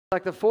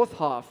like the fourth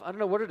half. I don't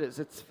know what it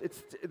is.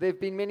 There've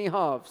been many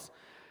halves.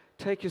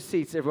 Take your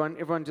seats, everyone.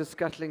 Everyone just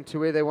scuttling to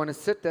where they want to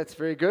sit. That's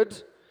very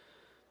good.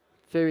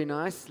 Very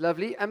nice,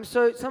 lovely.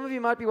 So some of you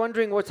might be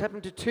wondering what's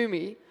happened to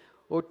Tumi,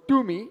 or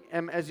Tumi,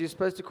 as you're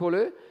supposed to call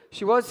her.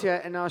 She was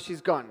here and now she's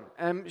gone.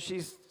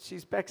 She's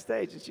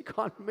backstage and she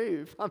can't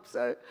move.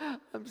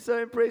 I'm so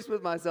impressed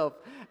with myself.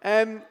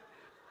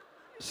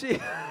 She.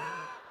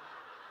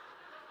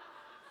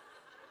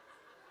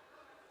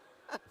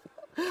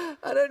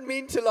 I don't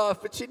mean to laugh,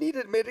 but she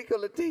needed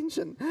medical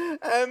attention.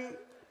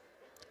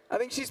 I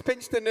think she's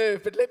pinched the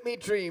nerve, but let me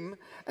dream.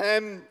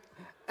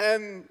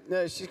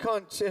 No, she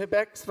can't. Her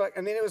back's fucked.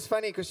 And then it was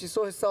funny because she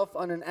saw herself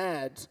on an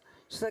ad.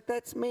 She's like,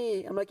 "That's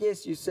me." I'm like,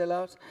 "Yes, you sell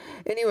out."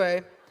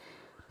 Anyway,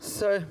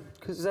 so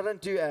because I don't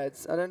do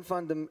ads, I don't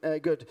find them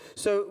good.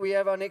 So we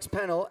have our next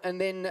panel,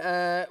 and then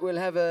we'll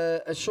have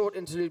a short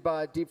interlude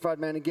by Deep Fried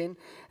Man again,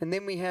 and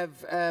then we have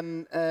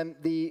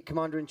the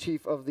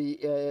Commander-in-Chief of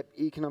the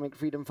Economic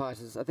Freedom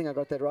Fighters. I think I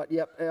got that right.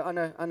 Yep, I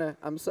know.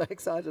 I'm so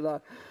excited.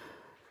 I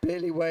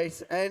barely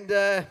wait. And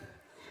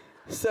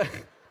so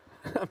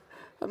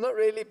I'm not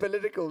really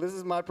political. This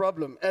is my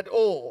problem at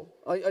all.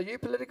 Are you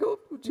political?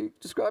 Would you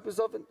describe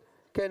yourself?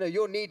 Okay, no,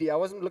 you're needy. I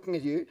wasn't looking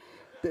at you.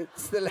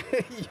 That's the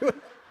lady.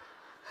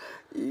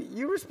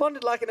 You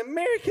responded like an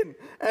American.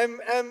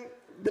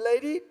 The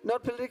lady,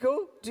 not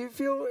political. Do you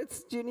feel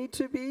do you need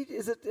to be?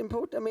 Is it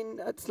important? I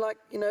mean, it's like,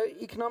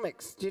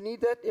 economics. Do you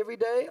need that every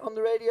day on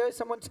the radio?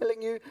 Someone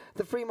telling you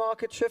the free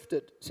market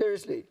shifted.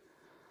 Seriously.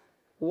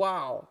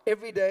 Wow.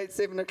 Every day at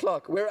 7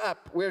 o'clock. We're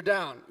up, we're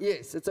down.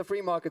 Yes, it's a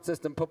free market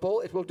system,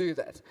 Popol. It will do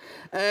that.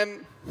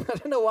 I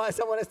don't know why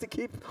someone has to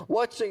keep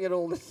watching it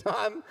all the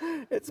time.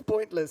 It's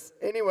pointless.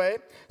 Anyway,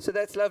 so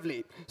that's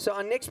lovely. So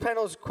our next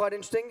panel is quite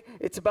interesting.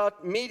 It's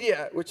about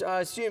media, which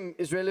I assume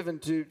is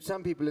relevant to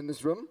some people in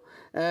this room.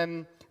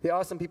 There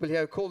are some people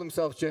here who call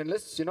themselves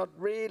journalists. You're not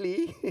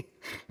really.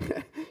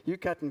 You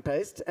cut and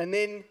paste. And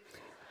then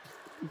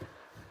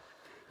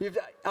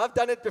I've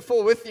done it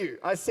before with you.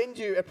 I send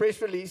you a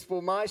press release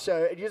for my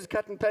show, and you just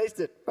cut and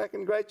paste it.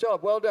 Fucking great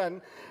job. Well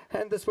done.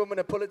 Hand this woman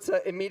a Pulitzer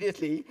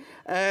immediately.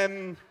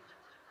 I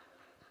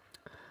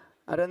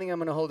don't think I'm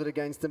going to hold it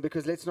against them,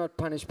 because let's not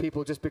punish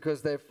people just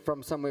because they're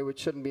from somewhere which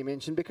shouldn't be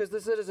mentioned, because the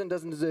citizen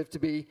doesn't deserve to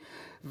be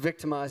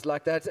victimized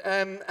like that.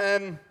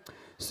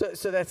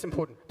 So that's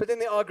important. But then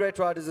there are great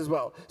writers as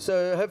well.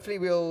 So hopefully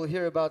we'll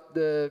hear about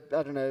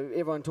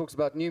everyone talks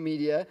about new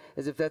media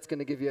as if that's going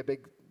to give you a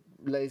big,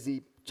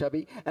 lazy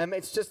chubby.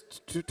 It's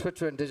just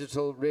Twitter and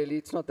digital, really.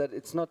 It's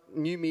not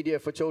new media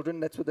for children.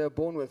 That's what they were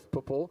born with,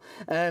 Paul.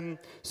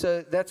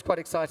 So that's quite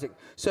exciting.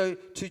 So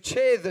to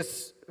chair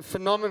this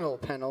phenomenal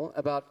panel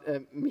about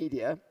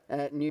media,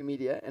 new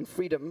media, and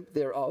freedom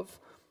thereof,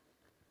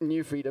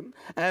 new freedom,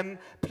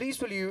 please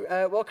will you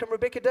welcome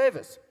Rebecca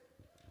Davis.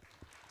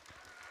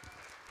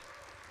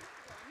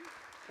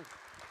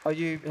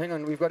 Hang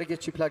on, we've got to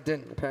get you plugged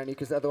in, apparently,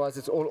 because otherwise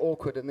it's all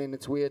awkward and then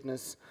it's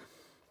weirdness.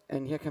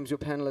 And here comes your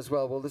panel as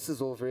well. Well, this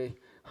is all very...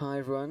 Hi,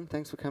 everyone.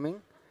 Thanks for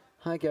coming.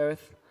 Hi,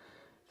 Gareth.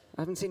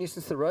 I haven't seen you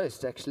since the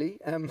roast, actually.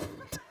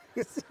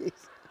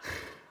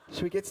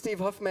 Should we get Steve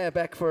Hofmeyer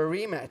back for a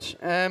rematch?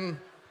 Are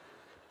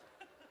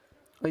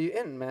you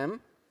in, ma'am?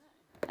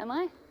 Am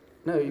I?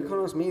 No, you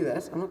can't ask me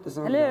that. I'm not the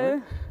sound Hello?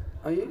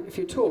 guy. Are you? If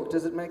you talk,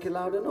 does it make a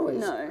louder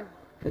noise? No.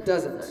 It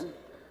doesn't?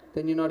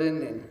 Then you're not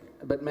in then.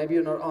 But maybe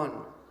you're not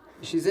on.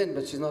 She's in,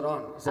 but she's not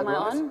on. Is that right?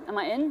 Am I on? Am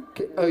I in?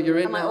 Okay. Oh, you're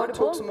in Am now? I audible?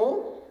 Talk some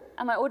more.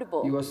 Am I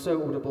audible? You are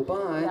so audible.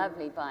 Bye.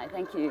 Lovely, bye.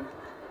 Thank you.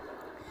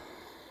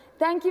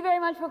 Thank you very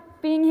much for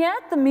being here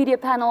at the media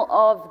panel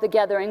of The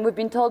Gathering. We've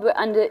been told we're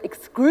under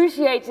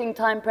excruciating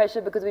time pressure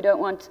because we don't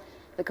want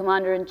the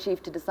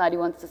Commander-in-Chief to decide he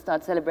wants to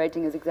start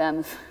celebrating his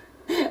exams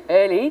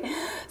early.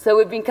 So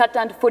we've been cut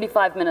down to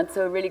 45 minutes,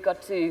 so we really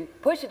got to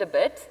push it a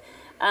bit.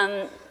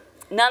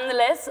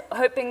 Nonetheless,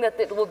 hoping that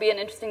it will be an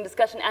interesting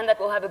discussion and that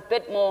we'll have a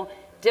bit more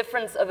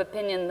difference of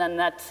opinion than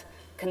that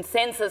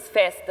consensus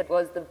fest that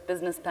was the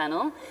business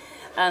panel.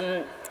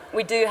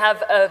 We do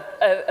have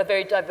a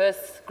very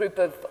diverse group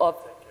of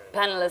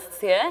panelists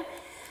here.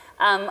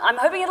 I'm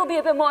hoping it'll be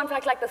a bit more, in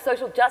fact, like the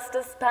social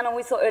justice panel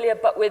we saw earlier,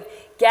 but with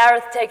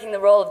Gareth taking the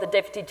role of the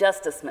Deputy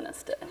Justice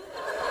Minister.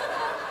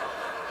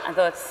 I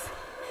thought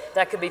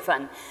that could be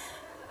fun.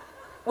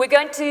 We're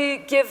going to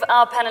give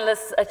our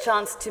panelists a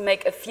chance to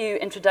make a few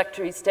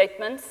introductory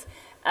statements.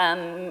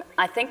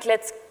 I think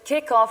let's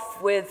kick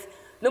off with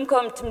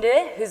Lumko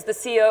Mtimde, who's the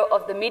CEO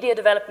of the Media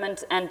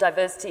Development and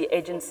Diversity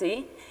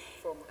Agency,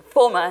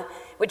 former,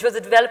 which was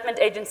a development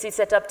agency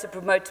set up to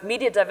promote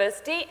media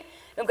diversity.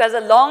 Lumko has a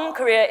long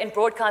career in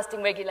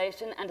broadcasting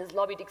regulation and has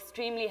lobbied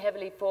extremely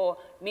heavily for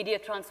media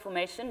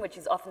transformation, which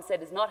is often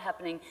said is not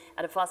happening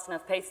at a fast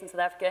enough pace in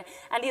South Africa.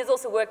 And he has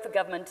also worked for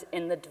government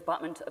in the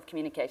Department of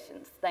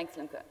Communications. Thanks,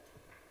 Lumko.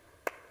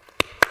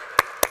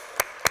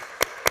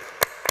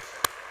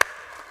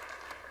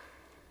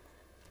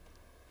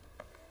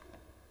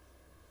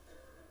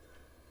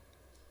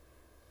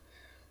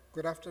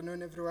 Good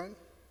afternoon, everyone.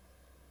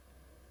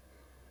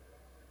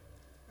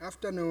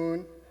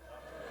 Afternoon.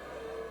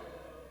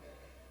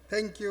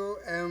 Thank you,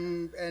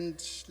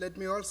 and let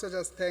me also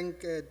just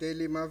thank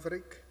Daily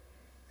Maverick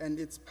and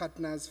its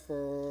partners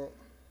for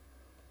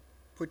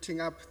putting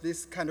up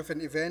this kind of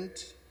an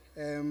event,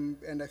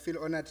 and I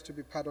feel honored to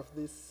be part of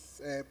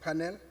this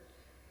panel.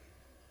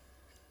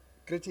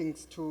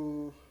 Greetings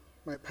to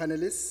my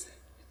panelists.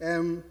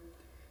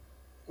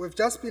 We've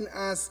just been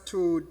asked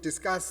to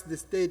discuss the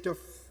state of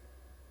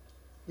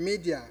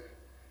media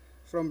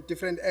from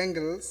different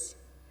angles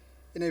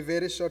in a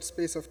very short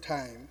space of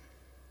time,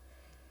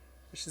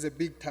 which is a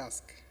big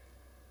task.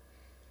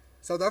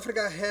 South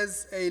Africa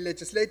has a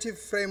legislative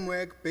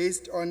framework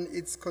based on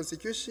its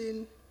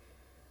constitution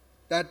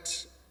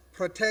that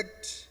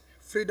protect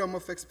freedom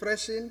of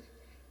expression,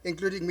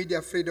 including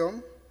media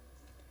freedom,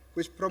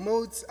 which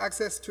promotes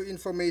access to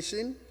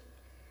information,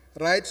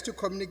 right to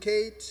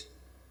communicate,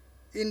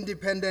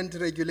 independent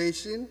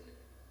regulation,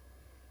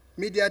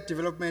 media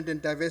development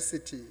and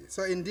diversity.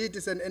 So indeed,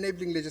 it's an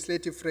enabling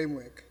legislative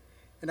framework.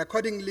 And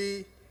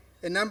accordingly,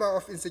 a number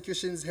of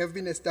institutions have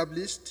been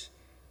established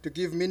to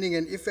give meaning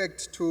and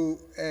effect to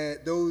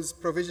those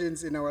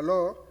provisions in our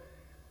law,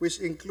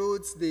 which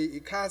includes the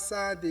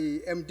ICASA,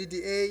 the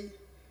MDDA,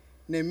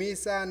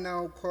 NEMISA,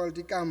 now called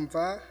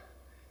ICAMVA,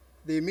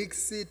 the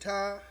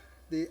MIXITA,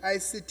 the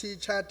ICT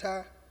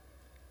Charter,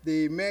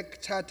 the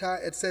MEC Charter,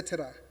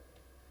 etc.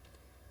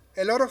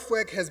 A lot of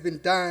work has been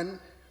done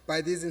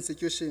by these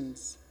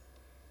institutions.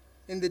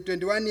 In the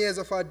 21 years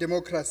of our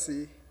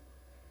democracy,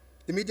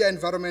 the media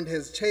environment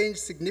has changed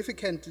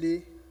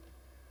significantly,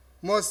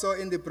 more so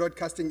in the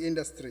broadcasting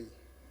industry,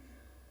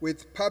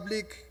 with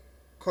public,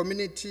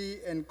 community,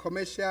 and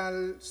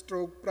commercial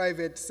stroke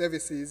private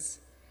services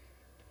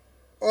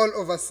all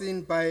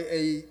overseen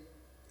by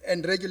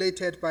and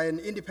regulated by an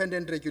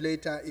independent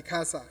regulator,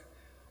 ICASA,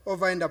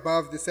 over and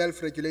above the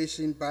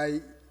self-regulation by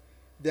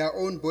their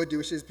own body,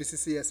 which is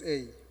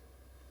BCCSA.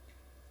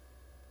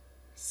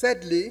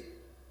 Sadly,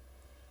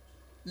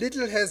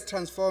 little has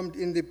transformed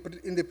in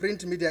the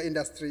print media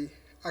industry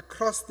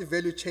across the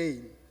value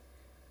chain,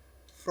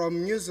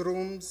 from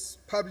newsrooms,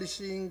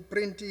 publishing,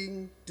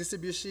 printing,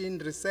 distribution,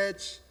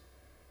 research,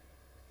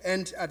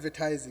 and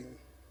advertising.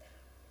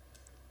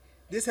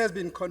 This has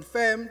been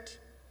confirmed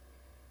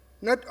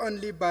not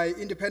only by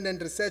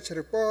independent research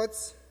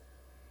reports,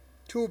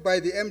 two by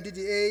the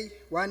MDDA,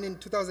 one in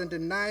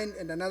 2009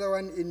 and another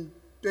one in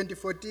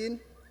 2014,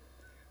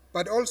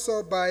 but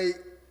also by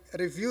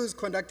reviews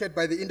conducted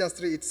by the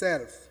industry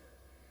itself,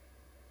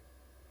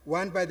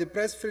 one by the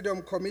Press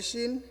Freedom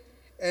Commission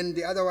and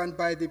the other one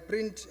by the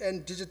Print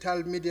and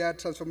Digital Media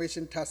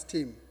Transformation Task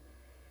Team.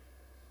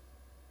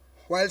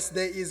 Whilst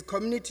there is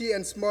community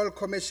and small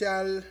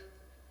commercial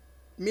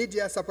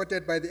media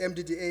supported by the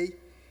MDDA,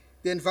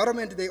 the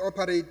environment they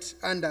operate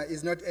under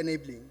is not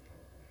enabling.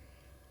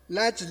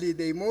 Largely,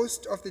 they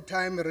most of the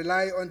time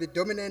rely on the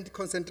dominant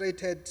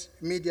concentrated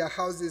media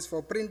houses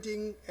for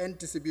printing and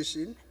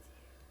distribution,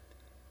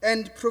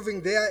 and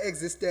proving their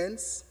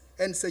existence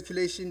and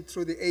circulation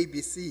through the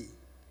ABC.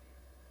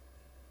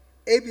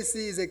 ABC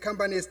is a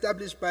company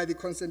established by the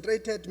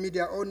concentrated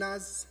media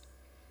owners,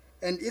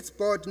 and its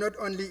board not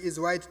only is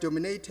white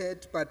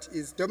dominated, but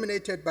is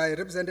dominated by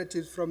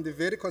representatives from the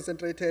very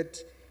concentrated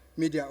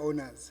media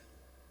owners.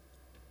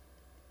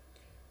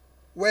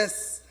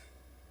 Whereas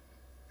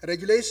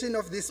regulation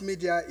of this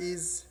media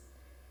is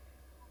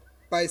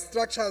by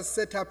structures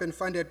set up and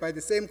funded by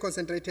the same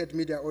concentrated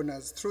media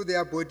owners through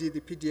their body,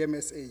 the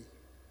PDMSA.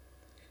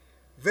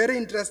 Very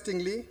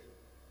interestingly,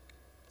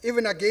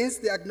 even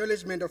against the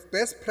acknowledgement of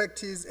best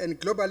practice and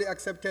globally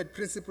accepted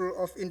principle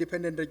of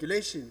independent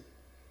regulation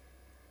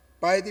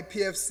by the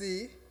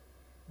PFC,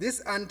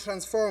 this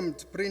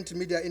untransformed print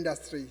media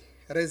industry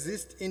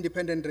resists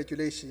independent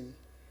regulation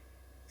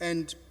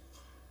and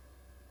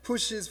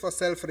pushes for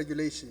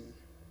self-regulation.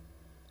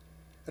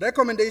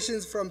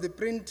 Recommendations from the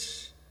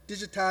Print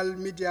Digital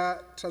Media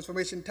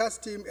Transformation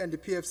Task Team and the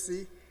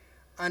PFC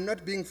are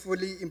not being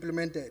fully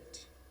implemented.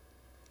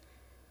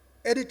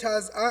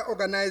 Editors are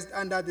organized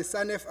under the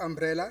SANEF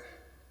umbrella,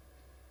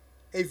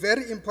 a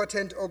very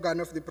important organ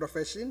of the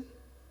profession,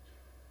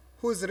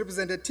 whose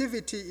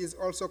representativity is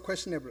also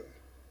questionable.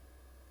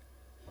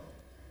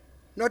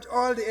 Not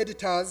all the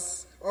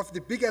editors of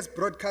the biggest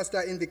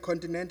broadcaster in the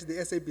continent, the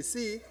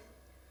SABC,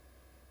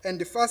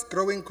 and the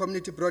fast-growing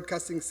community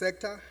broadcasting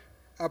sector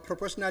are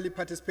proportionally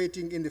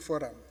participating in the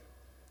forum.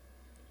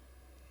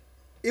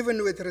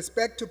 Even with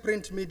respect to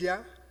print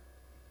media,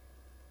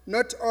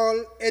 not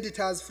all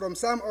editors from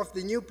some of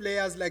the new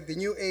players like the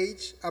New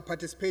Age are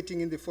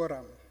participating in the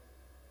forum.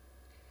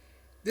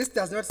 This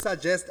does not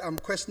suggest I'm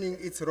questioning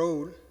its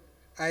role.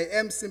 I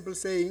am simply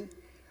saying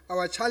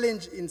our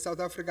challenge in South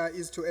Africa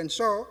is to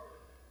ensure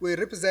we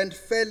represent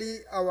fairly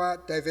our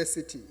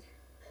diversity.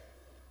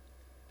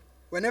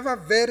 Whenever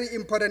very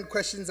important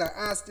questions are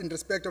asked in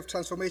respect of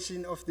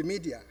transformation of the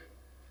media,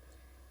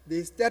 the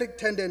hysteric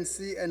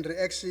tendency and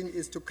reaction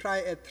is to cry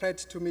a threat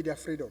to media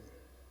freedom.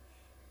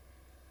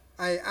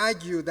 I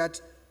argue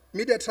that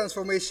media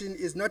transformation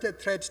is not a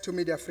threat to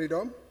media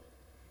freedom,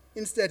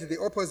 instead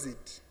the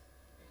opposite.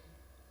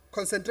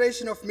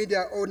 Concentration of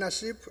media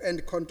ownership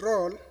and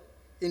control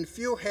in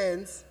few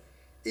hands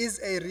is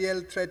a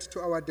real threat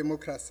to our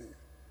democracy.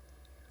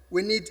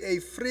 We need a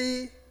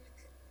free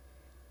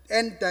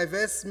and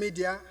diverse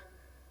media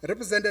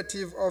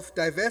representative of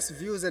diverse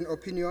views and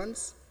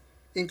opinions,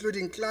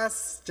 including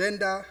class,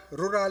 gender,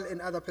 rural,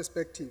 and other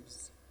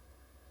perspectives.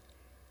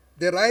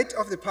 The right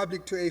of the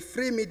public to a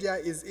free media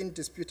is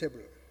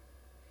indisputable.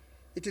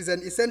 It is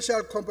an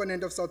essential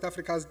component of South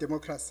Africa's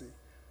democracy,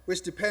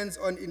 which depends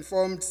on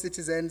informed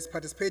citizens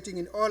participating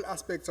in all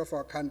aspects of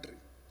our country.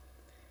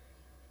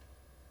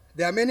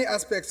 There are many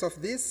aspects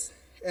of this,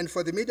 and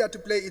for the media to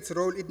play its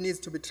role, it needs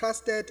to be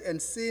trusted and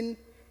seen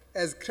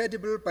as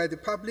credible by the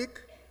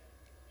public.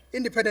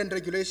 Independent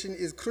regulation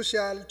is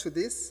crucial to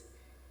this.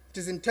 It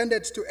is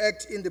intended to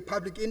act in the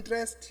public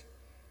interest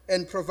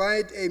and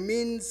provide a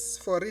means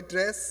for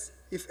redress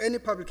if any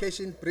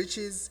publication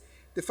breaches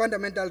the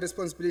fundamental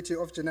responsibility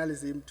of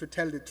journalism to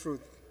tell the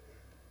truth.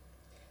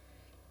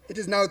 It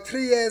is now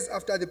 3 years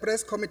after the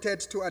press committed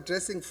to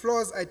addressing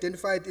flaws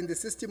identified in the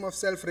system of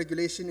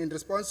self-regulation in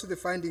response to the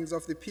findings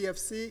of the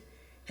PFC,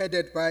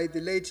 headed by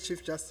the late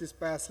Chief Justice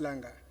Pius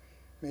Langa.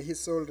 May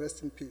his soul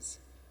rest in peace.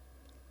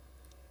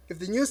 If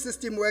the new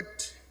system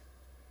worked,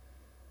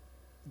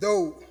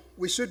 though,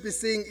 we should be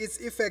seeing its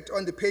effect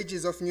on the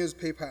pages of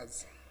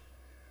newspapers.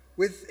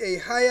 With a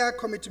higher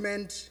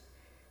commitment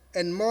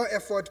and more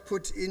effort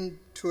put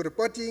into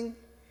reporting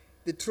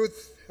the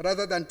truth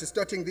rather than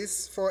distorting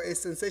this for a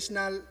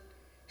sensational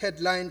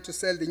headline to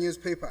sell the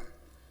newspaper.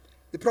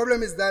 The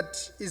problem is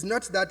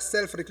not that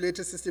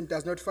self-regulatory system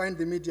does not find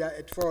the media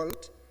at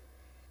fault.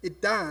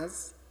 It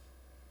does,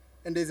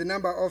 and there's a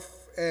number of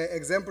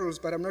examples,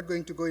 but I'm not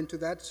going to go into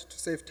that to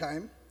save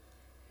time.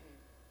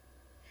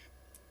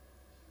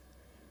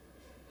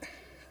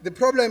 The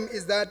problem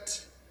is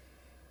that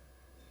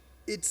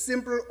it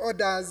simply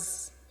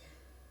orders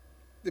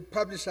the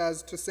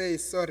publishers to say,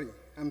 sorry,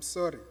 I'm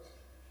sorry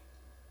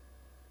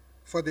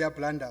for their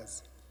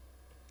blunders.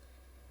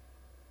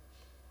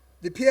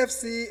 The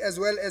PFC, as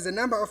well as a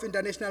number of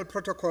international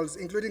protocols,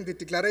 including the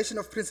Declaration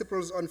of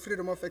Principles on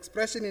Freedom of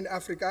Expression in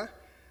Africa,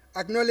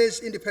 acknowledge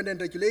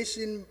independent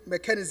regulation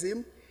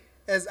mechanism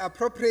as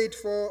appropriate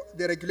for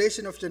the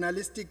regulation of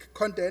journalistic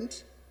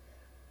content.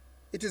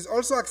 It is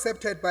also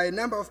accepted by a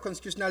number of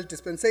constitutional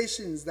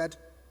dispensations that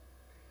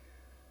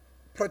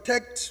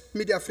protect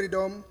media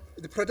freedom,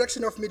 the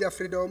protection of media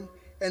freedom,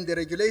 and the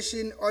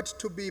regulation ought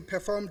to be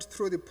performed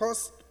through the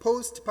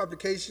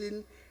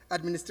post-publication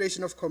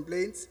administration of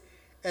complaints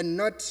and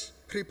not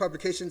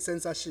pre-publication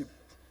censorship.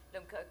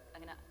 Lumko,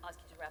 I'm going to ask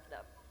you to wrap it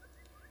up.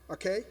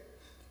 Okay?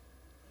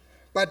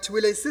 But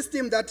will a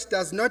system that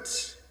does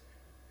not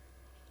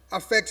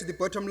affect the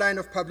bottom line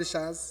of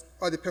publishers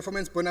or the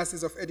performance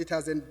bonuses of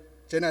editors and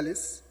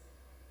journalists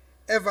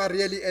ever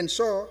really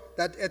ensure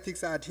that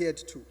ethics are adhered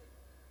to?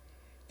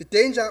 The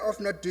danger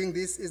of not doing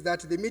this is that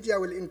the media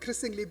will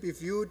increasingly be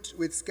viewed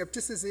with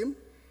skepticism,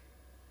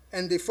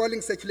 and the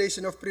falling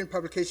circulation of print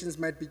publications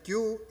might be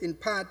due, in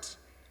part,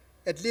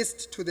 at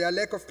least to their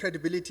lack of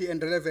credibility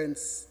and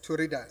relevance to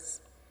readers.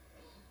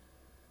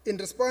 In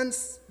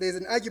response, there is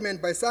an argument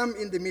by some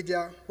in the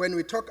media when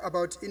we talk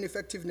about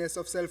ineffectiveness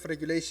of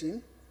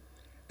self-regulation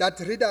that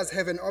readers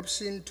have an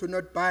option to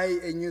not buy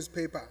a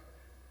newspaper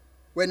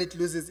when it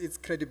loses its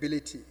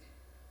credibility.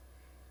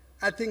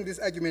 I think this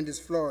argument is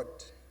flawed.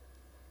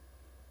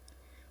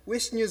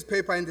 Which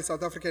newspaper in the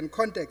South African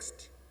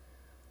context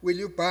will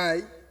you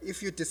buy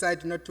if you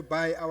decide not to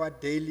buy our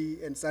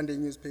daily and Sunday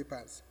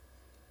newspapers?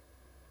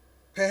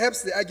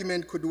 Perhaps the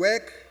argument could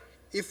work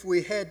if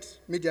we had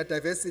media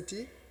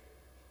diversity.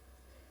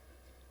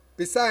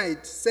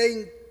 Besides,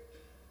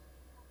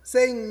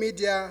 saying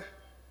media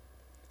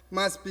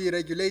must be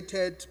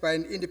regulated by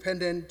an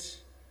independent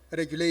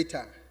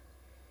regulator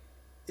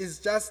is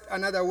just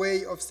another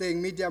way of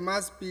saying media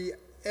must be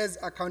as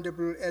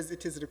accountable as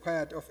it is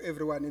required of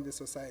everyone in the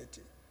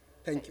society.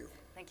 Thank you.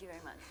 Thank you very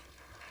much.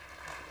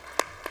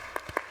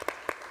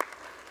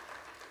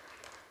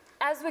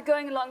 As we're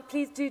going along,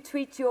 please do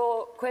tweet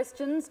your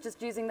questions,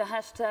 just using the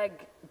hashtag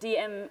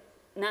DM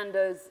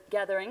Nando's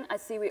Gathering. I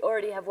see we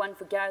already have one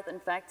for Gareth, in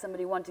fact,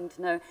 somebody wanting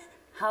to know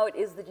how it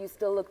is that you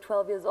still look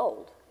 12 years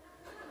old.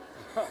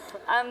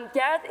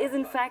 Gareth is,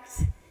 in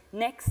fact,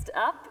 next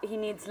up. He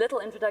needs little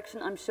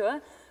introduction, I'm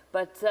sure,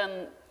 but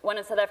one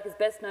of South Africa's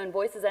best-known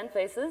voices and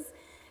faces,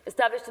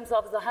 established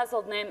himself as a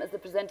household name as the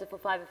presenter for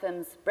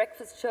 5FM's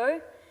breakfast show,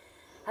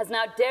 has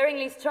now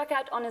daringly struck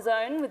out on his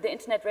own with the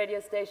internet radio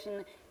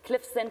station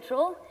Cliff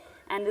Central,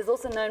 and is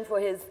also known for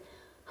his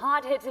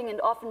hard-hitting and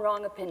often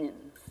wrong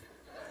opinions.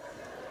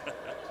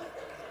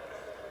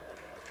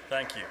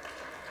 Thank you.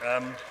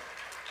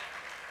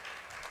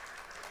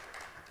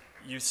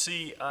 You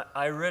see,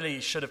 I really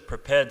should have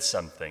prepared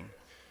something,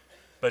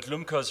 but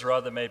Lumko's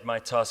rather made my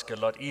task a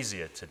lot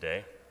easier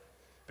today,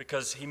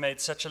 because he made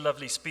such a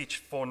lovely speech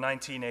for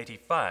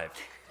 1985.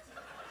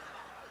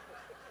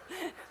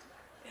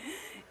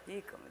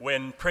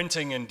 When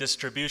printing and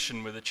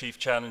distribution were the chief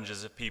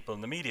challenges of people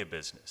in the media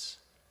business.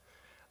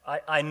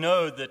 I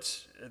know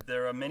that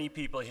there are many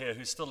people here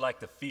who still like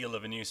the feel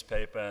of a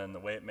newspaper and the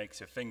way it makes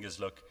your fingers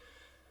look.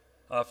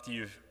 after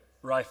you've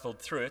rifled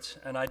through it,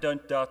 and I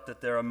don't doubt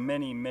that there are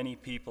many, many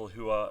people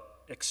who are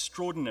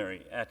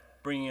extraordinary at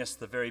bringing us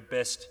the very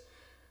best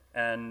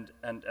and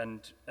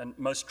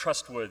most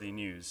trustworthy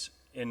news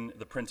in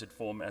the printed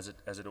form as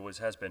it always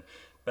has been.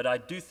 But I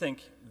do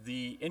think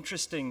the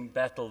interesting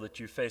battle that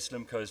you face,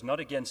 Lumko, is not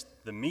against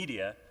the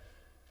media,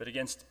 but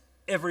against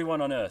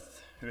everyone on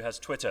earth who has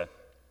Twitter,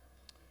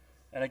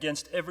 and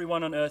against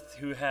everyone on earth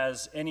who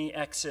has any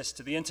access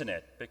to the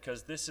internet,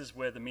 because this is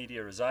where the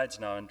media resides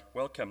now, and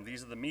welcome,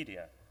 these are the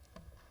media.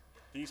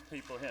 These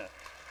people here.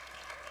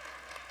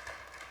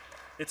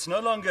 It's no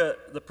longer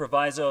the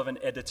proviso of an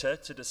editor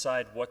to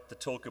decide what the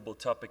talkable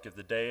topic of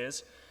the day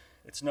is.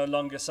 It's no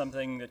longer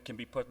something that can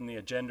be put in the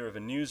agenda of a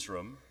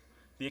newsroom.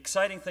 The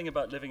exciting thing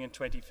about living in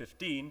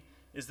 2015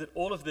 is that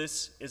all of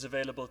this is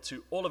available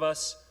to all of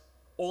us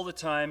all the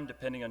time,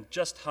 depending on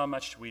just how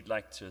much we'd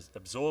like to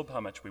absorb, how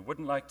much we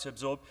wouldn't like to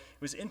absorb.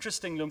 It was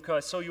interesting, Lumko, I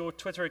saw your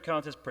Twitter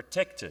account is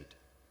protected.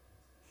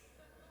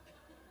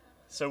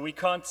 So we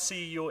can't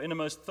see your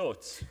innermost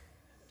thoughts.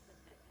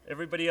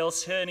 Everybody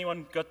else here,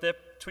 anyone got their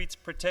tweets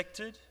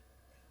protected?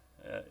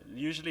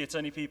 Usually it's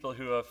only people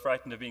who are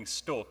frightened of being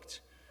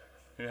stalked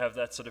who have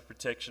that sort of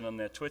protection on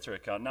their Twitter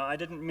account. Now, I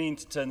didn't mean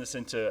to turn this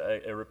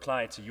into a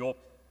reply to your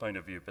point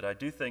of view, but I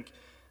do think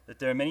that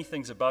there are many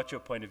things about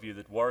your point of view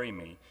that worry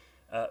me.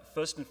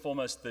 First and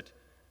foremost, that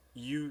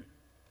you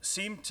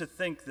seem to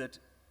think that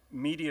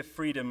media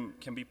freedom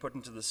can be put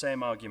into the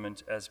same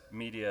argument as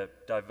media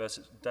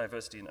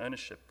diversity and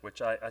ownership,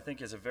 which I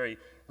think is a very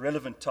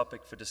relevant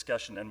topic for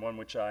discussion, and one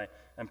which I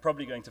am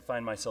probably going to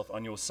find myself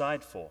on your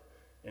side for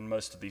in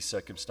most of these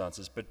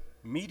circumstances. But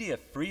media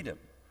freedom,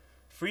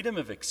 freedom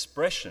of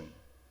expression,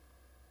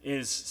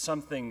 is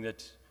something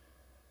that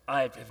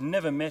I have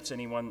never met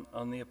anyone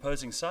on the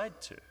opposing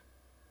side to,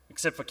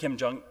 except for Kim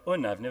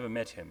Jong-un. I've never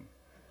met him.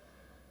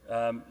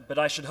 But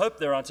I should hope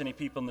there aren't any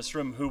people in this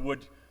room who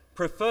would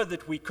prefer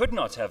that we could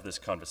not have this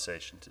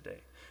conversation today,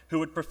 who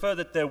would prefer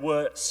that there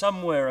were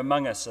somewhere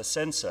among us a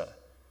censor.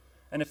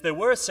 And if there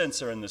were a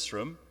censor in this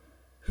room,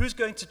 who's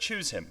going to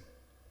choose him?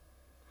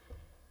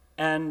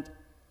 And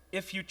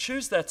if you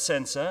choose that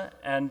censor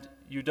and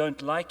you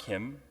don't like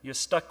him, you're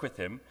stuck with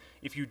him.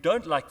 If you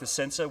don't like the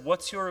censor,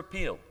 what's your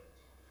appeal?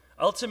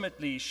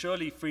 Ultimately,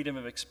 surely freedom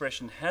of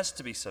expression has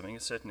to be something,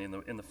 certainly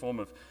in the form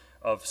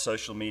of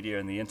social media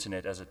and the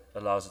internet as it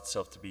allows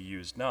itself to be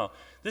used now.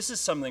 This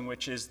is something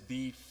which is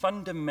the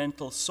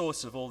fundamental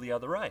source of all the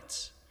other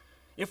rights.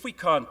 If we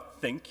can't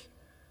think,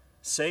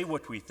 say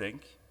what we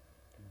think,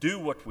 do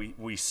what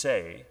we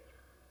say,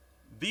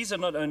 these are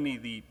not only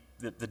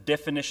the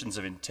definitions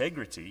of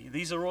integrity,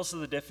 these are also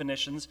the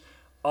definitions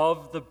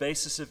of the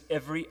basis of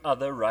every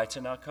other right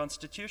in our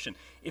Constitution.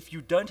 If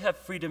you don't have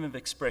freedom of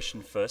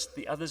expression first,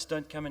 the others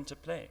don't come into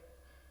play.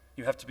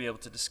 You have to be able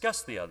to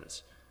discuss the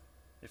others.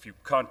 If you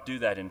can't do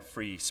that in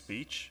free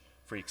speech,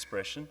 free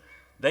expression,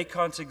 they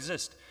can't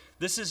exist.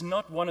 This is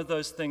not one of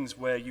those things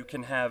where you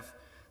can have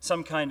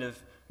some kind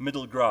of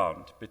middle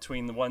ground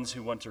between the ones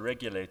who want to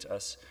regulate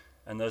us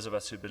and those of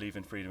us who believe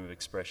in freedom of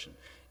expression.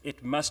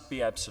 It must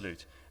be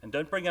absolute. And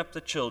don't bring up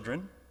the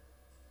children,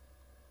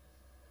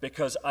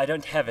 because I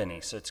don't have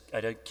any, so I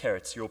don't care,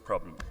 it's your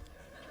problem.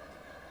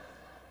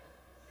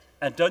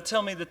 And don't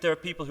tell me that there are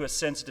people who are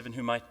sensitive and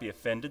who might be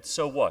offended,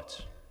 so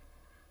what?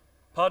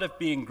 Part of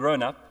being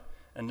grown up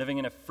and living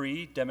in a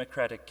free,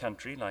 democratic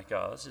country like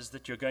ours is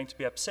that you're going to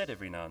be upset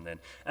every now and then.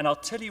 And I'll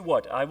tell you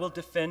what, I will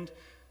defend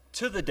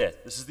to the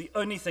death. This is the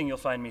only thing you'll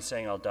find me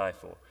saying I'll die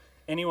for.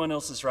 Anyone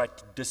else's right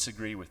to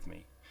disagree with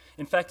me.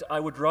 In fact, I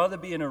would rather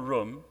be in a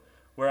room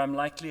where I'm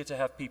likely to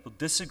have people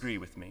disagree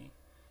with me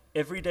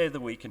every day of the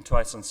week and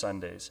twice on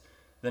Sundays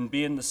than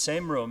be in the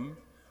same room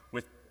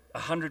with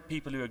 100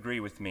 people who agree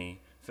with me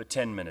for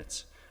 10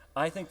 minutes.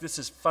 I think this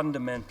is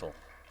fundamental.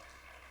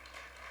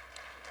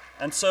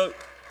 And so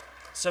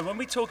when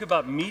we talk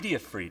about media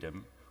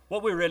freedom,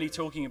 what we're really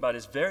talking about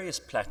is various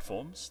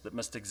platforms that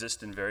must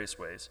exist in various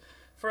ways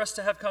for us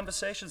to have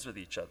conversations with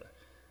each other.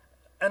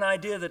 An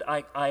idea that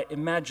I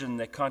imagine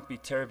there can't be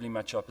terribly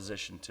much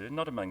opposition to,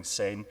 not among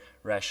sane,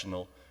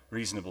 rational,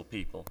 reasonable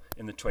people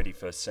in the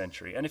 21st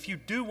century. And if you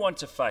do want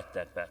to fight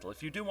that battle,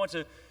 if you do want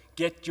to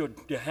get your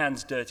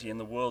hands dirty in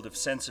the world of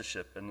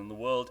censorship and in the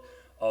world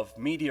of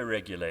media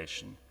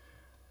regulation,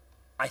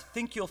 I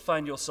think you'll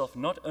find yourself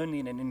not only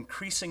in an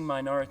increasing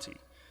minority,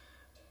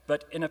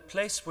 but in a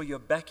place where you're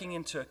backing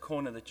into a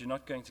corner that you're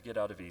not going to get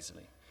out of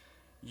easily.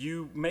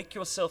 You make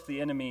yourself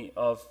the enemy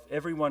of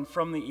everyone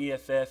from the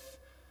EFF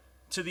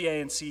to the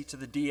ANC, to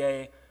the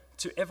DA,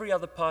 to every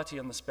other party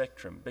on the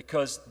spectrum,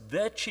 because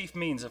their chief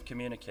means of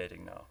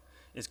communicating now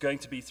is going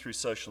to be through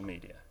social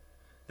media.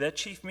 Their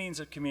chief means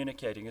of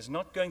communicating is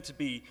not going to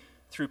be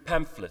through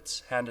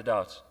pamphlets handed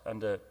out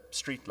under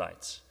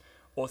streetlights,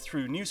 or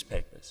through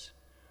newspapers,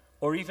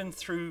 or even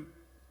through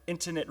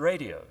internet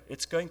radio.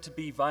 It's going to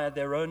be via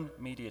their own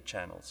media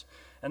channels.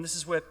 And this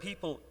is where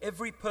people,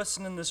 every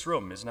person in this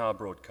room is now a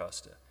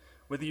broadcaster,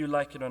 whether you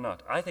like it or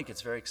not. I think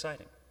it's very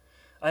exciting.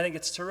 I think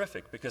it's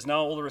terrific, because now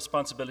all the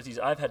responsibilities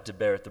I've had to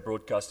bear at the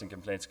Broadcasting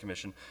Complaints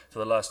Commission for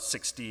the last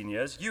 16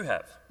 years, you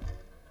have.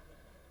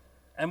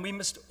 And we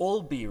must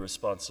all be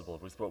responsible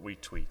with what we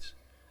tweet.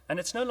 And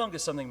it's no longer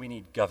something we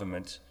need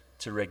government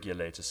to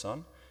regulate us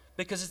on,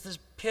 because it's this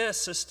peer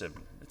system.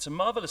 It's a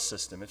marvelous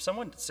system. If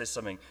someone says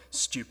something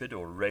stupid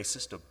or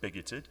racist or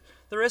bigoted,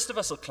 the rest of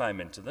us will climb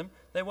into them.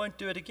 They won't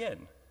do it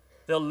again.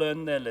 They'll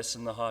learn their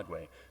lesson the hard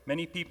way.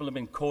 Many people have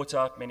been caught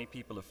out. Many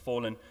people have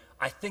fallen.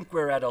 I think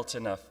we're adult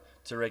enough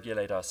to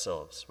regulate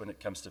ourselves when it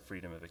comes to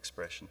freedom of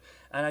expression.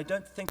 And I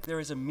don't think there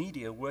is a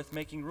media worth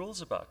making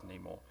rules about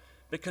anymore,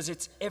 because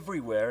it's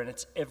everywhere and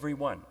it's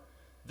everyone.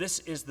 This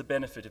is the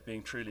benefit of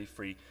being truly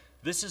free.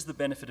 This is the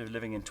benefit of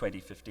living in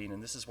 2015,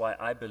 and this is why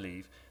I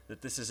believe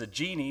that this is a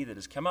genie that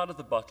has come out of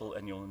the bottle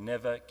and you'll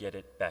never get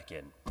it back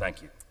in.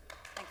 Thank you.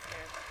 Thanks,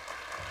 Gareth.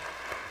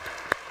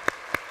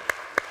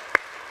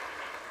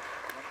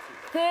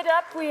 Third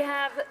up, we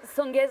have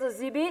Songezo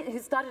Zibio, who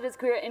started his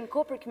career in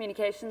corporate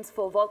communications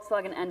for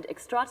Volkswagen and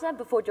Xstrata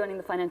before joining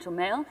the Financial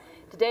Mail.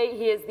 Today,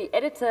 he is the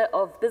editor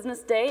of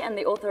Business Day and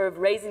the author of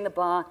Raising the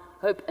Bar,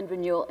 Hope and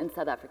Renewal in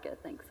South Africa.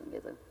 Thanks,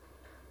 Songezo.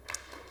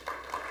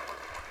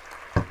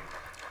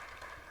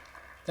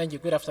 Thank you.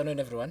 Good afternoon,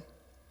 everyone.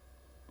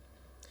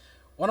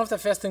 One of the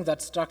first things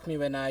that struck me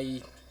when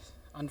I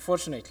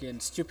unfortunately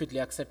and stupidly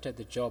accepted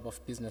the job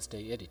of Business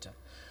Day editor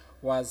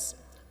was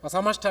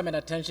how much time and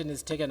attention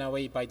is taken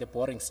away by the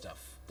boring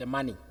stuff, the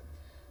money,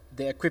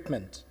 the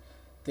equipment,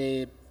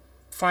 the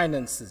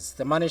finances,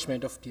 the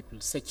management of people,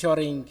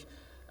 securing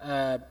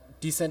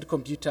decent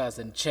computers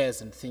and chairs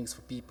and things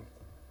for people.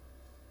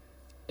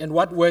 And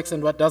what works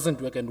and what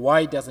doesn't work and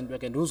why it doesn't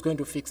work and who's going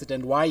to fix it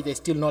and why they're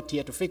still not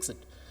here to fix it.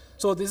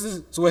 So this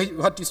is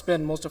what you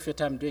spend most of your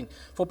time doing.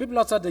 For people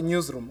outside the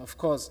newsroom, of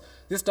course,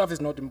 this stuff is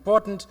not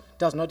important,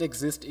 does not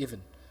exist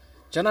even.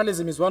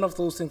 Journalism is one of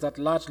those things that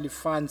largely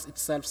funds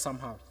itself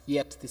somehow,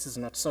 yet this is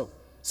not so.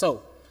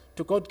 So,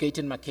 to quote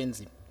Gayton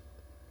Mackenzie,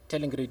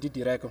 telling Redi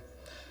Direko,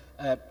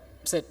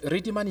 said,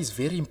 ready money is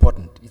very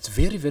important. It's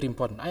very, very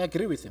important. I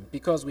agree with him,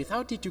 because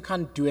without it, you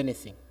can't do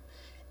anything.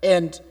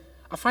 And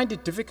I find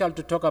it difficult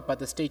to talk about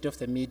the state of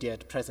the media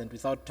at present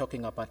without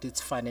talking about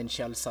its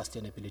financial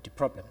sustainability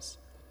problems,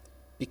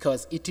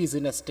 because it is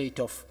in a state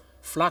of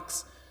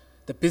flux.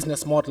 The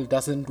business model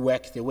doesn't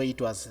work the way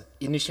it was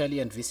initially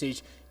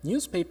envisaged.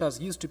 Newspapers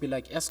used to be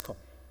like Eskom.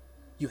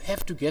 You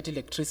have to get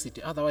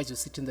electricity, otherwise you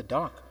sit in the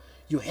dark.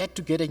 You had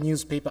to get a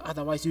newspaper,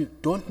 otherwise you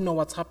don't know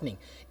what's happening.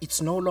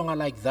 It's no longer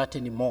like that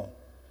anymore.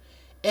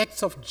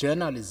 Acts of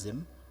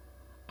journalism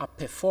are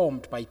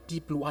performed by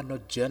people who are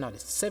not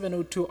journalists.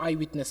 702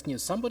 Eyewitness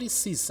News. Somebody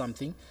sees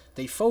something,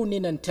 they phone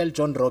in and tell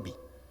John Robbie.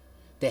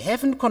 They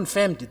haven't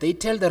confirmed it. They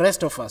tell the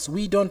rest of us,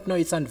 we don't know,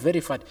 it's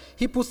unverified.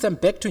 He puts them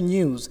back to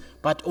news,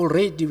 but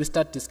already we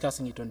start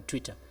discussing it on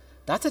Twitter.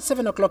 That's at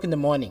 7 o'clock in the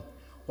morning.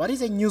 What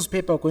is a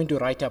newspaper going to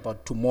write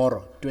about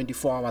tomorrow,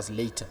 24 hours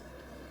later?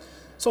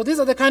 So these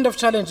are the kind of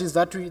challenges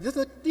that we're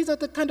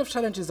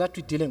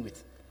dealing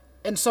with.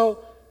 And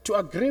so to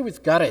agree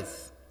with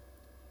Gareth,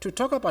 to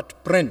talk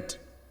about print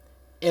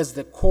as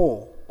the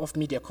core of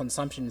media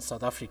consumption in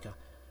South Africa,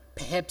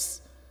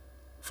 perhaps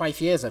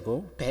 5 years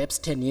ago, perhaps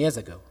 10 years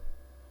ago,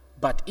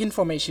 but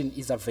information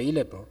is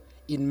available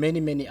in many,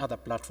 many other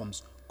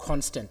platforms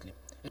constantly.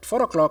 At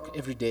 4 o'clock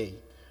every day,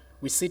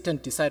 we sit and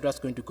decide what's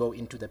going to go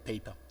into the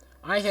paper.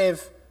 I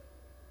have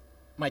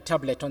my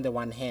tablet on the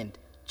one hand,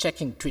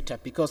 checking Twitter,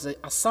 because the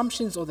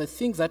assumptions or the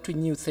things that we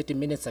knew 30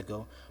 minutes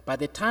ago, by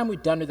the time we're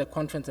done with the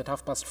conference at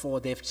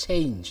 4:30, they've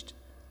changed.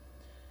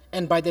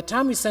 And by the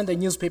time we send the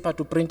newspaper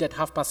to print at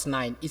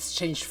 9:30, it's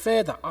changed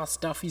further. Our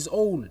stuff is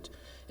old.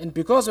 And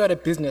because we're a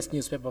business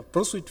newspaper,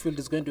 Bruce Whitfield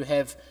is going to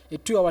have a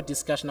 2-hour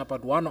discussion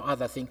about one or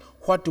other thing.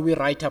 What do we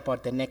write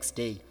about the next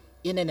day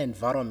in an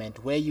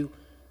environment where you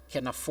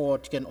can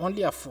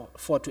only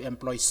afford to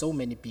employ so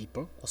many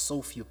people or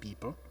so few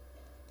people,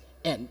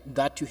 and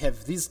that you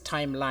have these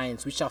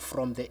timelines which are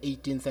from the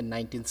 18th and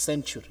 19th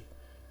century,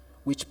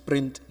 which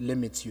print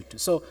limits you to.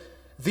 So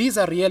these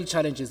are real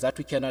challenges that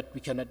we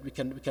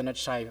cannot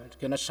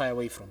shy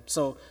away from.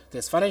 So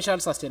there's financial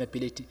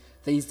sustainability.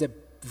 There is the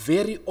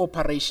very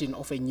operation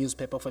of a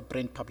newspaper, of a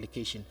print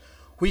publication,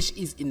 which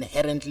is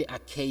inherently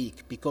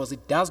archaic because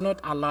it does not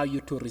allow you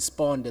to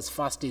respond as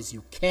fast as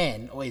you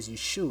can or as you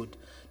should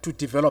to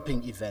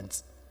developing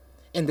events.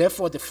 And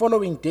therefore, the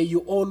following day,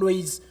 you're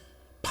always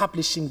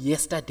publishing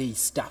yesterday's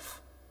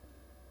stuff.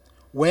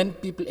 When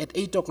people at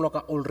 8 o'clock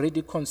are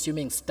already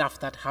consuming stuff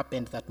that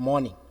happened that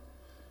morning.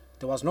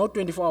 There was no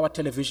 24-hour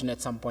television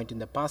at some point in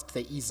the past.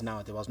 There is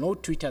now. There was no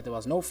Twitter. There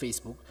was no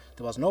Facebook.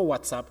 There was no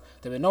WhatsApp.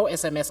 There were no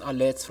SMS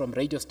alerts from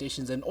radio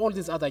stations and all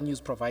these other news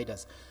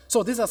providers.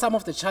 So these are some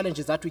of the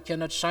challenges that we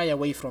cannot shy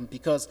away from,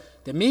 because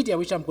the media,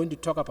 which I'm going to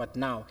talk about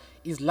now,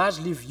 is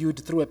largely viewed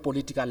through a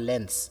political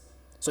lens.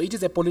 So it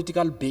is a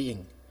political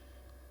being.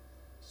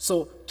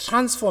 So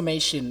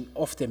transformation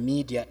of the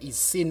media is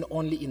seen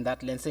only in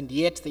that lens, and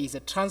yet there is a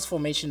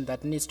transformation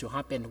that needs to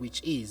happen,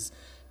 which is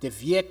the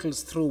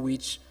vehicles through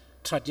which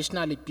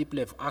traditionally people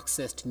have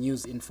accessed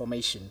news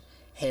information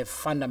have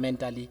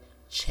fundamentally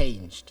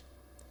changed.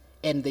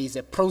 and there is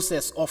a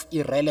process of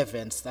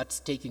irrelevance that's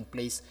taking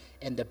place,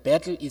 and the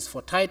battle is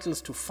for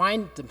titles to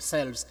find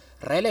themselves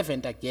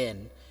relevant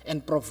again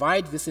and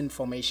provide this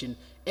information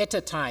at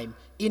a time,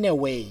 in a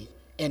way,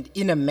 and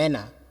in a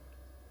manner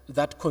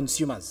that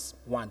consumers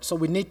want. So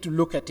we need to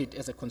look at it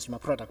as a consumer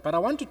product. But I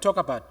want to talk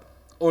about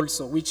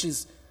also, which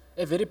is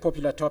a very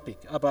popular topic,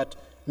 about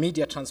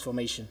media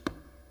transformation.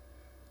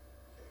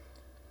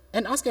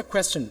 And ask a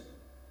question,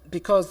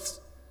 because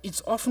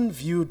it's often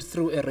viewed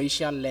through a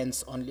racial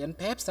lens only, and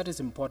perhaps that is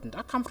important.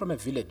 I come from a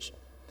village,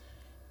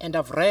 and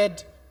I've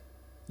read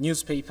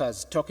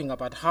newspapers talking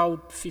about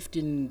how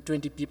 15,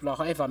 20 people, or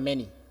however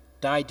many,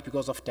 died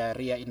because of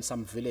diarrhea in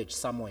some village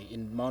somewhere,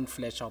 in Mount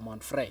Fletcher or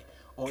Mount Frey,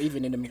 or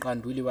even in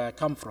Mkandwili, where I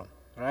come from,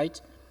 right?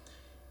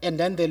 And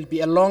then there'll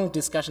be a long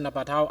discussion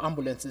about how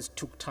ambulances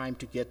took time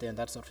to get there and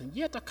that sort of thing.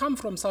 Yet I come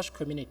from such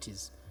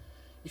communities.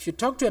 If you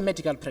talk to a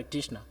medical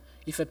practitioner,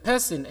 if a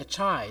person, a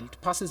child,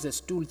 passes a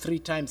stool 3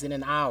 times in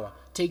an hour,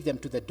 take them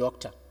to the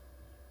doctor.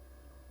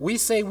 We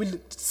say we'll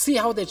see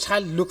how the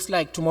child looks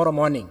like tomorrow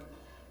morning,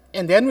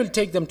 and then we'll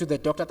take them to the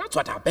doctor. That's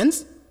what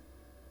happens,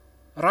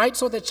 right?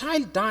 So the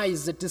child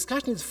dies, the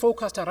discussion is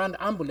focused around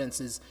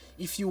ambulances.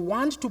 If you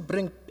want to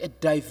bring a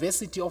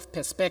diversity of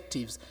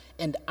perspectives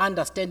and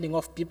understanding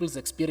of people's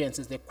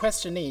experiences, the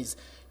question is,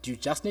 do you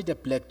just need a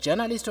black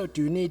journalist, or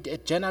do you need a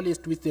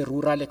journalist with a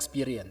rural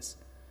experience?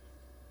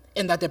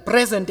 And that the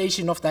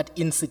presentation of that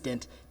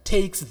incident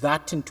takes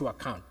that into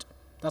account.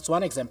 That's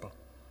one example.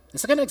 The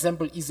second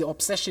example is the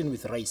obsession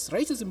with race.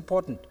 Race is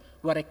important.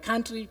 We are a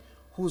country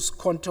whose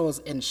contours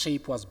and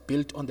shape was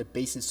built on the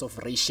basis of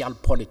racial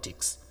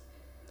politics.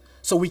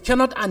 So we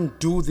cannot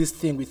undo this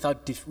thing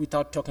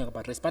without talking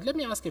about race. But let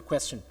me ask a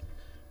question.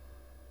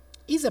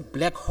 Is a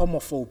black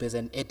homophobe as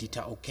an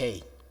editor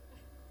okay?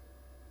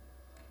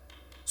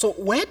 So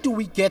where do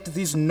we get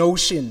these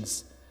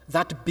notions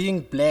that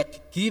being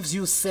black gives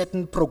you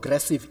certain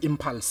progressive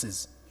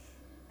impulses?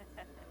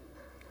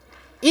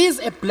 Is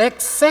a black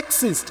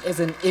sexist as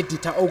an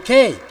editor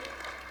okay?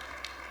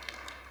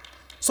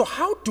 So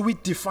how do we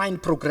define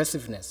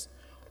progressiveness?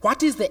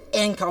 What is the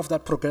anchor of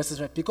that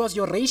progressiveness? Because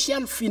your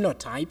racial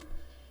phenotype,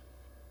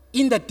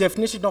 in the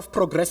definition of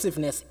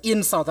progressiveness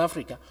in South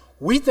Africa,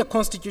 with the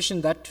constitution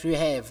that we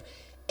have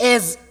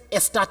as a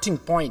starting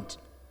point,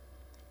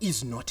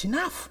 is not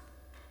enough.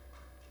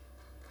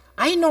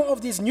 I know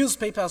of these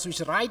newspapers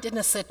which write in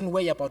a certain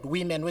way about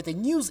women, where the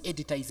news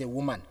editor is a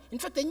woman. In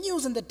fact, the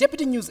news and the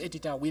deputy news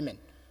editor are women.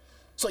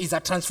 So is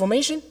that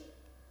transformation?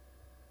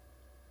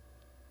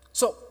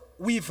 So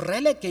we've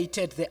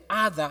relegated the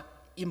other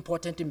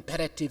important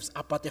imperatives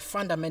about the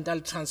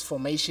fundamental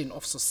transformation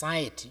of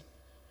society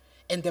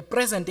and the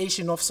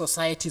presentation of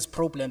society's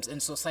problems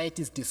and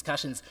society's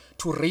discussions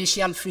to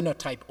racial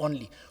phenotype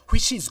only,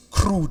 which is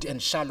crude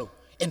and shallow,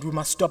 and we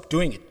must stop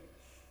doing it.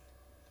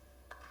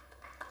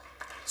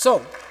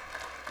 So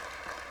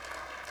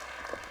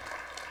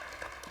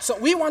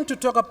we want to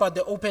talk about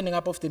the opening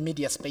up of the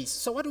media space.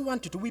 So what do we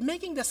want to do? We're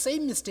making the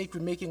same mistake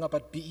we're making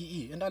about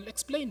BEE, and I'll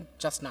explain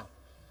just now.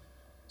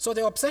 So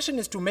the obsession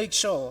is to make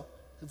sure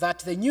that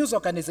the news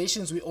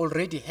organizations we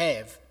already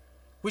have,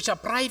 which are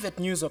private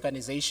news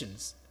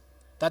organizations,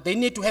 that they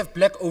need to have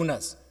black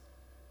owners.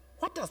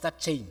 What does that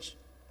change?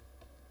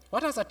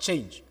 What does that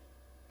change?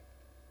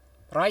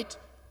 Right?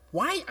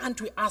 Why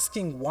aren't we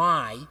asking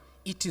why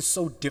it is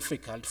so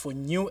difficult for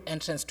new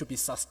entrants to be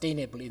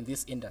sustainable in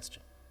this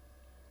industry?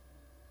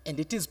 And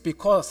it is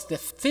because the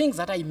things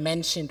that I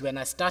mentioned when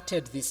I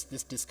started this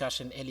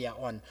discussion earlier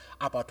on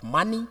about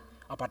money,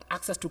 about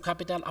access to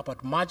capital,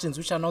 about margins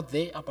which are not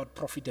there, about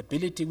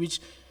profitability,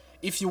 which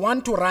if you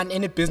want to run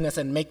any business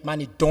and make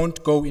money,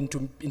 don't go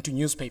into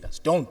newspapers.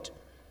 Don't.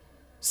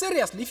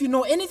 Seriously, if you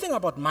know anything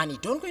about money,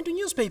 don't go into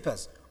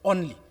newspapers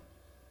only.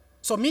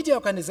 So media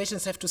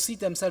organizations have to see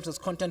themselves as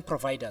content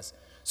providers.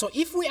 So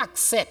if we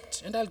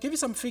accept, and I'll give you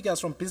some figures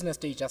from Business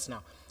Day just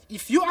now,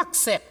 if you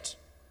accept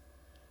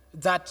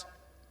that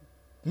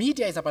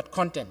media is about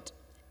content,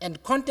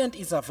 and content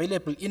is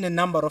available in a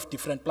number of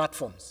different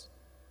platforms,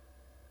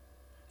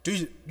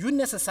 do you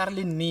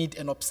necessarily need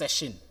an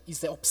obsession? Is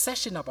the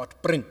obsession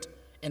about print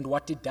and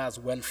what it does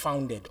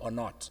well-founded or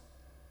not?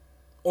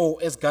 Or,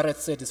 as Gareth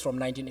said, it's from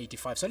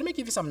 1985. So let me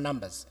give you some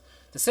numbers.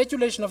 The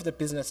circulation of the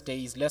Business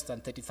Day is less than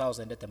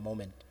 30,000 at the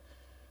moment.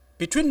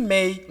 Between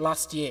May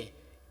last year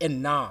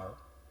and now,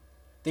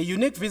 the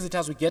unique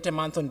visitors we get a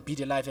month on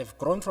BD Live have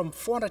grown from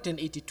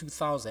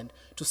 482,000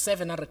 to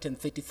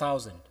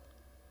 730,000.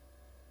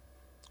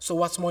 So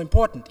what's more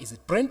important? Is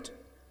it print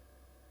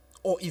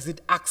or is it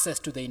access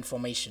to the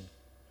information?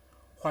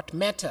 What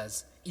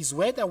matters is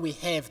whether we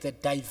have the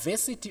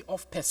diversity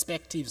of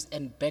perspectives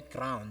and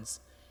backgrounds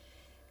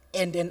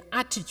and an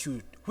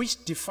attitude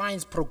which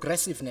defines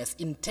progressiveness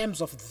in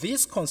terms of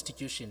this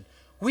constitution,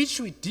 which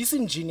we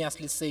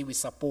disingenuously say we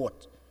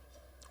support.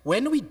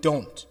 When we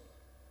don't,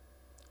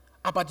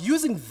 about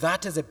using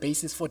that as a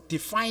basis for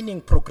defining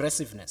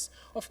progressiveness.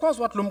 Of course,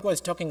 what Lumko is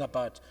talking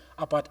about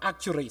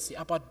accuracy,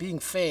 about being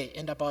fair,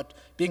 and about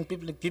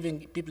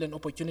giving people an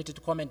opportunity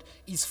to comment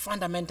is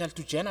fundamental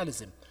to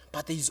journalism.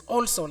 But there is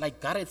also,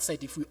 like Gareth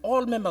said, if we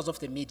all members of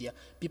the media,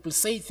 people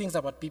say things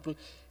about people,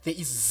 there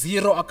is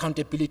zero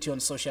accountability on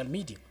social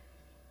media.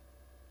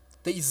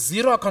 There is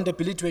zero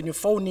accountability when you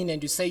phone in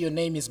and you say your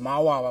name is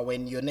Mawawa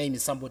when your name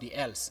is somebody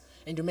else,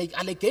 and you make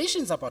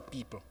allegations about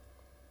people.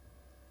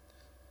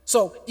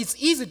 So it's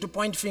easy to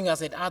point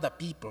fingers at other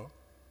people,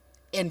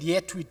 and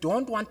yet we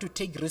don't want to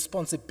take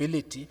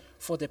responsibility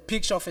for the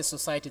picture of a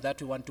society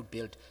that we want to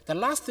build. The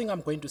last thing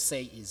I'm going to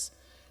say is,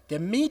 the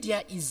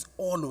media is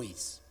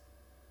always,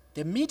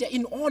 the media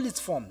in all its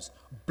forms,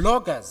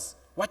 bloggers,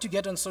 what you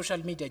get on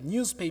social media,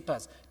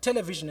 newspapers,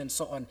 television, and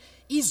so on,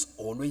 is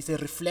always a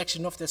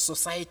reflection of the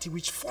society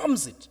which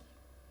forms it.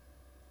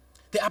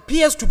 There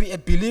appears to be a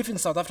belief in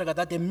South Africa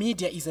that the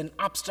media is an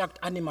abstract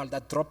animal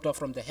that dropped off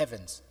from the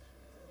heavens.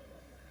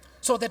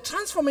 So the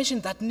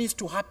transformation that needs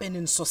to happen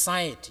in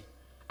society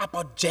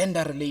about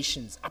gender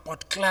relations,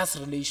 about class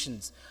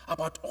relations,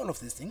 about all of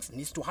these things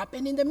needs to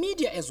happen in the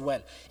media as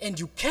well. And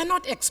you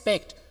cannot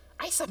expect,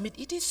 I submit,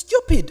 it is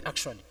stupid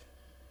actually,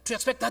 to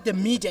expect that the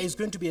media is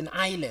going to be an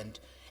island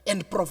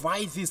and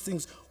provide these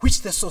things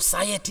which the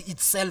society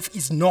itself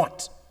is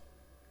not.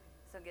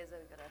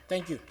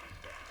 Thank you.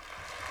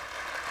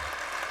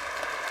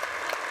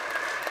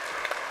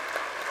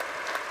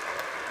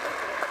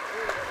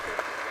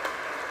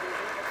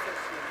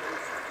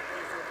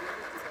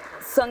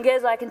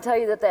 Songezo, I can tell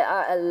you that there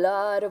are a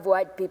lot of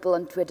white people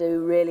on Twitter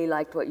who really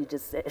liked what you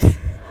just said.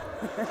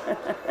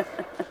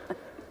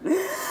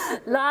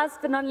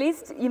 Last but not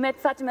least, you met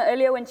Fatima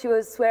earlier when she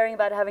was swearing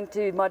about having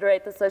to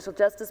moderate the social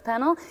justice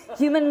panel.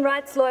 Human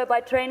rights lawyer by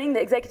training,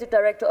 the executive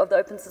director of the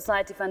Open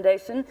Society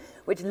Foundation,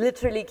 which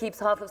literally keeps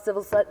half of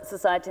civil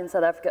society in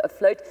South Africa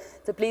afloat.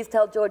 So please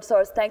tell George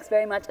Soros thanks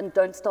very much and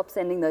don't stop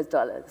sending those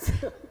dollars.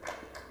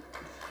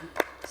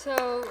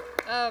 So,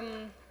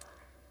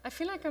 I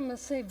feel like I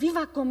must say,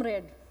 viva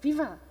comrade,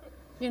 viva,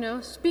 you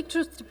know, speak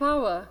truth to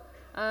power.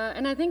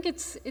 And I think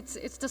it's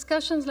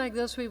discussions like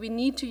this where we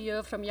need to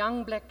hear from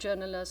young black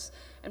journalists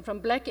and from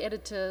black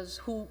editors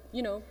who,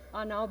 you know,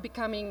 are now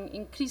becoming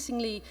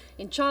increasingly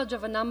in charge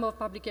of a number of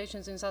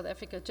publications in South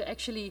Africa to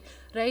actually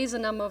raise a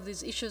number of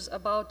these issues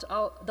about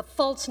the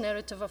false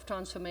narrative of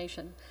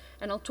transformation.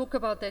 And I'll talk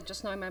about that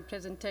just now in my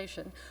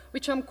presentation,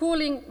 which I'm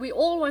calling, we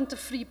all want a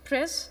free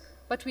press,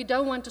 but we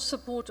don't want to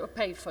support or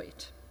pay for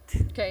it,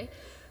 okay?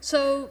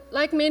 So,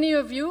 like many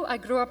of you, I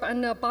grew up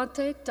under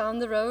apartheid down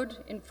the road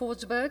in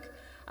Fortsburg.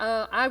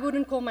 I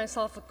wouldn't call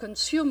myself a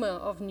consumer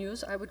of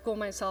news. I would call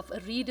myself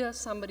a reader,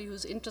 somebody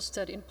who's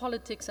interested in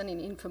politics and in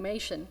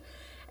information.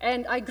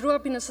 And I grew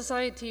up in a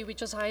society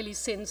which was highly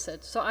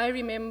censored. So I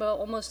remember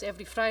almost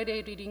every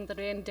Friday reading the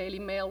Riaan Daily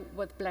Mail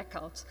with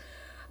blackouts.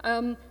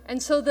 And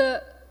so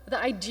the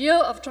idea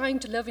of trying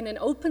to live in an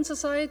open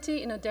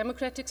society, in a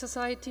democratic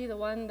society, the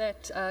one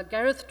that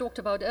Gareth talked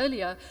about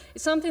earlier,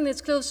 is something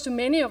that's close to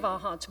many of our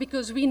hearts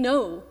because we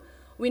know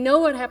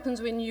what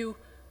happens when you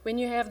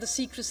have the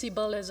secrecy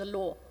bill as a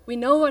law. We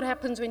know what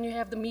happens when you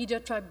have the media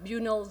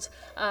tribunals,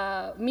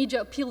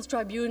 media appeals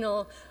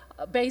tribunal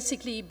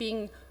basically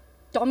being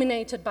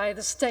dominated by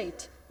the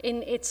state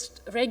in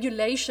its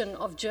regulation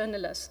of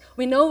journalists.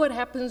 We know what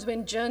happens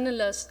when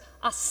journalists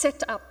are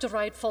set up to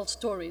write false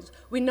stories.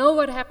 We know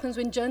what happens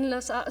when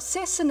journalists are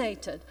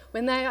assassinated,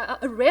 when they are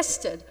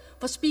arrested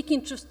for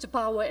speaking truth to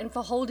power and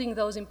for holding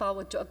those in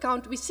power to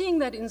account. We're seeing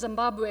that in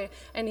Zimbabwe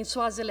and in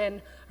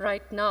Swaziland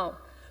right now.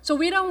 So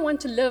we don't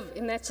want to live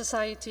in that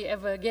society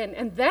ever again.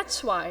 And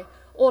that's why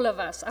all of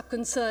us are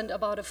concerned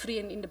about a free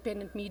and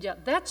independent media.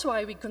 That's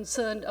why we're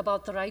concerned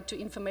about the right to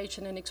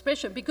information and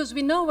expression, because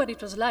we know what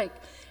it was like,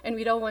 and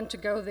we don't want to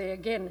go there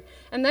again.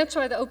 And that's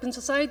why the Open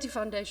Society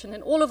Foundation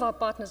and all of our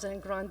partners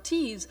and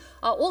grantees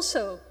are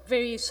also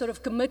very sort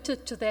of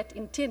committed to that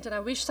intent. And I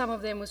wish some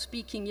of them were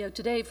speaking here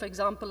today, for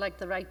example, like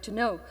the right to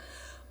know.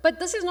 But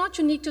this is not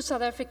unique to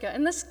South Africa,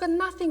 and this has got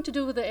nothing to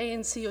do with the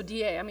ANC or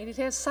DA. I mean, it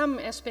has some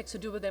aspects to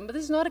do with them, but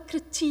this is not a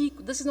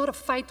critique, this is not a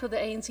fight with the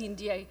ANC and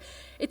DA.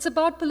 It's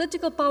about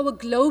political power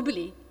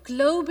globally.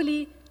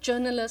 Globally,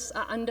 journalists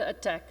are under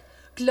attack.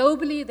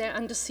 Globally, they're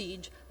under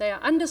siege. They are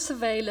under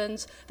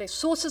surveillance. Their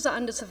sources are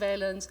under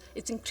surveillance.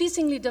 It's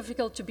increasingly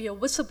difficult to be a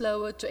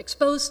whistleblower, to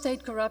expose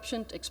state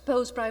corruption, to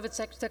expose private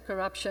sector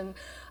corruption.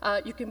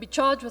 You can be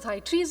charged with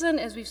high treason,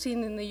 as we've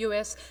seen in the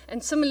US,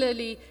 and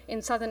similarly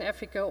in Southern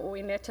Africa or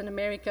in Latin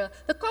America.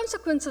 The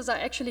consequences are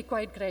actually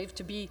quite grave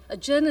to be a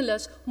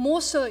journalist,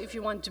 more so if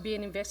you want to be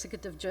an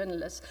investigative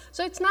journalist.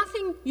 So it's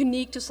nothing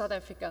unique to South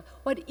Africa.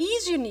 What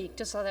is unique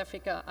to South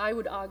Africa, I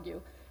would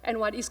argue, and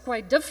what is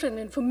quite different,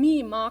 and for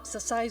me marks a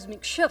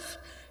seismic shift,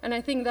 and I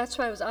think that's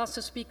why I was asked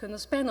to speak on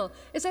this panel,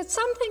 is that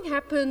something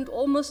happened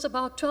almost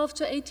about 12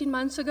 to 18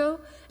 months ago,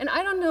 and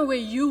I don't know where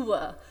you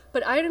were,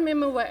 but I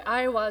remember where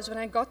I was when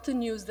I got the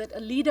news that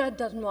Alida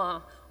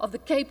Danois of the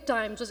Cape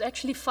Times was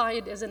actually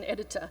fired as an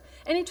editor.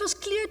 And it was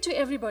clear to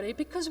everybody,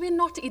 because we're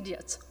not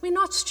idiots, we're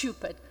not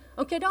stupid.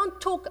 Okay, don't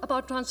talk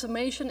about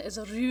transformation as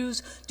a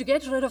ruse to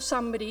get rid of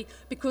somebody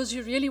because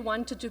you really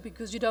wanted to,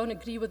 because you don't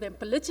agree with them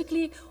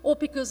politically, or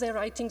because they're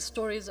writing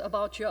stories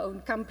about your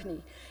own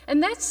company.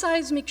 And that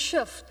seismic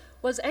shift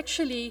was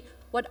actually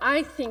what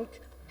I think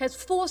has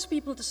forced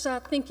people to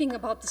start thinking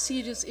about the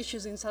serious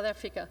issues in South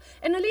Africa.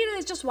 And Alida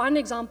is just one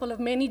example of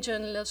many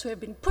journalists who have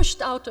been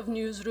pushed out of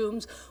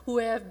newsrooms, who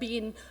have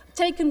been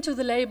taken to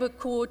the labor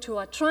court, who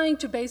are trying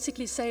to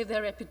basically save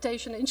their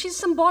reputation. And she's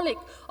symbolic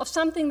of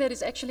something that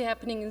is actually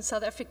happening in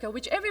South Africa,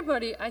 which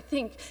everybody, I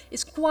think,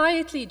 is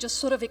quietly just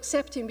sort of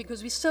accepting,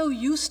 because we're so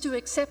used to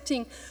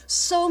accepting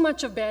so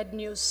much of bad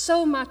news,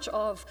 so much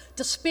of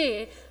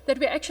despair, that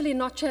we're actually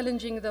not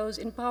challenging those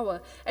in power.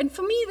 And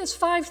for me, there's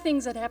 5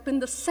 things that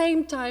happened the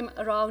same time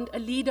around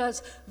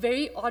Alida's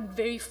very odd,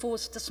 very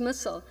forced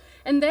dismissal.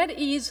 And that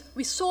is,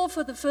 we saw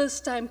for the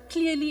first time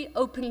clearly,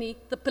 openly,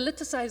 the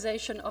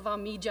politicization of our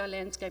media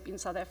landscape in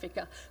South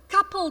Africa,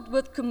 coupled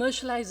with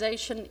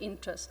commercialization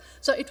interests.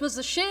 So it was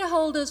the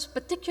shareholders,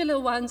 particular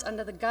ones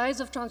under the guise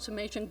of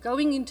transformation,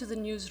 going into the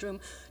newsroom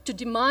to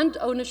demand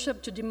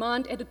ownership, to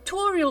demand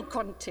editorial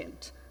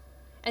content,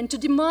 and to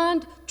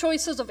demand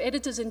choices of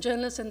editors and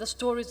journalists and the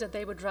stories that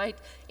they would write,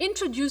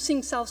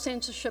 introducing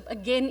self-censorship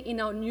again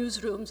in our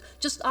newsrooms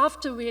just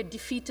after we had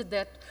defeated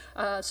that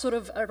sort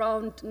of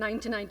around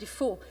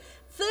 1994.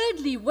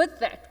 Thirdly, with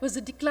that was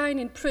a decline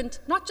in print,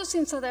 not just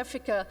in South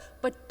Africa,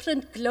 but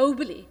print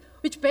globally,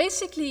 which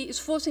basically is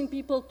forcing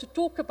people to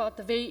talk about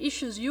the very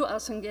issues you are,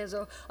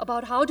 Songezo,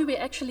 about how do we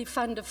actually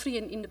fund a free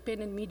and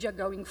independent media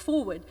going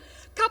forward.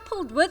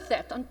 Coupled with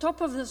that, on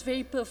top of this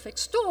very perfect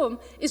storm,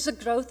 is the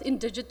growth in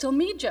digital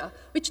media,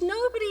 which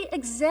nobody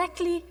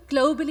exactly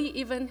globally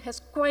even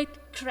has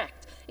quite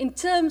cracked in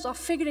terms of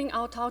figuring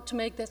out how to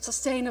make that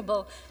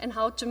sustainable and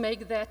how to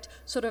make that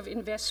sort of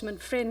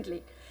investment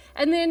friendly.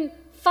 And then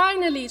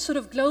finally, sort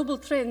of global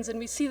trends, and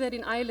we see that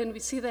in Ireland, we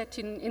see that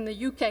in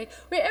the UK,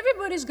 where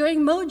everybody's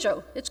going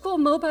mojo. It's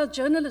called mobile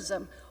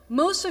journalism.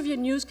 Most of your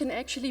news can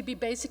actually be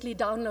basically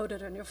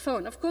downloaded on your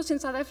phone. Of course, in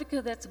South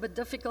Africa, that's a bit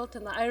difficult,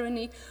 and the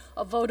irony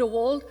of Voter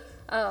World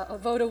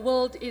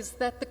is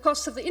that the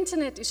cost of the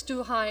internet is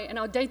too high, and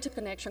our data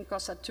connection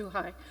costs are too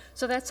high.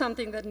 So that's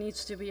something that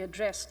needs to be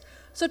addressed.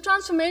 So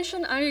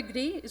transformation, I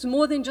agree, is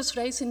more than just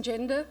race and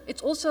gender.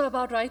 It's also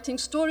about writing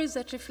stories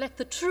that reflect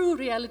the true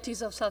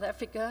realities of South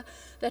Africa,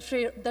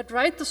 that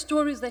write the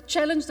stories that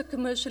challenge the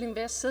commercial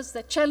investors,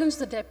 that challenge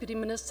the deputy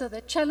minister,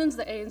 that challenge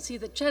the ANC,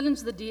 that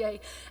challenge the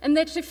DA, and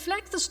that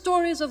reflect the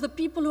stories of the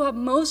people who are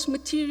most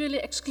materially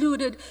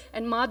excluded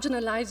and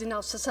marginalized in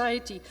our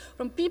society,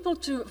 from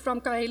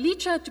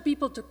Khayelitsha to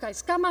people to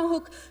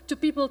Keiskammahoek to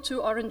people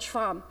to Orange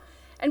Farm.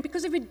 And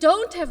because if we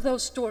don't have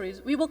those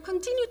stories, we will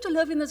continue to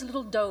live in this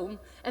little dome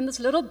and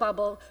this little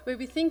bubble where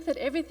we think that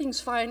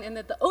everything's fine and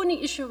that the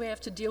only issue we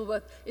have to deal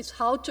with is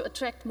how to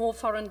attract more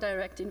foreign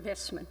direct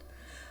investment.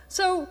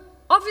 So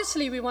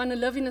obviously we want to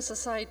live in a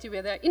society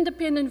where there are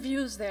independent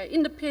views, there are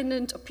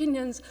independent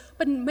opinions,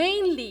 but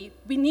mainly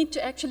we need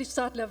to actually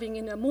start living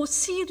in a more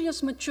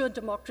serious, mature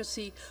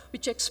democracy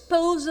which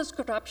exposes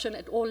corruption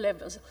at all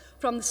levels,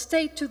 from the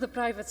state to the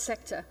private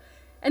sector.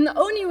 And the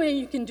only way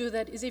you can do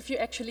that is if you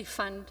actually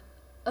fund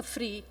a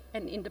free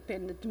and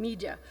independent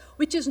media,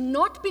 which is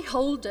not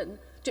beholden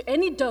to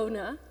any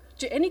donor,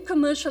 to any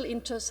commercial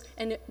interest,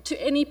 and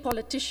to any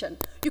politician.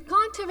 You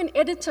can't have an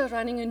editor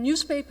running a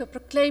newspaper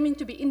proclaiming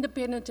to be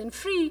independent and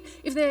free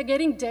if they are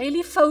getting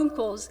daily phone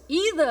calls,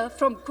 either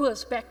from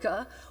Koos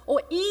Becker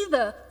or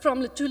either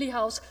from Lutuli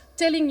House,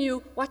 telling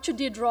you what you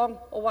did wrong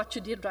or what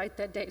you did right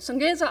that day.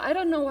 Songezo, I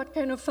don't know what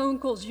kind of phone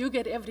calls you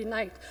get every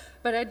night,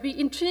 but I'd be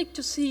intrigued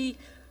to see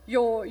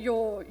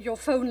your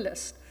phone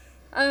list.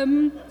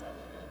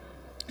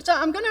 So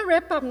I'm going to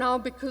wrap up now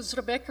because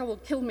Rebecca will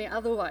kill me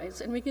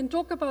otherwise, and we can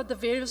talk about the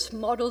various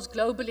models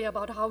globally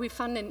about how we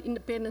fund an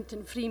independent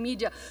and free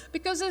media,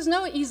 because there's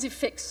no easy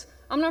fix.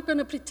 I'm not going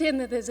to pretend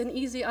that there's an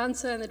easy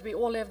answer and that we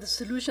all have the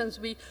solutions.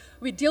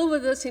 We deal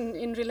with this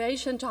in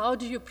relation to how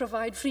do you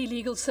provide free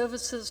legal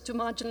services to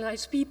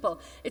marginalized people.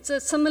 It's a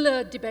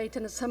similar debate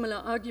and a similar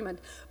argument.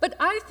 But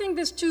I think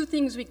there's 2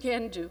 things we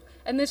can do,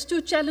 and there's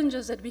 2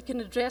 challenges that we can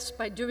address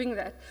by doing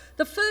that.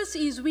 The first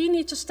is we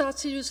need to start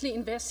seriously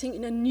investing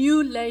in a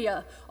new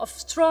layer of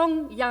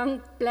strong,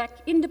 young, black,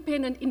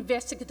 independent,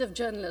 investigative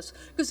journalists.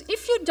 Because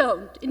if you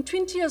don't, in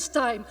 20 years'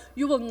 time,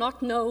 you will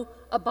not know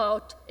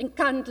about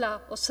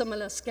Nkandla or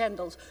similar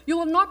scandals. You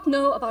will not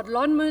know about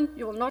Lonman,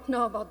 you will not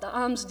know about the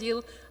arms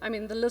deal. I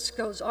mean, the list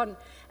goes on.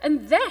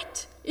 And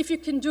that, if you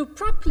can do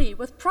properly,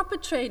 with proper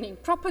training,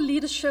 proper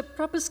leadership,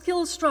 proper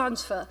skills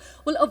transfer,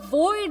 will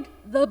avoid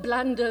the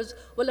blunders,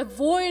 will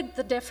avoid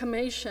the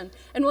defamation,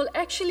 and will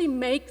actually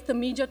make the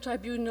media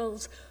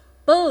tribunals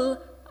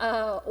bill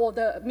or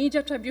the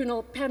media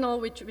tribunal panel,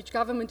 which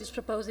government is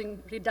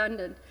proposing,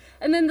 redundant.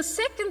 And then the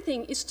second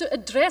thing is to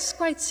address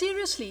quite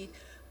seriously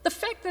the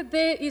fact that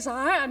there is a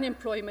high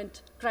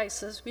unemployment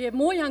crisis. We have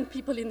more young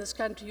people in this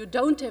country who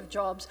don't have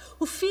jobs,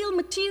 who feel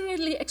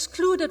materially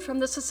excluded from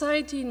the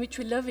society in which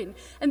we live in,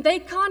 and they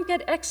can't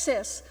get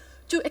access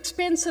to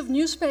expensive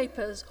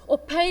newspapers or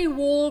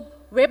paywall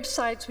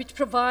websites which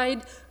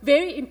provide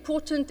very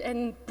important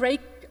and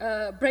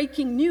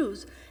breaking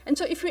news. And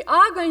so if we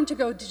are going to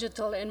go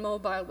digital and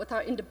mobile with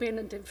our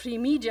independent and free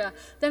media,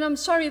 then I'm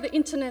sorry, the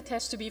internet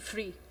has to be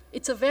free.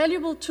 It's a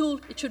valuable tool.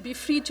 It should be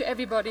free to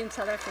everybody in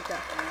South Africa.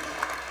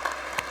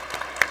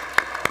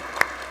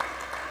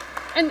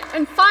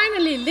 And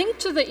finally, linked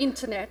to the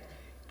internet,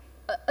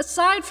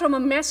 aside from a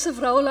massive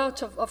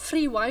rollout of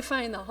free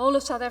Wi-Fi in the whole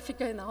of South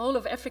Africa, in the whole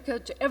of Africa,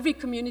 to every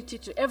community,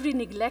 to every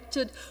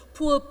neglected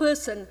poor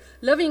person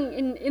living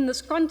in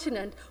this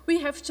continent, we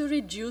have to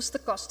reduce the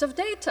cost of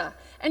data.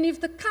 And if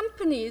the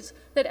companies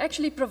that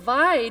actually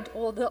provide,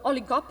 or the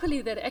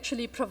oligopoly that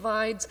actually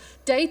provides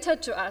data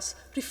to us,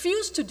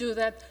 refuse to do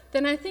that,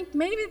 then I think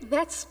maybe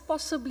that's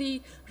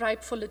possibly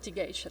ripe for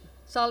litigation.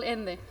 So I'll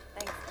end there.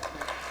 Thanks.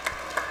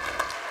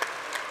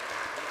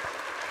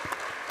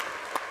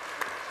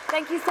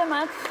 Thank you so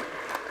much.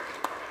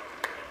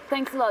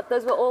 Thanks a lot.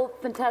 Those were all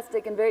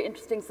fantastic and very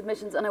interesting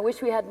submissions, and I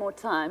wish we had more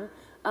time.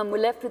 We're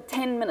left with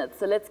 10 minutes,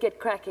 so let's get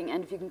cracking,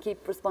 and if you can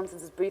keep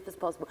responses as brief as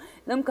possible.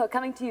 Lumko,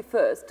 coming to you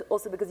first,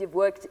 also because you've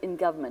worked in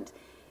government.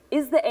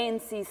 Is the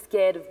ANC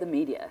scared of the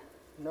media?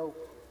 No.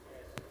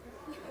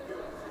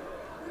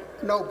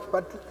 No,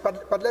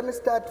 but let me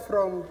start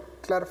from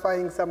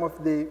clarifying some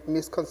of the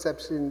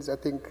misconceptions I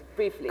think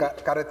briefly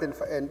Gareth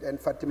and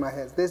Fatima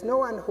has. There's no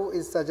one who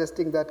is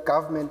suggesting that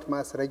government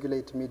must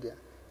regulate media.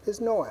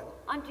 There's no one.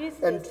 Aren't you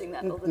suggesting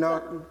that all the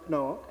time?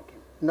 No, okay.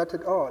 Not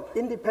at all.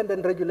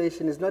 Independent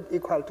regulation is not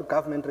equal to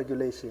government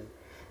regulation.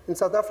 In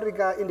South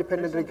Africa,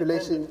 independent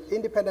regulation,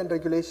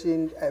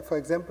 for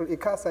example,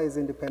 ICASA is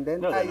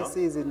independent, no, IEC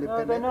is independent.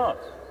 No, they're not.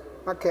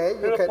 Okay,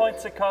 Who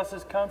appoints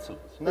ICASA's councils?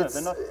 No,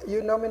 they're not.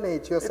 You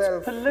nominate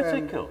yourself. It's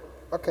political.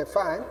 Okay,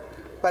 fine.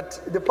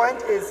 But the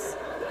point is,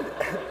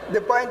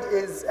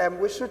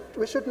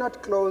 we should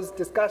not close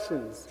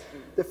discussions.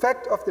 The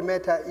fact of the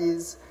matter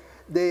is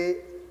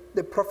the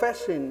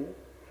profession,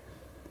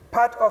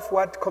 part of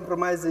what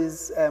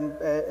compromises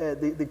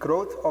the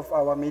growth of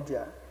our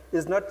media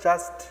is not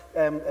just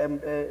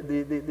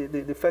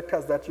the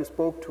factors that you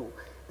spoke to.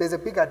 There's a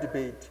bigger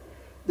debate.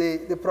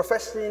 The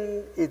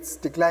profession is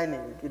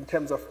declining in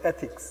terms of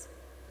ethics,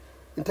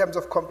 in terms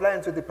of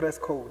compliance with the press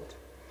code.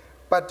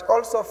 But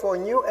also for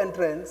new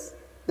entrants,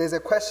 there's a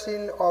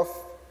question of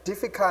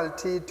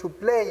difficulty to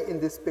play in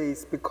this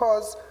space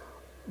because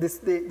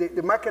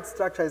the market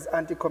structure is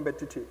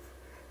anti-competitive.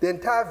 The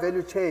entire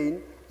value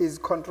chain is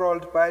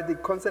controlled by the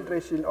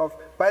concentration of,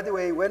 by the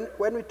way, when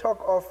we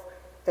talk of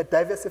a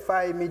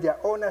diversified media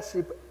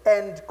ownership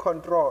and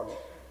control,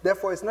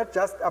 therefore it's not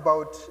just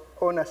about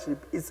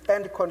ownership, it's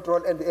and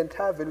control and the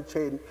entire value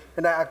chain.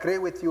 And I agree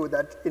with you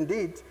that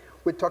indeed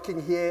we're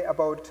talking here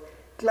about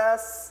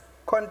class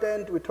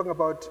content, we're talking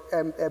about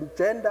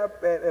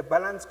gender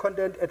balanced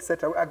content,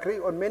 etc. We agree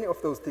on many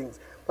of those things.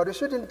 But we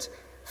shouldn't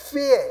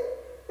fear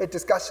a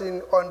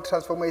discussion on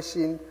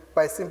transformation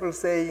by simply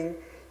saying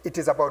it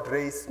is about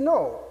race.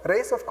 No,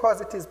 race, of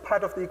course, it is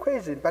part of the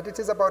equation, but it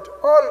is about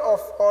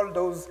all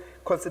those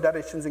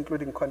considerations,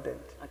 including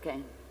content.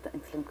 Okay,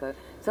 thanks, Lumko.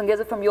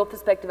 Songezo, from your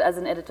perspective as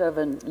an editor of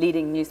a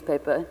leading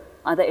newspaper,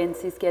 are the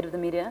ANC scared of the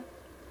media?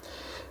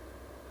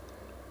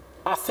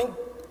 I think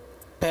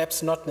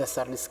perhaps not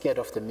necessarily scared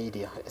of the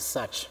media as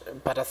such,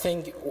 but I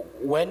think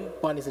when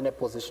one is in a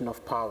position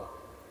of power,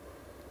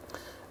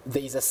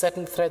 there is a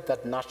certain threat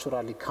that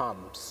naturally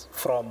comes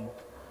from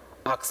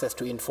access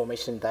to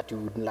information that you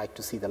wouldn't like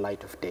to see the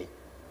light of day.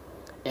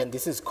 And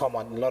this is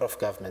common in a lot of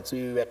governments.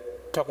 We were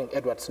talking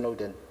Edward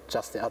Snowden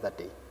just the other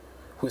day,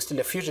 who is still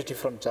a fugitive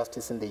from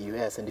justice in the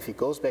US, and if he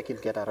goes back,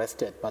 he'll get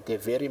arrested. But there are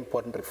very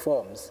important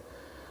reforms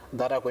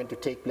that are going to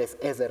take place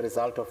as a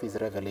result of his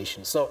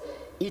revelation. So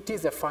it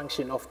is a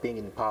function of being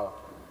in power.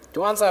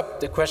 To answer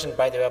the question,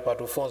 by the way,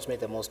 about who phones me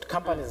the most,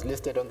 companies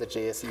listed on the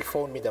JSE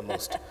phone me the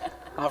most.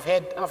 I've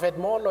had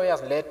more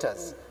lawyers'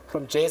 letters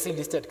from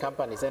JSE-listed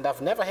companies, and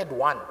I've never had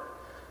one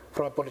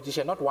from a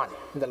politician, not one,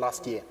 in the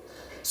last year.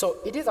 So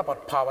it is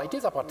about power, it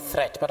is about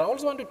threat, but I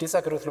also want to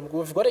disagree with Lumko.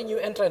 We've got a new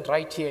entrant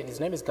right here, and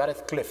his name is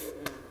Gareth Cliff,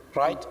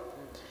 right?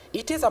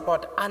 It is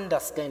about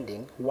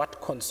understanding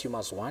what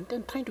consumers want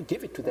and trying to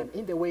give it to them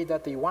in the way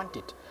that they want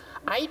it.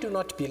 I do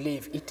not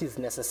believe it is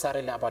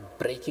necessarily about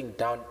breaking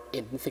down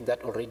anything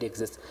that already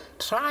exists.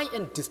 Try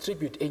and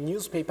distribute a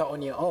newspaper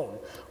on your own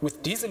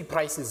with diesel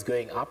prices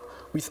going up,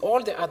 with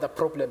all the other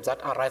problems that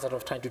arise out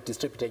of trying to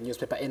distribute a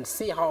newspaper, and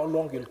see how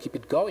long you'll keep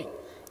it going.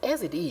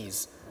 As it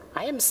is,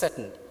 I am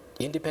certain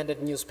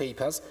independent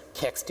newspapers,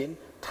 Caxton,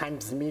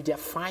 Times Media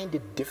find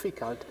it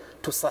difficult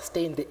to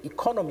sustain the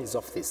economies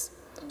of this.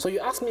 So you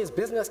ask me, is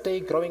Business Day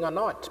growing or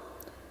not?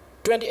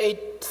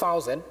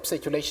 28,000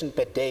 circulation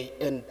per day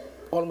and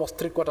almost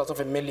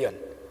 750,000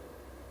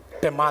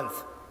 per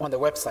month on the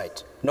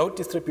website. No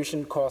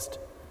distribution cost,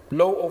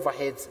 low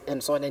overheads,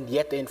 and so on, and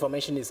yet the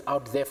information is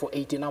out there for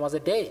 18 hours a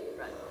day.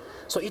 Right.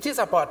 So it is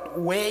about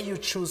where you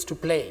choose to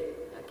play.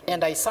 Okay.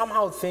 And I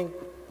somehow think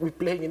we're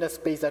playing in a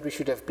space that we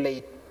should have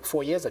played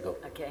 4 years ago.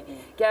 Okay.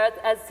 Gareth,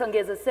 as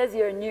Songezo says,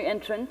 you're a new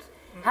entrant.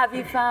 Have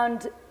you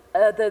found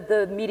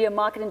the media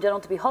market in general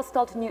to be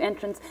hostile to new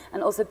entrants?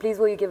 And also, please,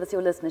 will you give us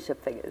your listenership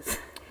figures?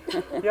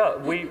 Yeah,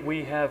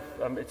 we have,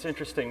 it's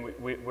interesting,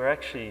 we're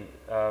actually,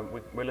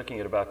 we're looking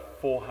at about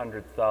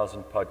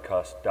 400,000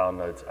 podcast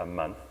downloads a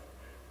month,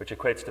 which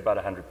equates to about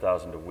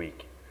 100,000 a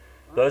week.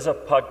 Those are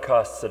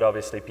podcasts that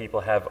obviously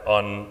people have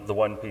on the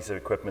one piece of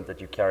equipment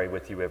that you carry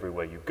with you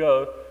everywhere you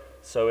go.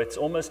 So it's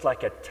almost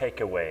like a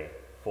takeaway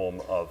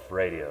form of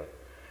radio.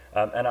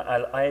 And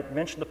I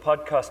mentioned the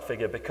podcast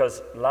figure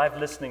because live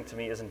listening to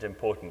me isn't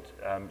important.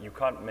 You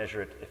can't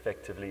measure it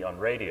effectively on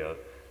radio,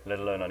 let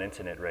alone on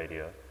internet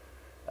radio.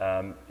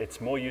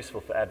 It's more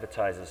useful for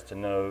advertisers to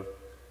know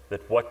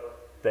that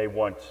what they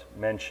want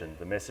mentioned,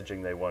 the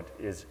messaging they want,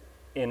 is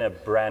in a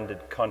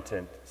branded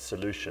content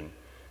solution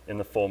in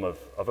the form of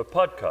a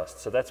podcast.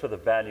 So that's where the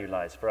value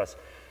lies for us.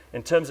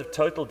 In terms of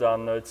total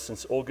downloads,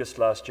 since August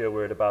last year,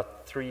 we're at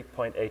about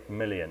 3.8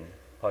 million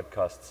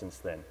podcasts since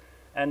then.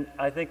 And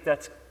I think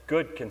that's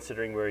good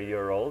considering we're a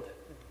year old.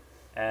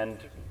 And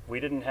we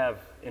didn't have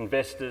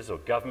investors or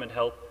government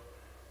help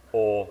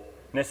or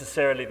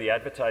necessarily the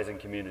advertising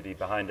community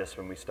behind us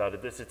when we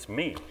started this. It's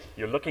me.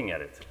 You're looking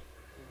at it.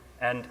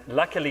 And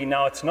luckily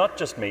now it's not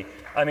just me.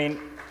 I mean,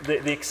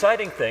 the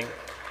exciting thing,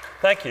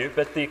 thank you,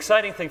 but the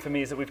exciting thing for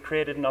me is that we've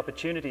created an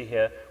opportunity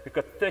here. We've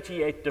got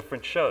 38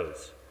 different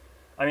shows.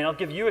 I mean, I'll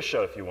give you a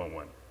show if you want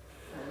one.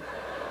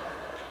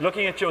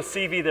 Looking at your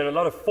CV, there are a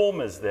lot of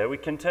formers there. We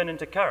can turn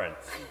into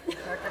currents. I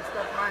can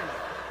stop mine.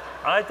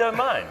 I don't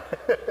mind.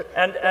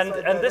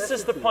 And this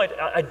is the point.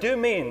 I do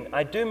mean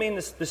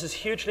this is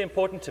hugely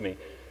important to me.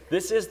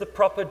 This is the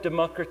proper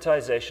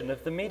democratization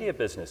of the media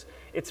business.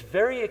 It's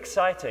very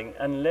exciting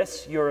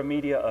unless you're a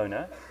media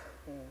owner.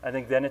 I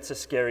think then it's a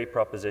scary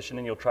proposition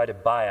and you'll try to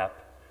buy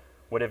up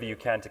whatever you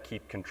can to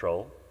keep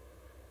control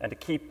and to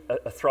keep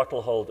a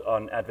throttle hold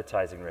on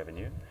advertising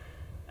revenue.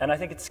 And I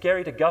think it's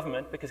scary to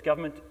government because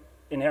government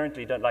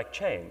inherently don't like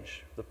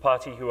change. The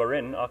party who are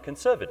in are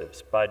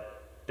conservatives by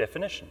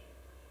definition.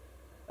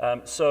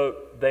 So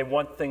they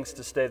want things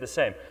to stay the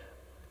same.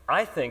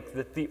 I think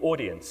that the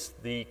audience,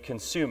 the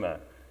consumer,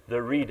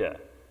 the reader,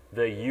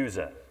 the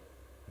user,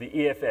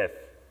 the EFF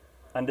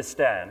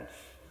understand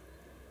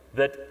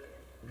that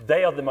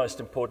they are the most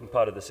important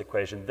part of this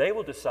equation. They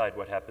will decide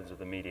what happens with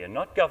the media,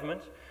 not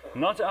government,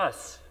 not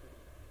us,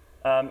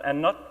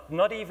 and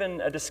not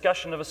even a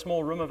discussion of a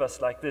small room of us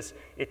like this.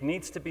 It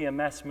needs to be a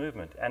mass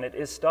movement, and it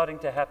is starting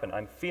to happen.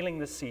 I'm feeling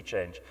the sea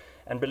change.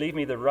 And believe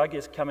me, the rug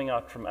is coming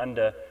out from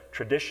under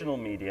traditional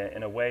media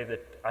in a way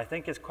that I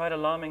think is quite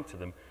alarming to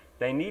them.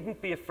 They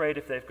needn't be afraid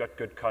if they've got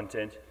good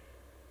content.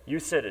 You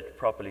said it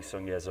properly,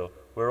 Songezo.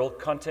 We're all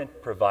content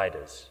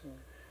providers.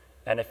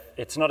 And if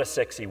it's not a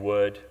sexy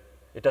word,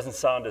 it doesn't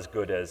sound as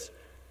good as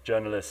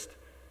journalist,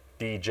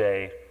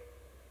 DJ,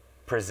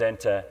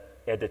 presenter,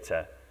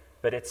 editor.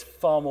 But it's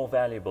far more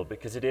valuable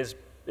because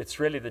it's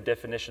really the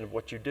definition of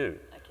what you do.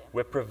 Okay.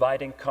 We're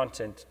providing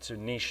content to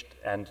niched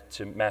and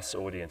to mass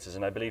audiences.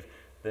 And I believe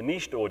the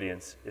niched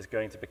audience is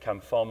going to become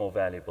far more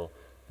valuable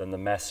than the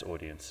mass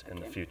audience in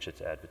the future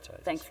to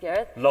advertisers. Thanks,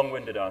 Gareth.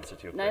 Long-winded answer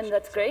to your question. No,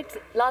 that's great.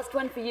 Last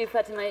one for you,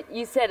 Fatima.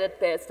 You said it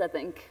best, I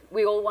think.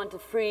 We all want a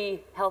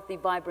free, healthy,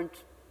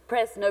 vibrant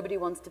press. Nobody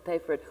wants to pay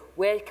for it.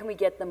 Where can we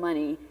get the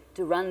money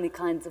to run the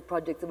kinds of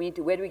projects that we need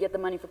to? Where do we get the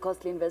money for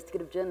costly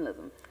investigative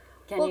journalism?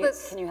 Can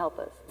you help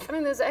us? I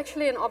mean, there's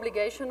actually an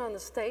obligation on the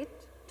state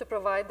to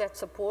provide that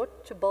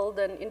support, to build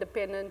an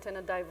independent and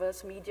a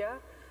diverse media.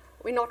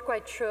 We're not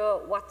quite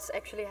sure what's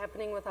actually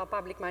happening with our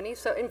public money.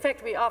 So in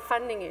fact, we are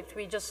funding it.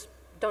 We just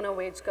don't know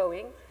where it's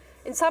going.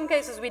 In some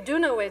cases, we do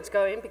know where it's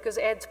going because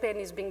ad spend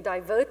is being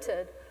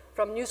diverted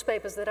from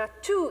newspapers that are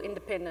too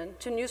independent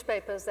to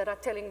newspapers that are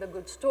telling the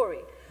good story.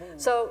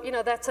 So, you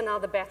know, that's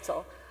another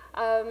battle.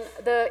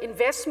 The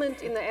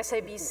investment in the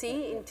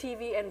SABC, in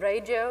TV and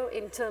radio,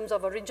 in terms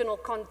of original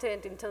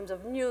content, in terms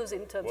of news,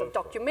 in terms of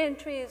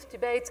documentaries,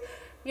 debates,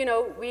 you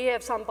know, we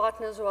have some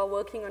partners who are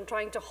working on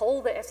trying to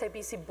hold the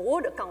SABC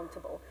board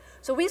accountable.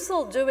 So we're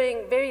still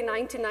doing very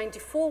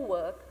 1994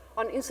 work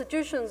on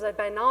institutions that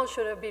by now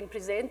should have been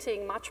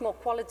presenting much more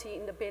quality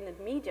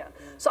independent media.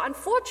 So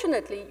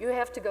unfortunately, you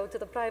have to go to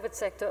the private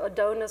sector or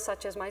donors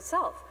such as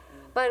myself.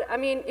 But I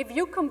mean, if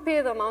you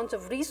compare the amount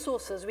of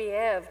resources we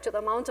have to the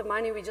amount of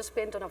money we just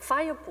spent on a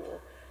fire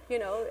pool, you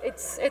know,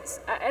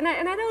 and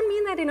I don't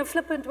mean that in a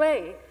flippant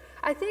way.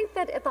 I think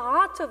that at the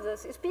heart of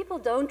this is people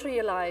don't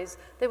realize,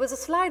 there was a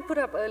slide put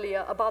up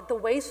earlier about the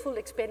wasteful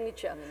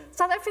expenditure.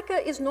 South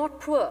Africa is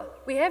not poor.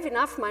 We have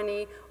enough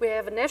money. We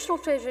have a national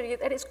treasury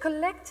that is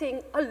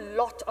collecting a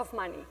lot of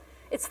money.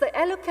 It's the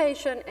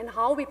allocation and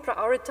how we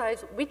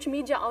prioritize which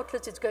media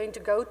outlets it's going to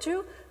go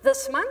to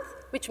this month,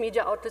 which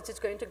media outlets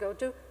it's going to go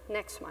to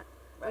next month.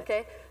 Right.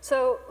 Okay,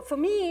 so for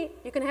me,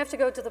 you can have to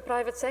go to the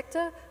private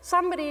sector,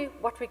 somebody,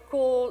 what we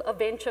call a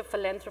venture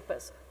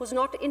philanthropist, who's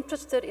not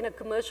interested in a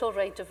commercial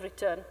rate of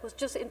return, who's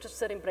just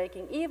interested in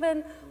breaking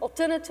even.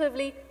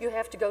 Alternatively, you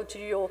have to go to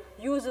your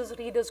users,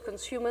 readers,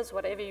 consumers,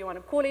 whatever you want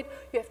to call it.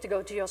 You have to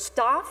go to your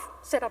staff,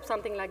 set up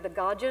something like the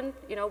Guardian,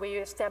 you know, where you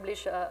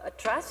establish a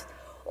trust.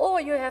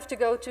 or you have to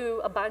go to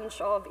a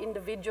bunch of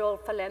individual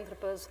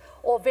philanthropists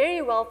or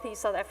very wealthy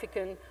South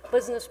African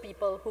business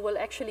people who will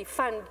actually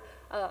fund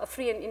a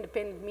free and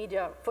independent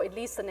media for at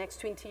least the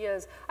next 20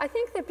 years. I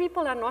think that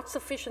people are not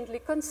sufficiently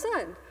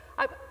concerned.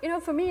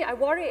 For me, I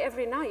worry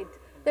every night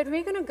that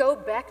we're going to go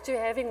back to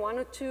having one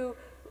or two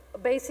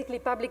basically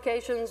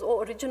publications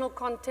or original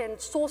content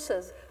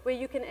sources where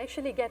you can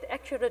actually get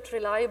accurate,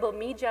 reliable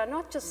media,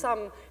 not just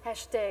some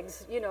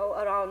hashtags,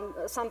 around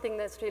something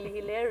that's really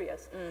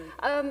hilarious.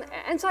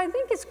 And so I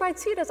think it's quite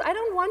serious. I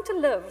don't want to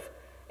live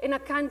in a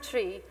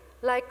country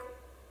like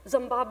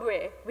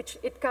Zimbabwe, which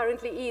it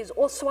currently is,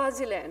 or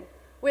Swaziland,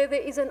 where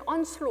there is an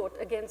onslaught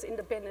against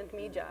independent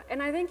media.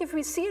 And I think if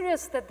we're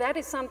serious that that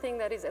is something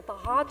that is at the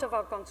heart of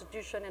our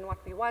constitution and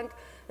what we want,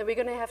 then we're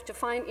going to have to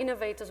find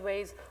innovative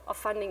ways of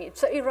funding it.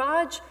 So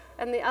Iraj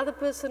and the other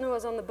person who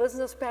was on the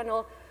business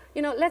panel,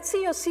 let's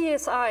see your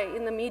CSI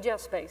in the media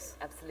space.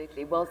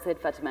 Absolutely. Well said,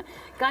 Fatima.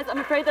 Guys, I'm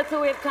afraid that's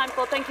all we have time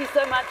for. Thank you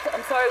so much.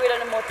 I'm sorry we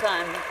don't have more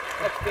time.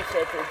 Much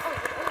appreciated.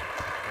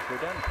 We're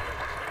done.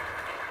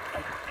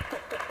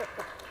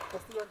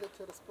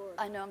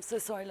 I know, I'm so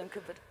sorry,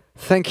 Lumko, but...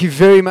 Thank you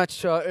very much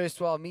to our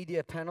erstwhile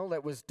media panel.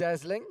 That was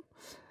dazzling.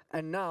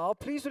 And now,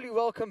 please will you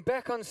welcome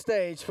back on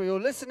stage for your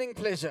listening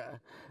pleasure,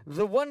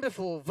 the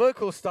wonderful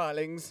vocal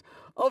stylings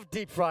of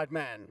Deep Fried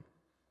Man.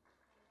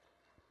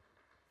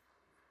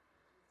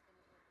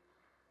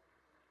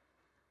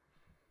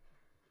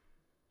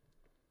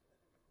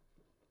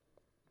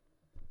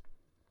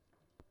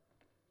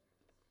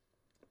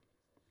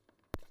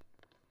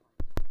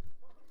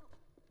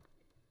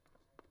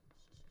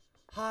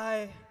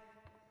 Hi.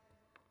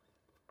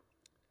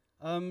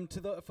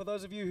 For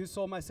those of you who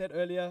saw my set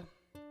earlier,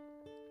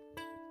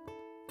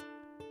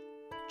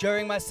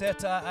 during my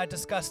set I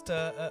discussed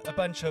a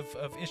bunch of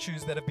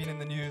issues that have been in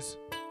the news.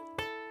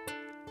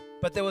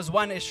 But there was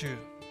one issue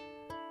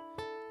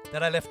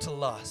that I left till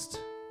last.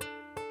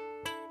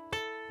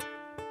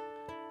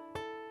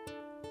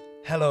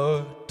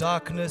 Hello,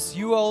 darkness,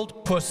 you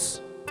old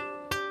puss.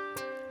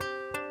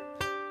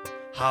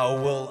 How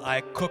will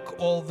I cook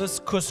all this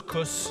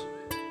couscous?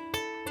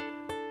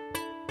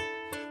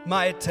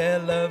 My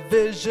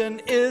television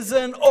is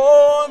an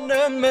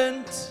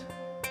ornament.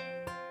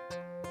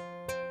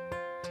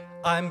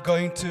 I'm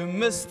going to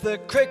miss the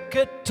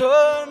cricket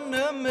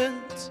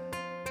tournament.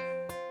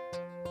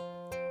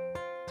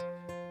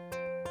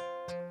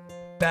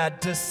 Bad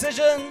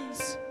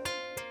decisions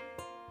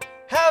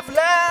have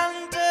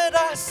landed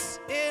us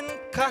in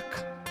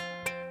cuck.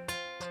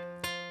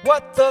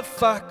 What the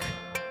fuck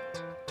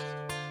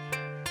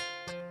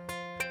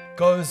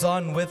goes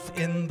on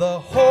within the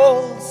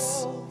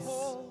halls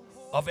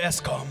of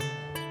Eskom?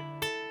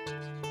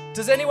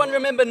 Does anyone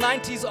remember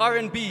 90s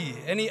R&B?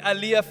 Any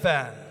Aaliyah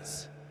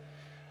fans?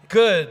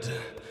 Good.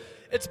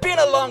 It's been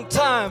a long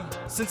time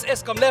since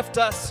Eskom left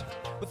us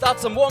without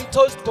some warm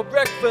toast for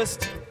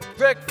breakfast.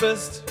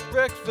 Breakfast,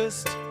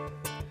 breakfast,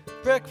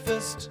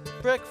 breakfast,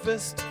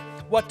 breakfast.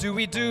 What do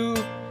we do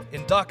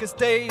in darkest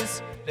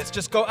days? Let's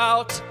just go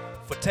out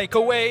for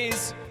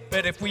takeaways.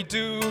 But if we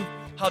do,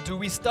 how do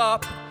we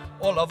stop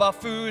all of our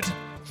food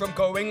from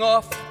going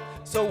off?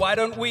 So why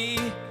don't we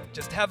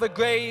just have a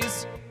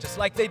graze, just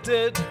like they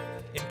did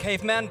in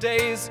caveman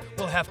days?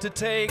 We'll have to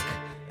take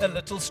a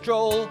little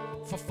stroll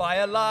for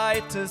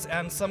firelighters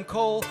and some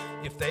coal.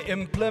 If they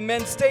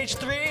implement stage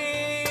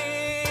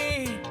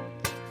 3,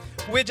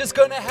 we're just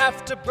gonna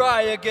have to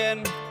braai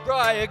again,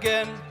 braai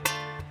again,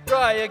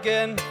 braai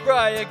again,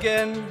 braai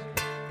again.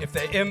 If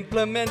they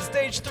implement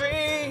stage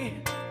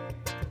 3,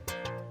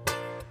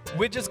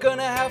 we're just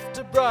gonna have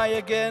to braai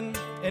again.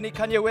 Any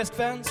Kanye West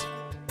fans?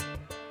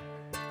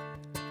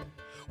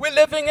 We're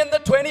living in the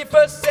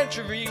 21st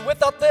century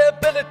without the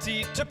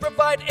ability to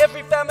provide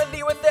every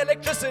family with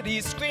electricity.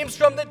 Screams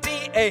from the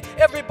DA,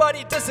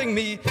 everybody dissing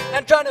me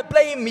and trying to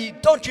blame me.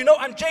 Don't you know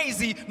I'm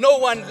Jay-Z? No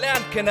one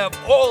land can have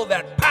all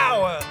that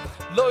power.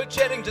 Load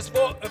shedding just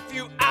for a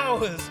few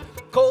hours.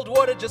 Cold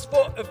water just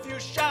for a few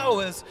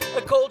showers.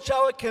 A cold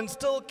shower can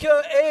still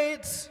cure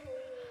AIDS.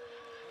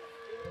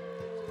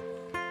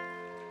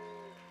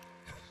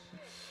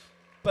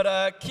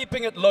 But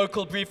keeping it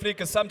local briefly,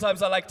 because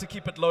sometimes I like to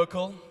keep it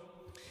local.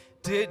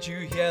 Did you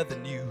hear the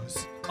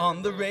news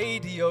on the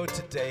radio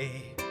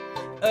today?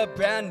 A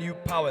brand new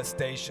power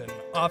station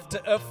after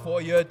a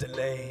 4-year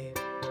delay.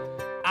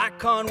 I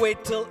can't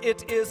wait till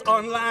it is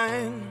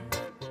online.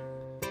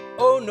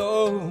 Oh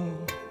no.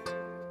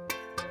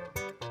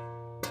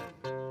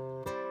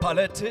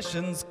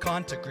 Politicians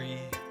can't agree,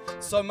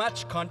 so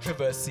much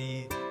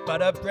controversy,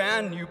 but a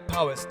brand new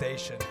power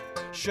station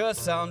sure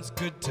sounds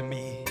good to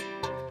me.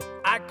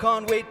 I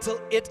can't wait till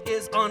it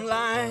is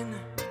online.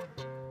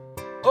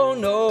 Oh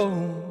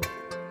no.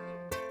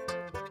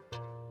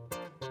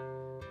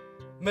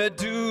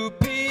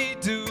 Madoopy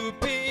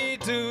doopy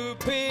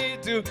doopy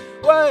doo.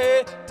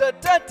 Why da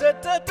da da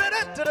da da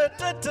da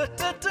da da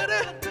da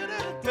da.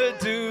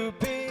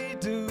 Madoopy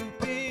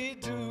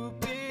doopy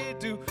doopy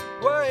doo.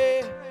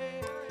 Why?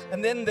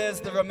 And then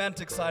there's the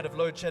romantic side of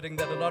load shedding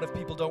that a lot of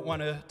people don't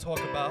want to talk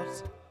about,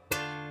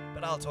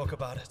 but I'll talk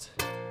about it.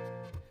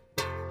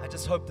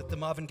 just hope that the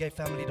Marvin Gaye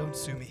family don't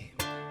sue me.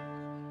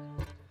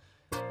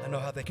 I know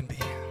how they can be.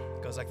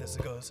 It goes like this,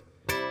 it goes.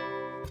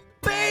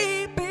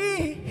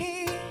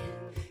 Baby,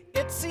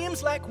 it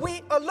seems like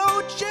we are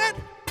load shed.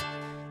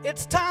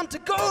 It's time to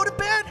go to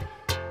bed.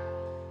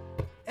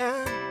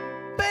 And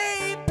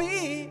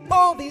baby,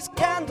 all these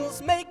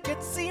candles make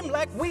it seem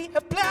like we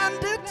have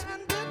planned it.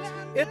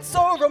 It's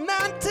so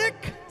romantic.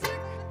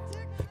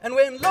 And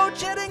when load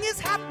shedding is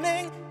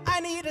happening, I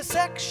need a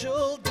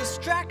sexual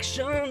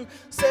distraction.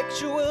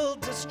 Sexual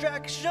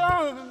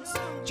distractions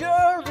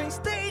during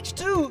stage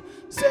 2.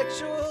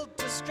 Sexual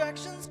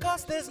distractions,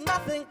 cause there's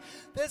nothing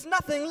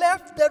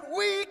left that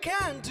we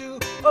can do.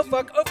 Oh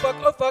fuck, oh fuck,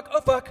 oh fuck,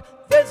 oh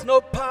fuck, there's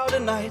no power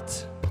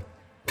tonight.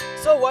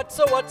 So what,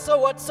 so what, so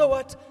what, so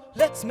what?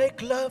 Let's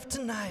make love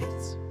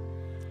tonight.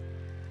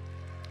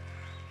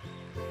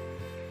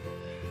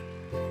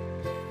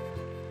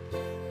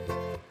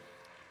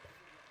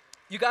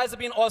 You guys have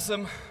been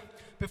awesome.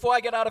 Before I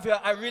get out of here,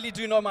 I really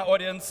do know my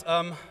audience.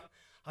 I'm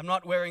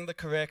not wearing the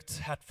correct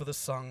hat for this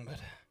song, but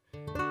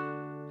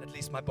at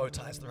least my bow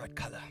tie is the right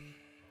color.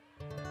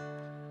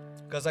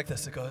 It goes like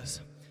this, it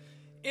goes.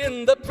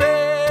 In the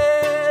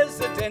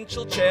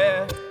presidential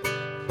chair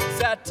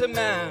sat a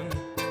man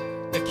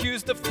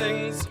accused of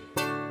things,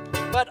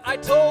 but I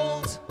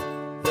told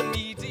the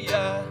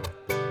media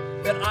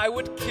that I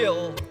would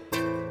kill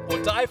or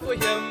die for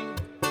him.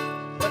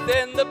 But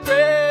then the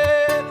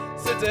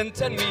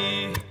president and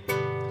me,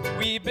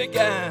 we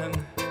began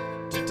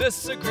to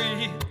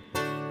disagree.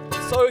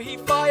 So he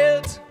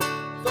fired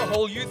the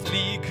whole youth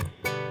league,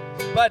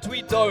 but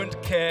we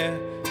don't care,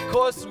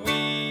 cause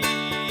we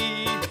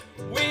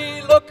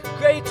look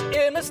great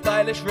in a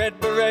stylish red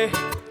beret.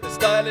 A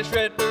stylish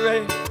red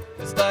beret,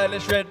 a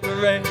stylish red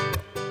beret.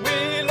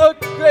 We look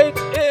great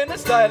in a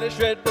stylish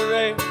red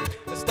beret.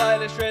 A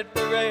stylish red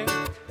beret,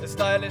 a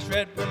stylish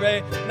red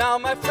beret. Now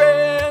my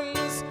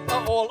friends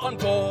are all on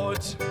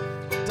board,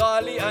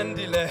 Dali,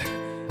 Andile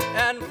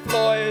and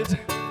Floyd,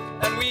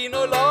 and we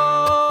no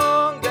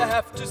longer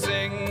have to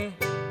sing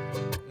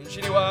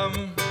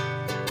Mshiniwam,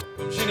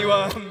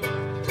 Mshiniwam.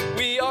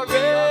 We are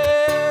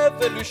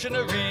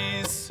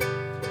revolutionaries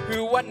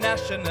who want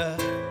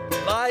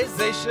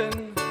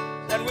nationalization,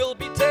 and we'll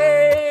be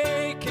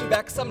taking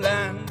back some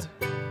land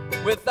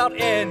without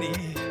any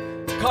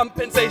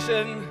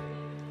compensation.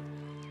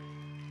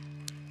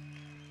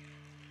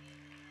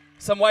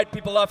 Some white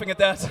people laughing at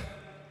that.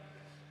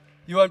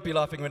 You won't be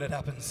laughing when it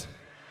happens.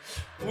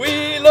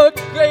 We look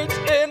great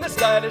in a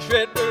stylish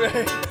red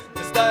beret.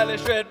 A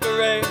stylish red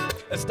beret.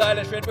 A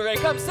stylish red beret.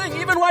 Come sing,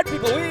 even white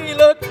people. We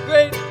look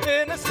great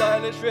in a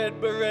stylish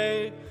red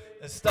beret.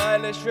 A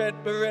stylish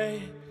red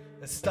beret.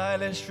 A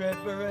stylish red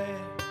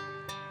beret.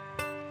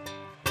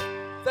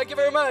 Thank you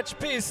very much.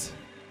 Peace.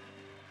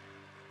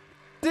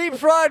 Deep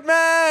Fried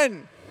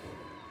Man!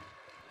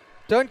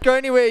 Don't go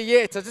anywhere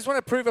yet. I just want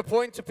to prove a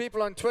point to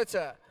people on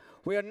Twitter.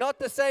 We are not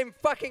the same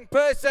fucking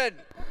person.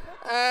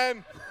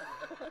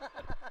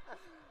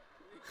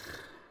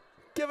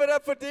 Give it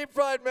up for Deep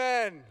Fried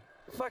Man.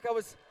 Fuck, I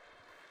was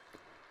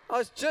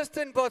just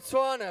in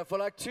Botswana for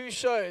like 2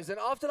 shows, and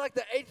after like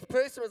the 8th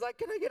person was like,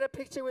 can I get a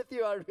picture with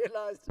you? I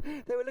realized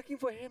they were looking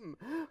for him.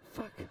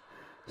 Fuck,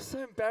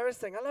 so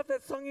embarrassing. I love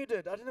that song you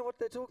did. I don't know what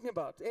they're talking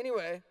about.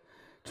 Anyway,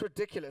 it's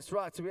ridiculous.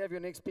 Right, so we have your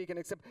next speaker.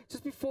 Except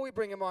just before we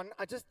bring him on,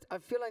 I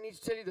feel I need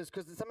to tell you this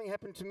because something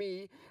happened to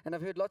me, and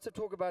I've heard lots of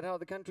talk about how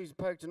the country's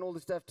poked and all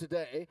this stuff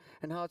today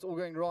and how it's all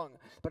going wrong.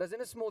 But I was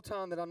in a small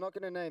town that I'm not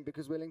going to name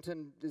because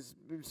Wellington is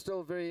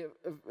still very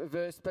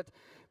averse, but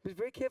be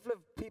very careful of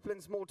people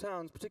in small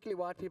towns, particularly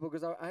white people,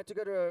 because I had to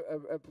go to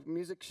a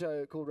music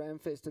show called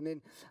Ramfest, and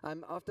then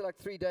after like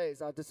 3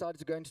 days, I decided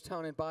to go into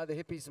town and buy the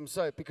hippies some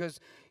soap because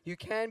you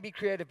can be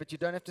creative, but you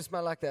don't have to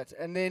smell like that.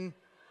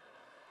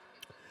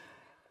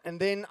 And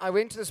then I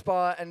went to the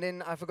spa, and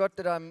then I forgot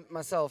that I'm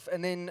myself.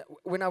 And then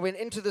when I went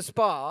into the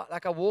spa,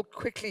 like I walked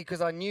quickly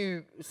because I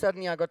knew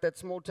suddenly I got that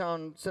small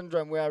town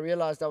syndrome where I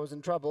realized I was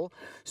in trouble.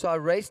 So I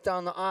raced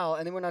down the aisle,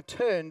 and then when I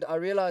turned, I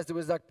realized it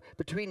was like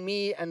between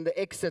me and the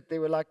exit,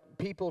 there were like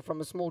people from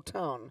a small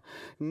town.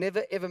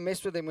 Never ever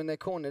mess with them when they're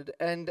cornered.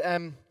 And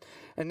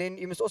then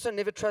you must also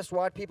never trust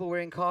white people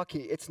wearing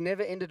khaki. It's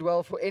never ended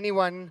well for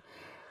anyone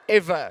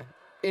ever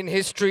in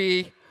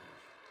history.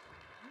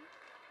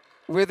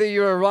 Whether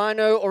you're a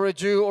rhino or a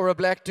Jew or a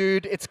black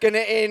dude, it's going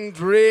to end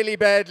really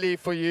badly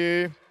for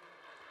you.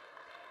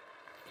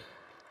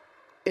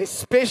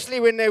 Especially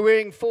when they're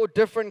wearing 4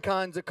 different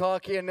kinds of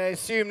khaki and they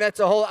assume that's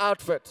a whole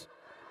outfit.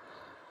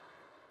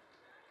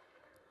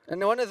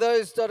 And one of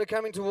those started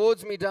coming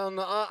towards me down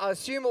the aisle. I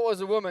assume it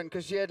was a woman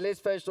because she had less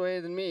facial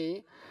hair than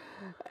me.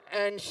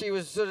 And she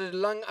was sort of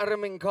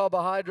lung-arming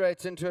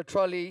carbohydrates into a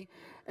trolley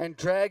and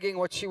dragging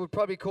what she would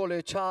probably call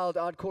her child,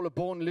 I'd call a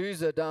born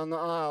loser, down the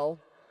aisle.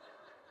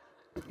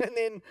 And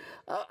then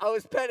I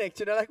was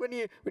panicked, you know, like when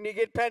you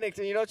get panicked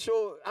and you're not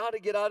sure how to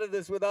get out of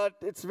this without,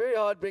 it's very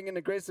hard being an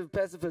aggressive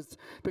pacifist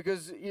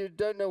because you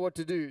don't know what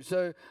to do.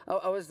 So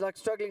I was like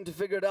struggling to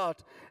figure it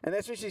out. And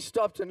that's when she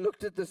stopped and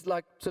looked at this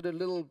like sort of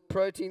little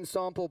protein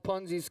sample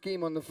Ponzi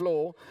scheme on the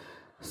floor.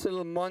 this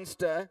little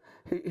monster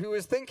who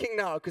was thinking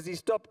now because he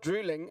stopped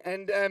drooling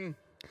and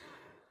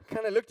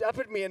kind of looked up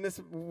at me, and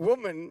this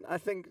woman, I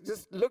think,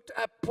 just looked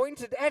up,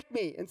 pointed at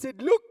me and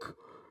said, look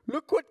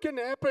what can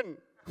happen.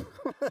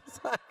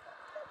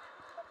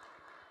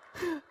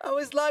 I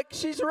was like,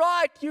 she's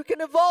right, you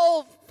can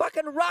evolve,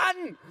 fucking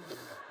run.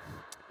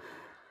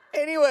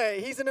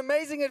 Anyway, he's an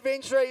amazing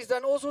adventurer. He's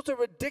done all sorts of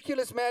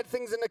ridiculous mad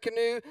things in a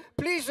canoe.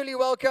 Please really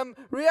welcome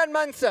Riaan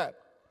Manser.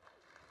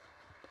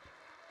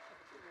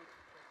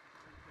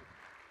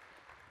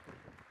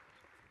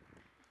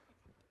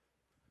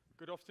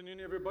 Good afternoon,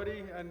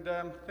 everybody, and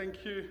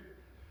thank you.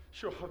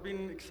 Sure, I've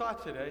been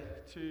excited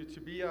to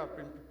be here. I've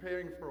been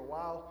preparing for a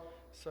while.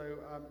 So,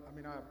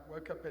 I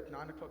woke up at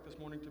 9 o'clock this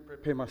morning to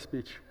prepare my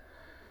speech.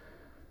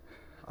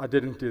 I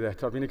didn't do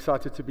that. I've been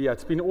excited to be here.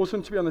 It's been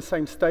awesome to be on the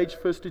same stage.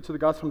 Firstly, to the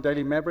guys from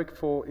Daily Maverick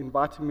for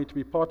inviting me to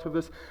be part of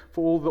this,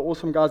 for all the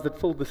awesome guys that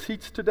filled the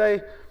seats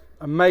today.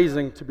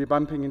 Amazing to be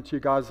bumping into you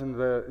guys in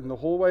the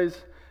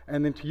hallways.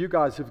 And then to you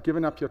guys who've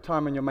given up your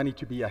time and your money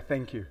to be here,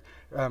 thank you.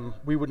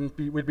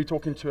 We'd be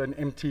talking to an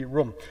empty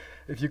room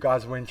if you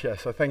guys weren't here,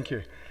 so thank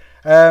you.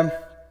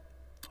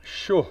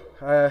 Sure.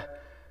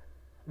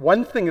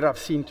 One thing that I've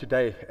seen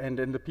today, and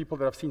the people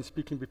that I've seen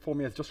speaking before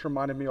me has just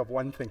reminded me of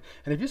one thing.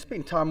 And if you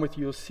spend time with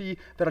you, you'll see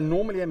that I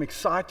normally am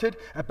excited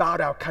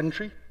about our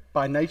country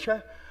by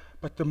nature,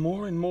 but the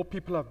more and more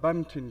people I've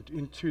bumped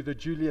into the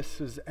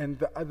Juliuses and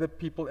the other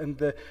people and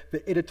the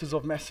editors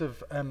of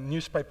massive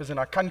newspapers in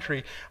our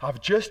country,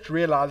 I've just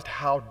realized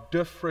how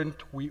different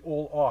we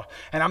all are.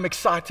 And I'm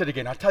excited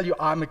again. I tell you,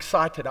 I'm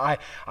excited. I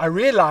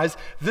realize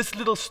this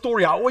little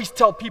story I always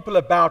tell people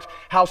about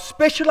how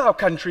special our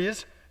country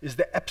is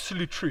the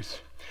absolute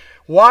truth.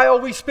 Why are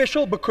we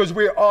special? Because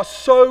we are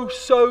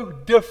so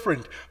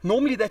different.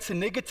 Normally that's a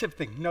negative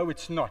thing. No,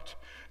 it's not.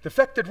 The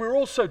fact that we're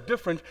all so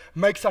different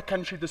makes our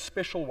country the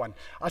special one.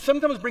 I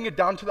sometimes bring it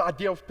down to the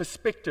idea of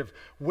perspective,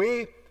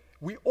 where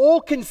we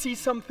all can see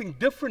something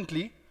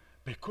differently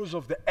because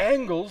of the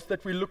angles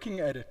that we're looking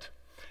at it.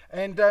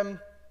 And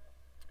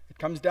it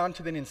comes down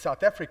to then in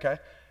South Africa,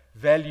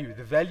 value,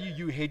 the value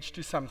you hedge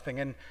to something.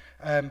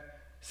 And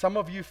some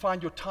of you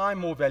find your time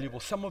more valuable.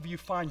 Some of you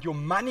find your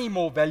money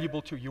more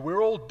valuable to you.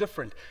 We're all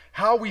different.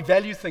 How we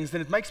value things.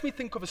 And it makes me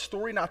think of a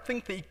story, and I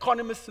think the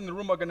economists in the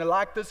room are going to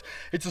like this.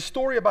 It's a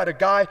story about a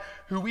guy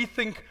who we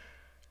think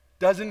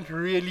doesn't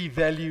really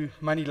value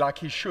money like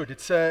he should.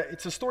 It's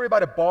a story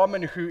about a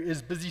barman who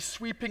is busy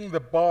sweeping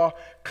the bar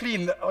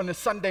clean on a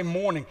Sunday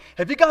morning.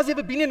 Have you guys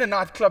ever been in a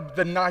nightclub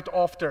the night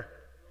after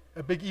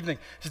a big evening?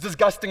 It's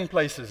disgusting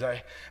places,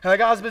 eh? And the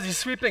guy's busy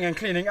sweeping and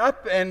cleaning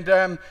up,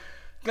 and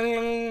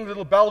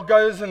little bell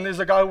goes, and there's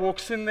a guy who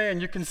walks in there,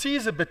 and you can see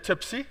he's a bit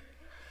tipsy.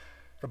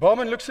 The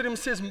barman looks at him and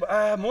says,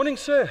 morning,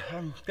 sir,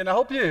 can I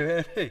help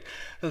you?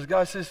 This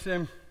guy says to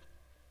him,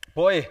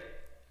 boy,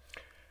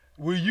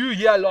 were you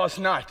here last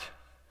night?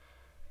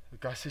 The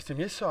guy says to him,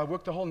 yes, sir, I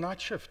worked the whole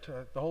night shift,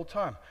 the whole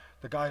time.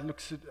 The guy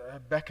looks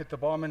back at the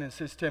barman and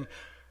says to him,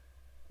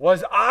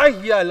 was I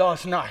here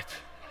last night?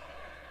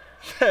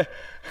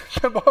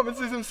 The barman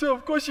says himself,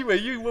 of course you were.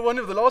 You were one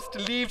of the last to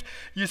leave.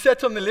 You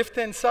sat on the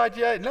left-hand side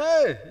here.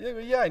 No,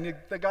 yeah. And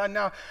the guy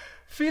now,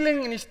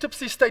 feeling in his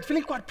tipsy state,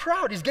 feeling quite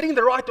proud. He's getting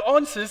the right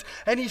answers.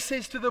 And he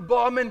says to the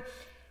barman,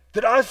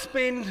 did I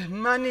spend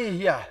money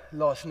here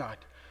last night?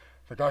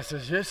 The guy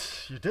says,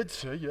 yes, you did,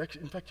 sir.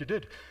 In fact, you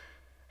did.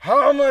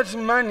 How much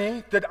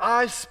money did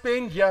I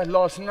spend here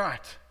last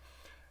night?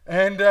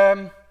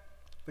 And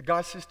the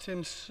guy says to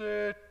him,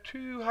 sir,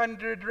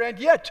 200 rand.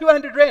 Yeah,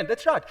 200 rand.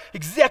 That's right.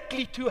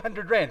 Exactly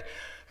 200 rand.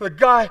 The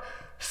guy,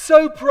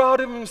 so proud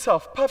of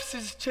himself, puffs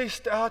his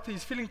chest out.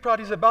 He's feeling proud.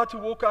 He's about to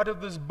walk out of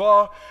this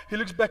bar. He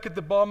looks back at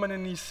the barman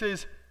and he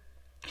says,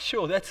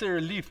 sure, that's a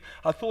relief.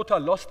 I thought I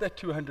lost that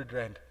 200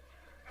 rand.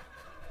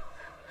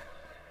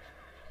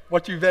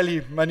 What you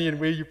value money and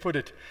where you put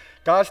it.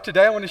 Guys,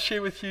 today I want to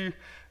share with you,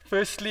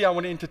 firstly, I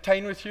want to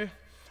entertain with you.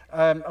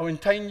 I'll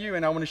entertain you,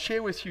 and I want to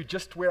share with you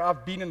just where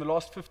I've been in the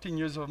last 15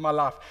 years of my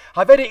life.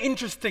 I've had an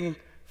interesting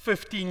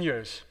 15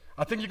 years.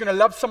 I think you're going to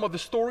love some of the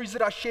stories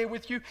that I share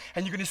with you,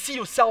 and you're going to see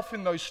yourself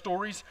in those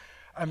stories,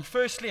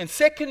 firstly. And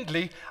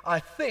secondly, I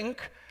think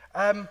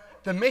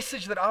the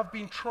message that I've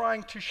been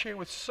trying to share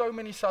with so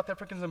many South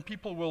Africans and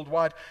people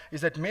worldwide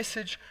is that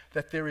message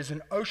that there is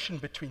an ocean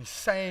between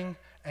saying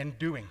and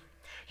doing.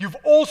 You've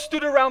all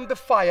stood around the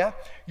fire.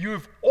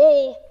 You've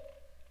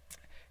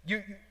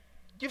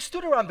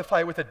stood around the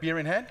fire with that beer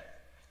in hand.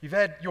 You've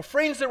had your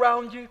friends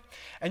around you,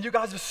 and you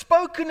guys have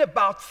spoken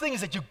about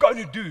things that you're going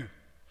to do.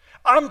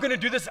 I'm going to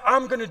do this,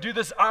 I'm going to do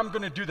this, I'm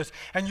going to do this.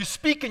 And you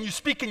speak and you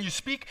speak and you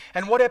speak,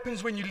 and what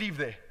happens when you leave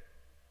there?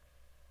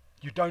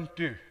 You don't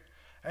do.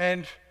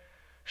 And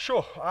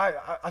sure,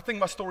 I think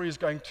my story is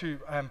going to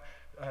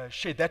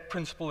share that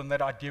principle and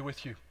that idea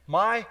with you.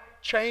 My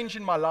change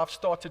in my life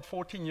started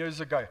 14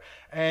 years ago,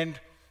 and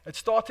it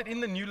started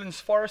in the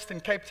Newlands Forest in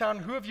Cape Town.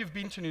 Who of you have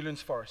been to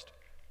Newlands Forest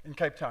in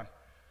Cape Town?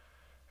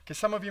 Okay,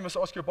 some of you must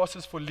ask your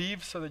bosses for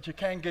leave so that you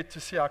can get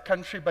to see our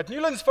country. But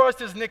Newlands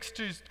Forest is next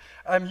to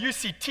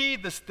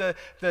UCT,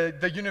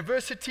 the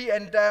university,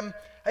 and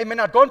hey man,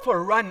 I'd gone for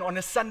a run on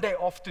a Sunday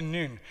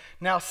afternoon.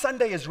 Now,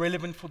 Sunday is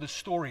relevant for the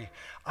story.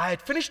 I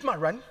had finished my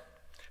run,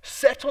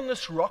 sat on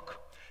this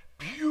rock,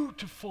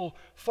 beautiful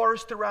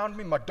forest around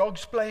me, my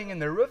dog's playing in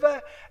the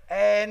river,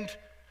 and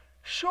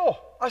sure,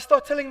 I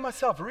start telling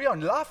myself,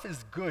 Riaan, life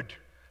is good.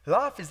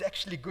 Life is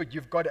actually good.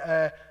 You've got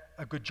a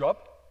good job.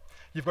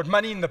 You've got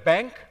money in the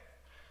bank.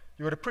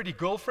 You've got a pretty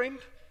girlfriend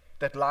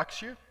that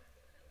likes you.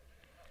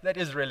 That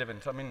is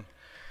relevant. I mean,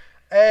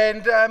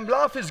 and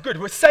life is good.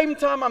 At the same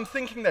time, I'm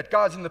thinking that,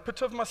 guys, in the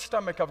pit of my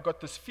stomach, I've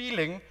got this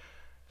feeling,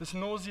 this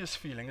nauseous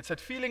feeling. It's that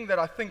feeling that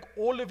I think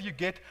all of you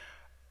get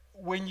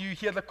when you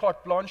hear the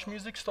carte blanche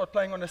music start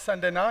playing on a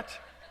Sunday night.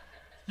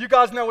 You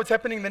guys know what's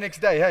happening the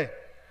next day, hey?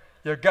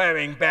 You're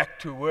going back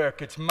to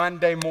work. It's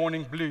Monday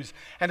morning blues.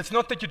 And it's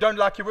not that you don't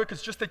like your work,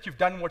 it's just that you've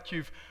done what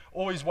you've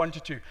always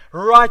wanted to.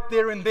 Right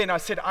there and then, I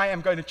said, I am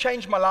going to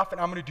change my life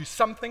and I'm going to do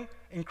something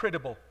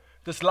incredible.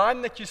 This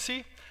line that you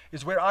see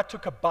is where I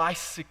took a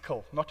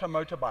bicycle, not a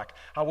motorbike.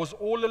 I was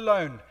all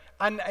alone,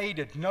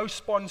 unaided, no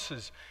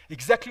sponsors.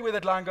 Exactly where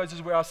that line goes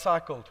is where I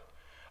cycled.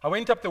 I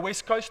went up the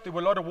west coast. There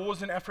were a lot of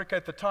wars in Africa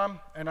at the time,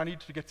 and I needed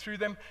to get through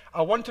them.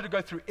 I wanted to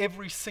go through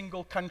every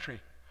single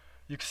country.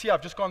 You can see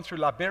I've just gone through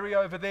Liberia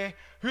over there.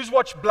 Who's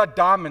watched Blood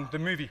Diamond, the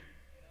movie?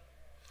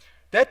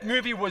 That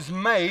movie was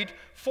made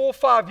 4 or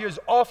 5 years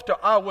after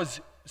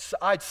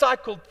I'd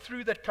cycled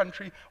through that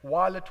country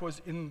while it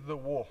was in the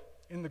war,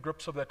 in the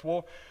grips of that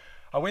war.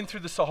 I went through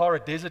the Sahara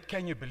Desert,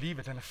 can you believe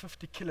it, on a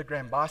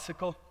 50-kilogram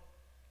bicycle.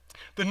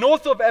 The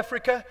north of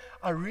Africa,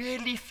 I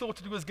really thought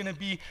it was going to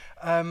be,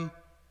 I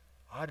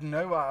don't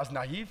know, I was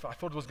naive. I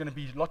thought it was going to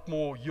be a lot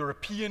more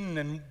European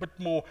and a bit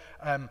more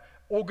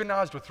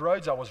organized with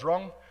roads. I was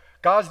wrong.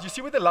 Guys, do you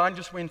see where the line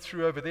just went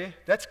through over there?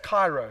 That's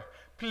Cairo.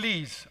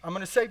 Please, I'm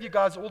going to save you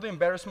guys all the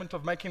embarrassment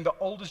of making the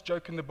oldest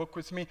joke in the book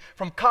with me.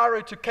 From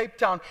Cairo to Cape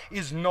Town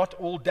is not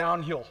all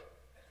downhill.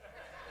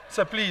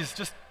 So please,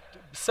 just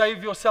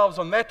save yourselves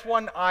on that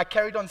one. I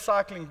carried on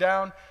cycling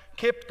down,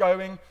 kept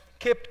going.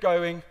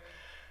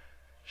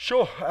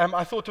 Sure,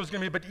 I thought it was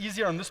going to be a bit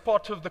easier on this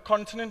part of the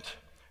continent.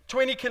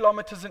 20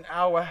 kilometers an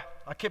hour,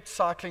 I kept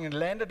cycling and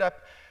landed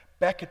up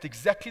back at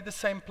exactly the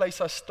same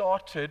place I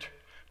started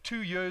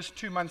 2 years,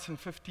 2 months, and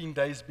 15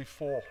 days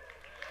before.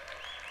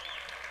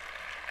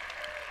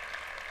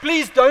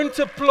 Please don't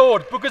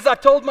applaud, because I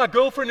told my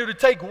girlfriend it would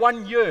take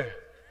 1 year.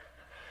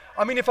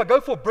 I mean, if I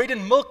go for bread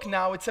and milk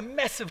now, it's a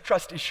massive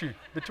trust issue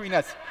between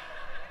us.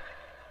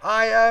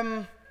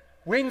 I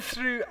went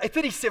through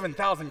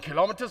 37,000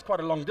 kilometers,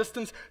 quite a long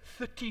distance,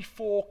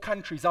 34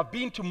 countries. I've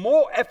been to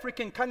more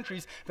African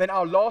countries than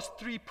our last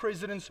 3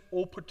 presidents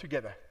all put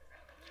together.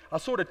 I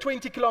saw it at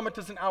 20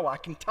 kilometers an hour. I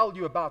can tell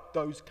you about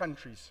those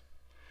countries.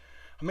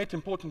 I met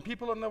important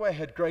people on the way,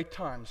 had great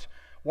times.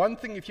 One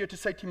thing, if you had to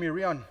say to me,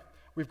 Riaan,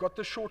 we've got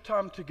this short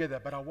time together,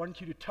 but I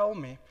want you to tell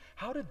me,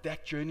 how did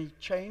that journey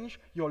change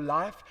your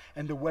life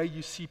and the way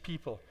you see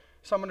people?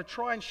 So I'm going to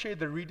try and share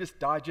the Reader's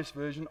Digest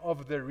version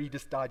of the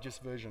Reader's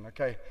Digest version,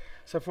 okay?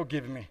 So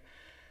forgive me.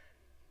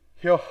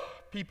 Here,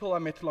 people I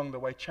met along the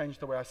way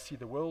changed the way I see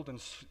the world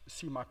and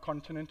see my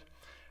continent.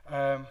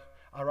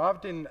 I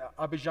arrived in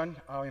Abidjan.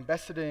 Our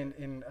ambassador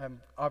in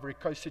Ivory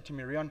Coast said to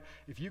me, Riaan,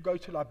 if you go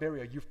to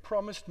Liberia, you've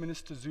promised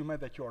Minister Zuma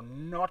that you're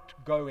not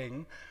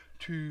going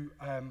to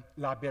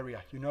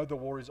Liberia. You know the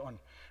war is on.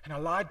 And I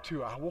lied to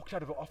her. I walked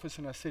out of her office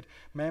and I said,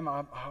 ma'am,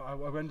 I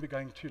won't be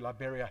going to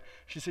Liberia.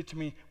 She said to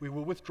me, we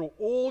will withdraw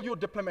all your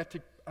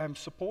diplomatic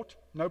support,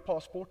 no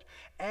passport,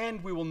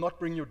 and we will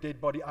not bring your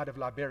dead body out of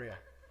Liberia.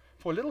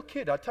 For a little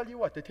kid, I tell you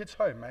what, it hits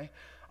home, eh?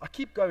 I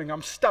keep going.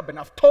 I'm stubborn.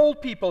 I've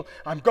told people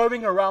I'm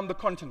going around the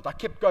continent. I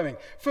kept going.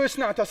 First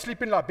night I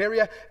sleep in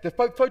Liberia. The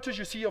photos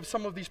you see of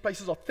some of these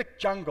places are thick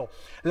jungle.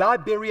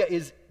 Liberia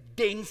is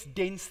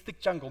dense, thick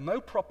jungle. No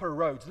proper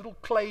roads. Little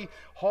clay,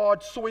 hard,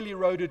 soily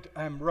eroded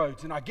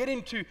roads. And I get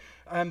into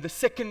the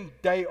second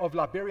day of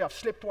Liberia. I've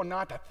slept one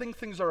night. I think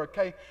things are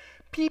okay.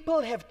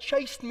 People have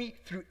chased me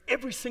through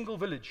every single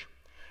village.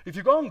 If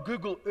you go on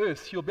Google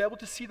Earth, you'll be able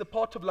to see the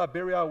part of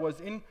Liberia I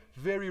was in,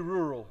 very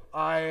rural.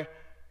 I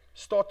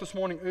start this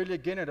morning early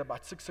again at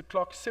about 6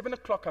 o'clock. 7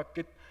 o'clock I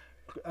get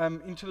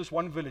into this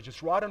one village.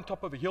 It's right on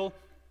top of a hill.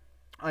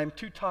 I am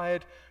too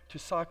tired to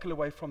cycle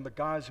away from the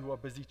guys who are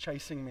busy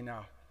chasing me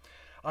now.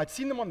 I'd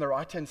seen them on the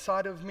right-hand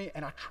side of me,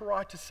 and I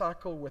tried to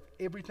cycle with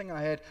everything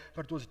I had,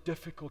 but it was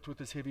difficult with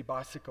this heavy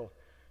bicycle.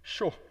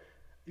 Sure,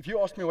 if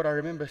you ask me what I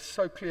remember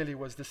so clearly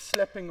was the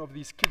slapping of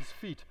these kids'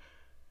 feet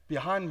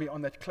behind me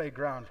on that clay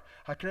ground.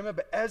 I can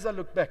remember as I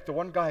look back, the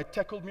one guy had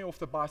tackled me off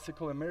the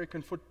bicycle,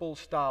 American football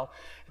style.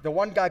 The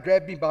one guy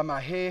grabbed me by my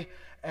hair,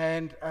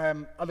 and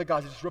other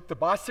guys just ripped the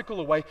bicycle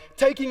away,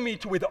 taking me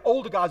to where the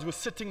older guys were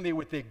sitting there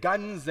with their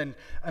guns and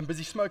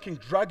busy smoking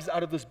drugs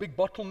out of this big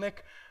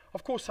bottleneck.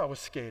 Of course I was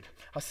scared.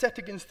 I sat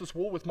against this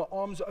wall with my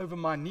arms over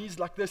my knees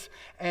like this,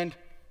 and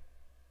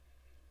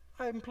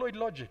I employed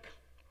logic.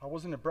 I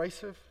wasn't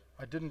abrasive.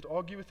 I didn't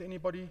argue with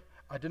anybody.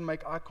 I didn't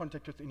make eye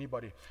contact with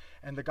anybody.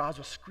 And the guys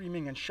were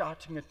screaming and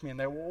shouting at me, and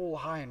they were all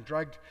high and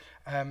drugged.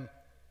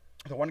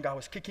 The one guy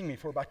was kicking me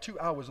for about 2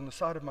 hours on the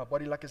side of my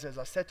body. Like I said,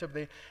 I sat up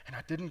there, and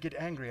I didn't get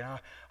angry. And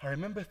I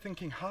remember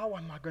thinking, how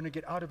am I going to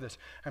get out of this?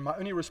 And my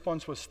only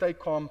response was, stay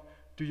calm,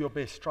 do your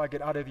best, try to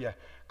get out of here.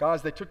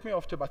 Guys, they took me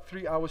after about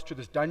 3 hours to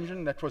this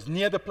dungeon that was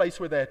near the place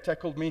where they had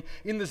tackled me.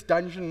 In this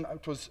dungeon,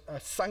 it was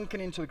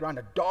sunken into the ground,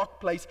 a dark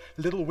place,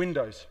 little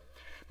windows.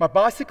 My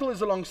bicycle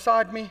is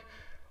alongside me.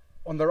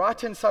 On the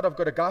right-hand side, I've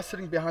got a guy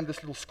sitting behind this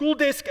little school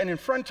desk, and in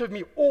front of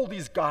me, all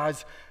these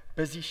guys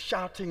busy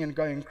shouting and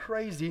going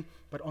crazy,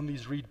 but on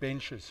these reed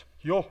benches.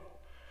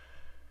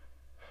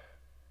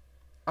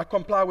 I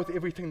comply with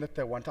everything that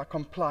they want. I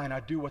comply, and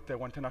I do what they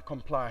want, and I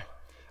comply.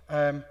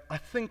 I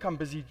think I'm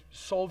busy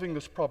solving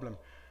this problem.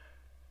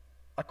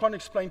 I can't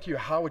explain to you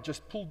how it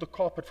just pulled the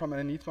carpet from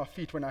underneath my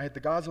feet when I had the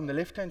guys on the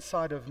left-hand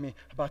side of me,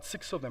 about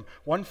 6 of them.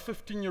 One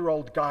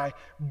 15-year-old guy,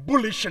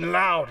 bullish and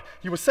loud.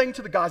 He was saying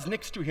to the guys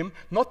next to him,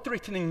 not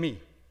threatening me,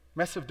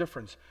 massive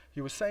difference.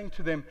 He was saying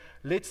to them,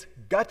 let's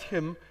gut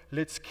him,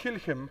 let's kill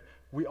him,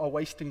 we are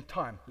wasting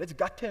time. Let's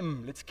gut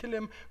him, let's kill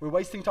him, we're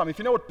wasting time. If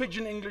you know what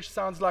pidgin English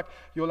sounds like,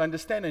 you'll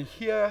understand. And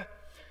here,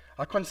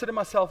 I consider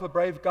myself a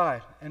brave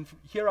guy, and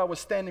here I was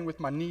standing with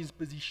my knees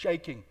busy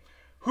shaking.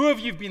 Who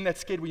of you have been that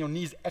scared when your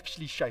knees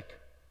actually shake?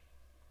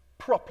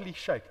 Properly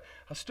shake.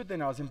 I stood there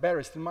and I was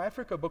embarrassed. In my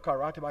Africa book, I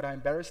write about how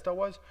embarrassed I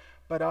was,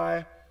 but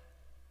I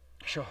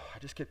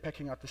just kept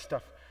packing out the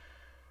stuff.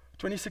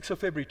 26th of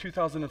February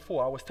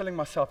 2004, I was telling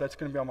myself that's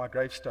going to be on my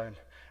gravestone.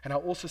 And I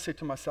also said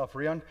to myself,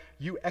 Riaan,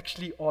 you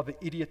actually are the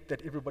idiot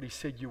that everybody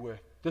said you were.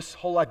 This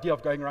whole idea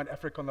of going around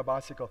Africa on the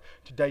bicycle,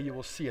 today you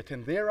will see it.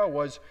 And there I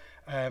was,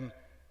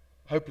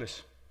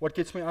 hopeless. What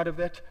gets me out of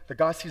that? The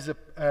guy sees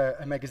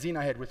a magazine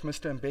I had with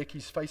Mr.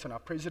 Mbeki's face on, our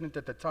president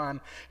at the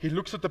time. He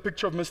looks at the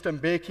picture of Mr.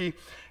 Mbeki.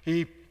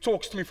 He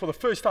talks to me for the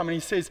first time and he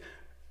says,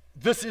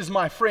 this is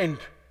my friend.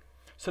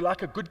 So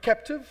like a good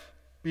captive,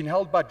 being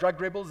held by drug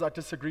rebels, I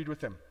disagreed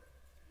with him.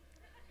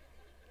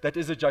 That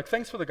is a joke.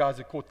 Thanks for the guys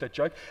who caught that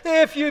joke.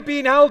 If you've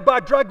been held by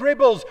drug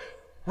rebels,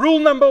 rule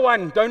number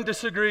 1, don't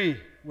disagree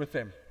with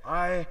them.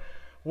 I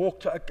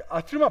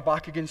threw my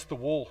bike against the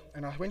wall,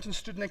 and I went and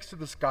stood next to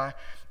this guy,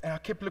 and I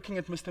kept looking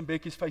at Mr.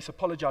 Mbeki's face,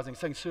 apologizing,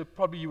 saying, sir,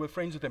 probably you were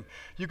friends with him.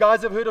 You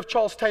guys have heard of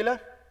Charles Taylor?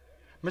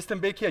 Mr.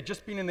 Mbeki had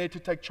just been in there to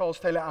take Charles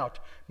Taylor out.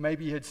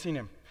 Maybe he had seen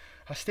him.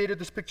 I stared at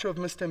this picture of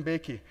Mr.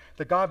 Mbeki.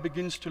 The guy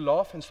begins to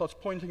laugh and starts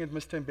pointing at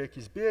Mr.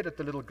 Mbeki's beard, at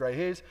the little gray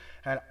hairs,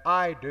 and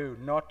I do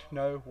not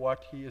know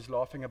what he is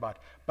laughing about.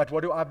 But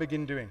what do I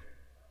begin doing?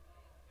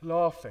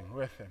 Laughing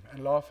with him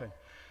and laughing.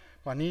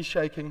 My knees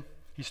shaking.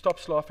 He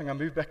stops laughing. I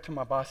move back to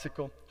my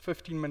bicycle.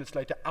 15 minutes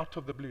later, out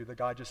of the blue, the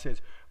guy just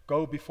says,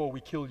 go before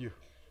we kill you.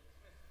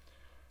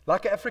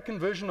 Like an African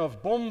version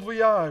of bon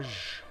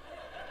voyage.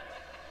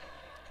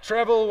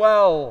 Travel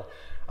well.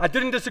 I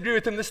didn't disagree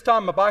with him this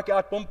time. My bike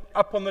out,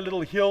 up on the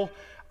little hill.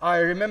 I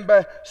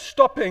remember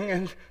stopping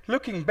and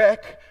looking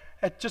back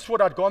at just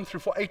what I'd gone through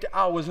for 8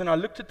 hours, and I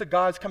looked at the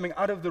guys coming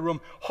out of the room,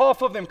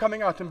 half of them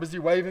coming out and busy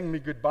waving me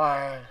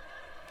goodbye.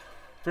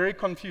 Very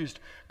confused.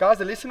 Guys,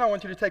 the lesson I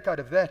want you to take out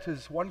of that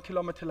is 1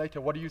 kilometer later,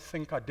 what do you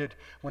think I did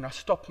when I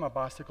stopped my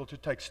bicycle to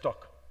take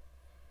stock?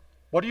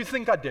 What do you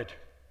think I did?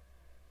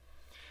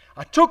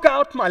 I took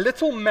out my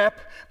little map,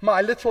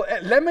 my little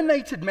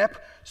laminated map,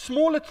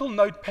 small little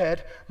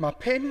notepad, my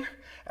pen,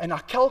 and I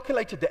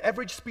calculated the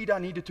average speed I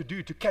needed to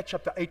do to catch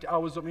up the 8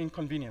 hours of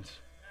inconvenience.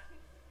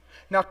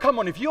 Now, come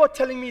on, if you are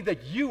telling me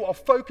that you are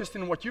focused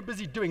in what you're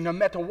busy doing, no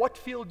matter what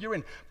field you're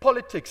in,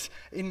 politics,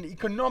 in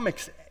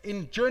economics,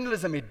 in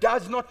journalism, it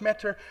does not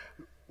matter.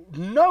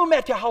 No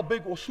matter how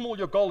big or small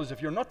your goal is, if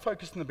you're not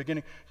focused in the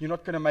beginning, you're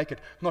not going to make it.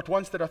 Not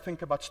once did I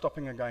think about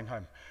stopping and going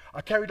home.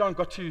 I carried on,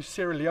 got to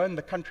Sierra Leone,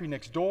 the country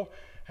next door,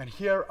 and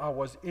here I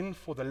was in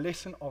for the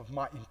lesson of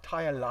my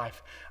entire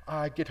life.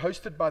 I get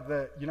hosted by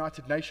the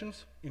United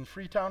Nations in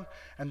Freetown,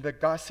 and the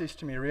guy says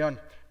to me, Riaan,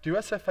 do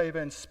us a favor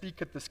and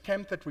speak at this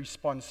camp that we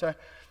sponsor.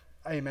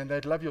 Hey man,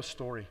 they'd love your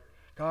story.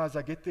 Guys,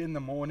 I get there in the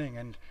morning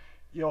and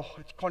I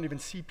can't even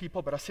see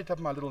people, but I set up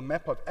my little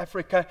map of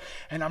Africa,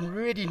 and I'm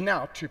ready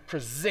now to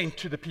present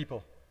to the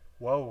people.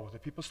 Whoa, the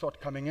people start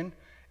coming in.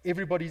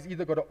 Everybody's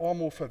either got an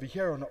arm off over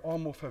here or an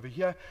arm off over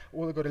here,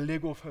 or they've got a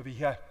leg off over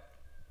here.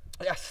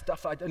 Yeah,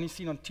 stuff I'd only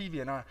seen on TV,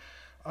 and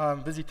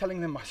I'm busy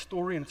telling them my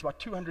story, and it's about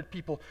 200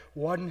 people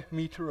 1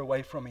 meter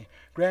away from me.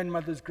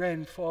 Grandmothers,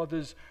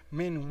 grandfathers,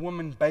 men,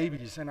 women,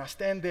 babies. And I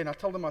stand there and I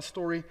tell them my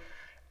story.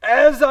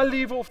 As I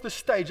leave off the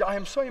stage, I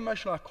am so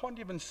emotional, I can't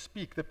even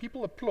speak. The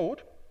people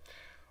applaud.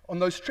 On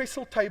those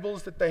trestle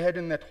tables that they had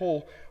in that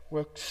hall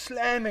were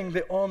slamming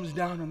their arms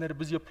down, and they were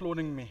busy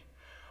applauding me.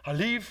 I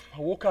leave,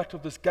 I walk out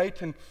of this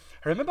gate, and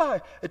I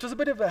remember it was a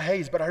bit of a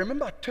haze, but I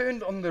remember I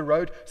turned on the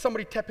road,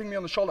 somebody tapping me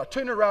on the shoulder. I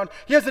turn around,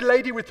 here's a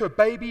lady with her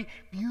baby,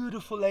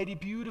 beautiful lady,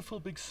 beautiful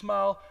big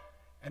smile,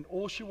 and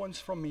all she wants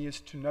from me is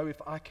to know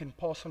if I can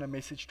pass on a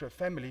message to her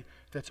family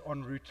that's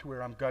en route to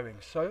where I'm going.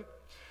 So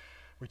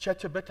we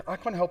chat a bit. I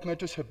can't help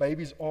notice her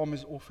baby's arm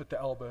is off at the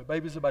elbow. Her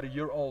baby's about 1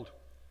 year old.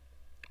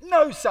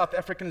 No South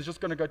African is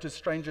just going to go to a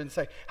stranger and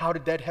say, how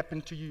did that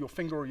happen to you, your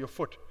finger or your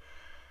foot?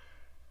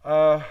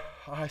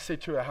 I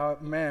said to her,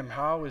 ma'am,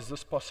 how is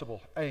this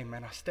possible? Hey,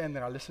 man, I stand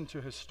there, I listen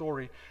to her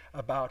story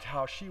about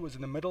how she was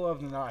in the middle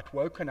of the night,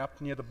 woken up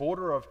near the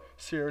border of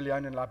Sierra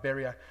Leone and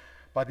Liberia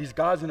by these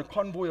guys in a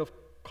convoy of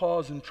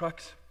cars and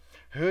trucks,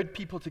 herd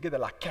people together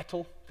like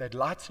cattle. They had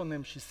lights on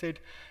them, she said,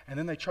 and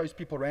then they chose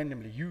people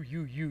randomly.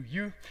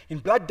 You. In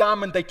Blood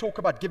Diamond, they talk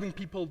about giving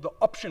people the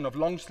option of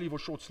long sleeve or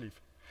short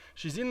sleeve.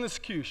 She's in this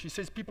queue. She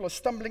says people are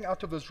stumbling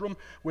out of this room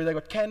where they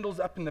got candles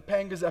up and the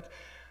pangas up.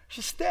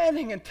 She's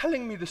standing and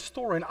telling me the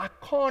story, and I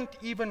can't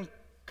even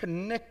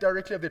connect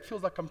directly with it. It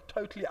feels like I'm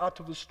totally out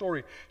of the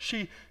story.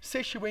 She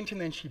says she went in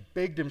there and she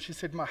begged him. She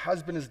said, my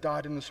husband has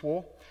died in this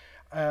war.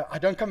 I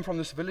don't come from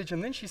this village.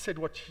 And then she said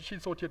what she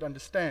thought you'd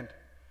understand.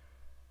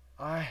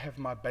 I have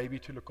my baby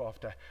to look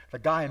after. The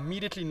guy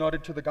immediately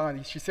nodded to the guy,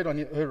 and she said on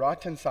her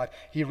right-hand side,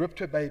 he ripped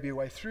her baby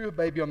away, threw her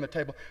baby on the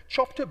table,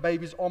 chopped her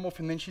baby's arm off,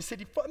 and then she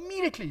said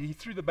immediately he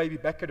threw the baby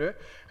back at her,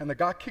 and the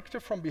guy kicked her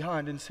from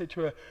behind and said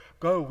to her,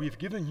 go, we've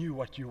given you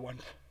what you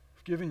want.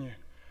 We've given you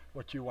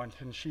what you want.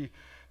 And she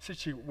said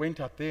she went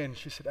out there, and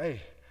she said,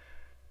 hey,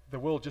 the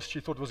world she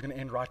thought it was going to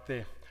end right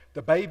there.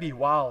 The baby,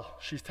 while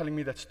she's telling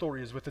me that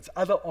story, is with its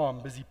other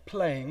arm busy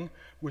playing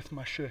with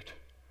my shirt.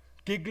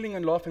 Giggling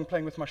and laughing,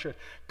 playing with my shirt.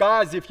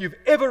 Guys, if you've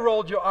ever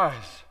rolled your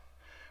eyes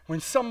when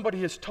somebody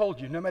has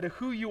told you, no matter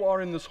who you are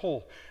in this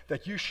hall,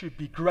 that you should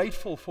be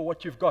grateful for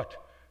what you've got,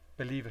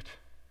 believe it.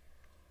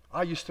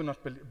 I used to not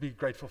be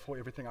grateful for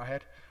everything I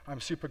had.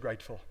 I'm super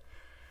grateful.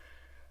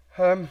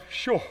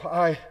 Sure,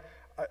 I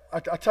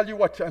tell you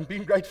what, I'm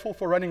being grateful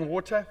for running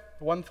water,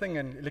 one thing,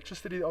 and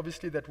electricity,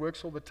 obviously, that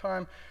works all the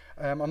time.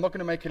 I'm not going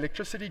to make an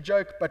electricity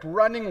joke, but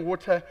running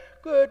water,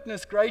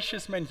 goodness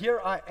gracious, man,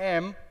 here I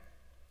am.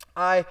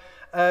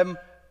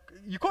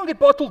 You can't get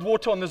bottled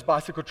water on this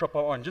bicycle trip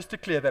I'm on, just to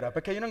clear that up.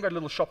 Okay, you don't go to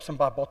little shops and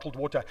buy bottled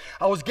water.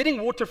 I was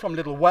getting water from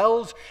little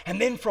wells and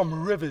then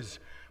from rivers.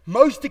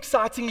 Most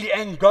excitingly,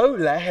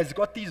 Angola has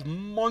got these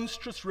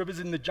monstrous rivers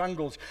in the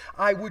jungles.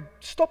 I would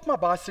stop my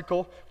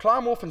bicycle,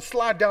 climb off and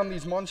slide down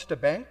these monster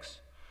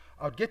banks.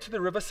 I would get to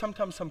the river,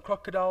 sometimes some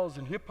crocodiles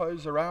and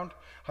hippos around.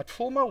 I'd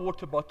fill my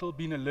water bottle,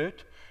 being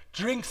alert,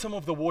 drink some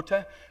of the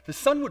water. The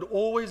sun would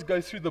always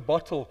go through the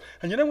bottle.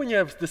 And you know when you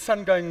have the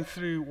sun going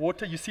through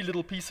water, you see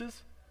little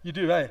pieces? You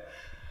do, eh?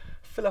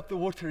 Fill up the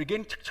water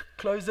again,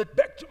 close it,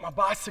 back to my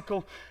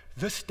bicycle.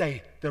 This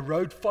day, the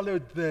road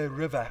followed the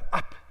river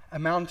up a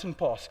mountain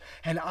pass.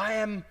 And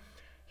I'm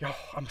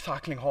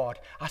cycling hard.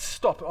 I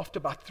stop after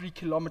about 3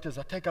 kilometers.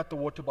 I take out the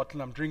water bottle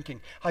and I'm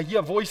drinking. I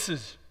hear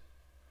voices.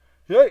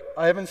 Yeah,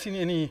 I haven't seen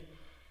any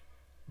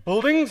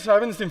buildings, I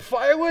haven't seen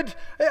firewood.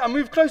 Hey, I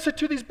move closer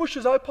to these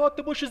bushes, I part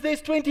the bushes,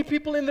 there's 20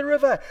 people in the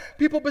river.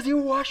 People busy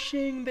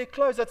washing their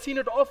clothes. I've seen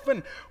it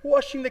often,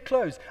 washing their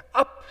clothes.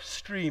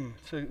 Upstream,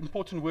 it's an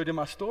important word in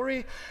my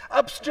story.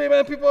 Upstream,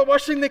 and people are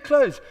washing their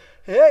clothes.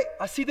 Hey,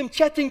 I see them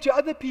chatting to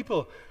other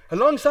people.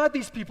 Alongside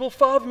these people,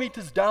 5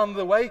 meters down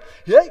the way,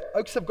 hey,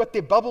 oaks have got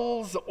their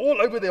bubbles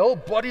all over their whole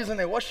bodies and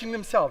they're washing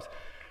themselves.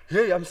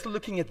 Hey, I'm still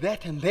looking at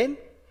that, and then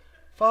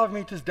 5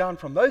 meters down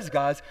from those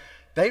guys,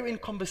 they were in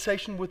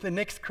conversation with the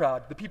next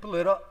crowd, the people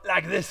that are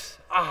like this,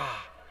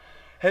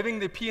 having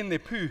their pee and their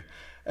poo.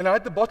 And I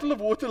had the bottle of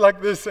water like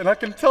this, and I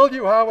can tell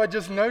you how I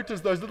just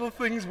noticed those little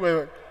things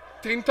were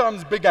 10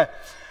 times bigger.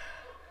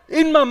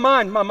 In my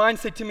mind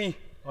said to me,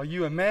 are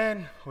you a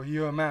man or are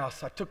you a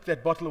mouse? I took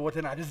that bottle of water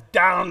and I just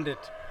downed it.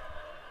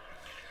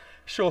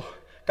 Sure.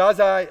 Guys,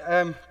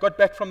 I got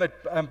back from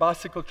that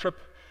bicycle trip.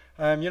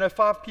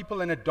 5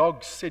 people and a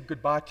dog said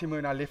goodbye to me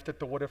when I left at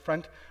the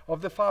waterfront.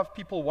 Of the 5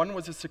 people, 1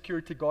 was a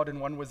security guard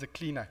and 1 was a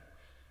cleaner.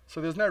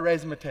 So there's no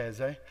razzmatazz,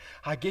 eh?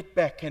 I get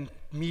back and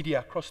media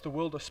across the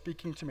world are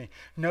speaking to me.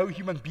 No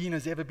human being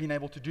has ever been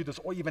able to do this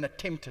or even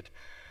attempt it.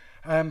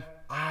 I'm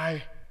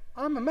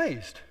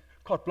amazed.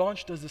 Carte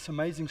Blanche does this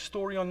amazing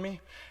story on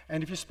me.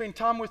 And if you spend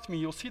time with me,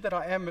 you'll see that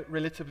I am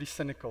relatively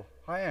cynical.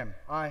 I am.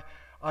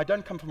 I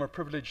don't come from a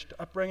privileged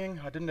upbringing.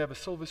 I didn't have a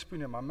silver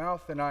spoon in my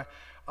mouth. And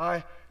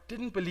I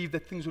didn't believe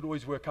that things would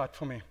always work out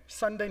for me.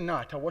 Sunday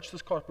night, I watched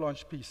this Carte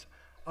Blanche piece.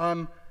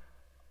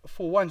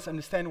 For once,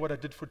 understand what I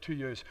did for 2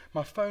 years.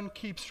 My phone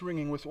keeps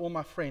ringing with all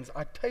my friends.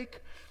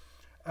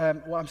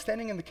 I'm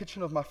standing in the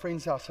kitchen of my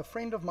friend's house. A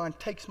friend of mine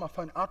takes my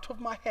phone out of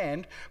my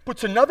hand,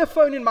 puts another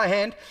phone in my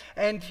hand,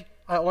 and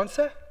I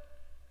answer,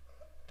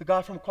 the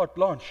guy from Carte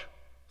Blanche.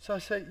 So I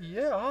say,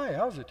 yeah, hi,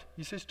 how's it?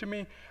 He says to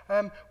me,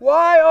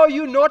 why are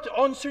you not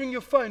answering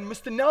your phone?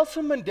 Mr.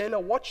 Nelson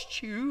Mandela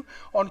watched you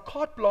on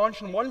Carte Blanche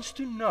and wants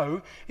to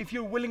know if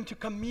you're willing to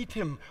come meet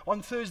him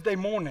on Thursday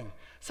morning.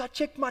 So I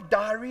checked my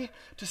diary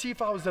to see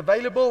if I was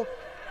available.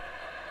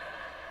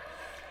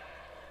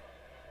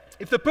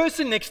 If the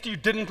person next to you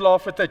didn't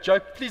laugh at that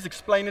joke, please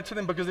explain it to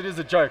them because it is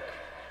a joke.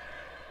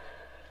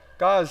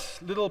 Guys,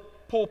 little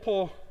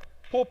poor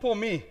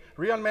me,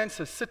 Riaan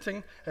Manser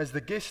sitting as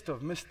the guest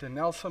of Mr.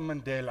 Nelson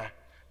Mandela.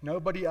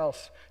 Nobody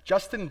else.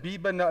 Justin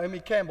Bieber, Naomi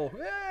Campbell.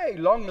 Hey,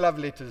 long love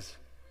letters.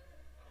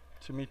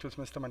 to meet with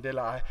Mr.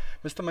 Mandela.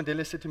 Mr.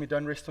 Mandela said to me,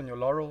 don't rest on your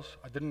laurels.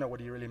 I didn't know what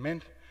he really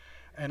meant.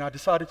 And I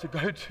decided to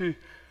go to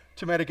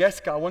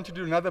Madagascar. I wanted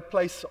to do another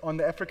place on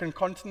the African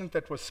continent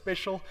that was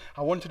special.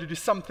 I wanted to do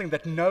something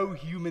that no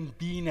human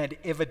being had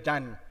ever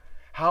done.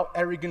 How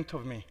arrogant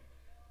of me.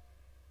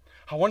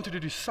 I wanted to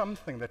do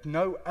something that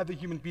no other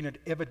human being had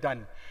ever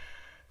done.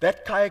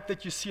 That kayak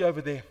that you see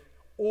over there,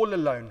 all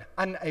alone,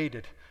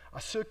 unaided, I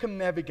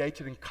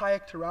circumnavigated and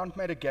kayaked around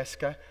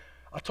Madagascar.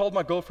 I told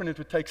my girlfriend it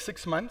would take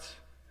 6 months.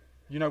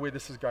 You know where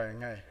this is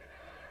going, eh?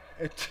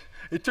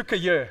 It took a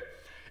year.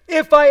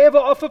 If I ever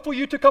offer for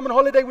you to come on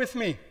holiday with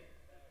me,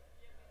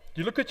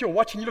 you look at your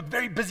watch and you look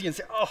very busy and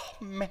say, oh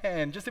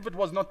man, just if it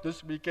was not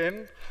this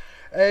weekend.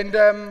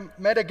 And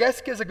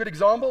Madagascar is a good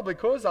example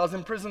because I was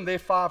in prison there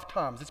 5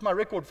 times. It's my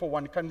record for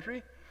one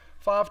country.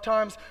 5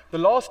 times. The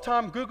last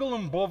time, Google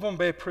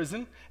Mbovombe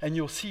prison, and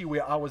you'll see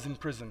where I was in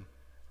prison.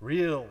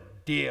 Real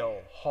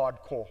deal,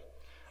 hardcore.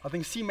 I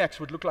think C-Max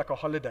would look like a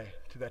holiday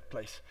to that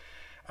place.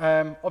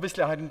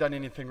 Obviously, I hadn't done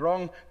anything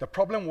wrong. The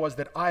problem was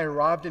that I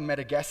arrived in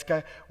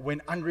Madagascar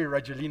when Andre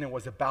Rajoelina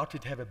was about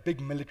to have a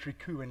big military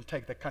coup and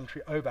take the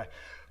country over.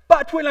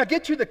 But when I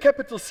get to the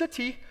capital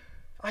city,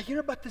 I hear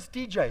about this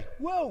DJ.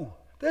 Whoa,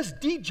 this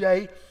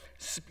DJ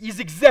is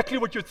exactly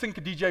what you'd think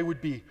a DJ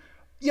would be.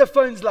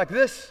 Earphones like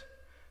this,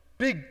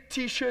 big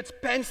T-shirts,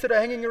 pants that are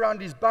hanging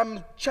around his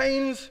bum,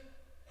 chains,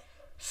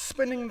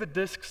 spinning the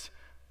discs,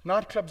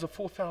 nightclubs of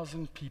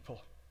 4,000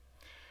 people.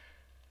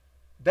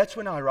 That's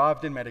when I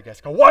arrived in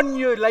Madagascar. 1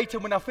 year later,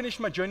 when I finished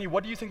my journey,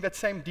 what do you think that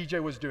same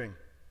DJ was doing?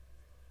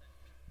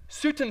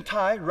 Suit and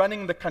tie,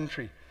 running the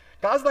country.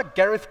 Guys like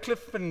Gareth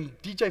Cliff and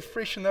DJ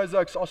Fresh and those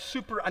oaks are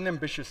super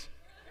unambitious.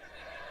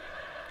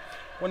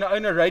 Want to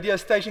own a radio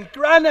station,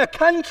 run a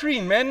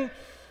country, man.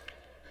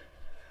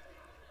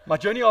 My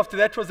journey after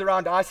that was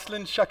around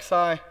Iceland. Shucks,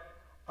 I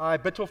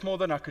bit off more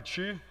than I could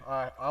chew.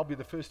 I'll be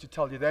the first to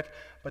tell you that.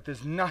 But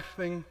there's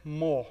nothing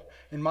more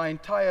in my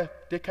entire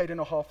decade and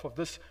a half of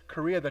this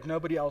career that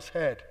nobody else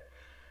had,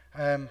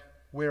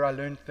 where I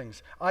learned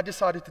things. I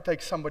decided to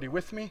take somebody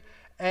with me,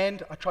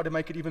 and I tried to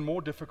make it even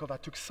more difficult. I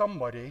took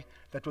somebody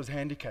that was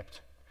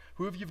handicapped.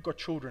 Who of you've got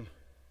children?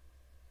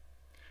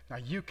 Now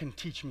you can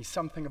teach me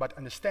something about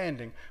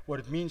understanding what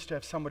it means to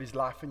have somebody's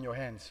life in your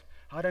hands.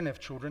 I don't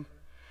have children.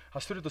 I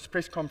stood at this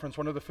press conference,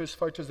 one of the first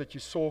photos that you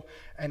saw,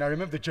 and I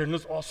remember the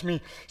journalist asked me,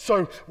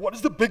 so what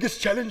is the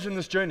biggest challenge in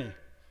this journey?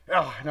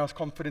 And I was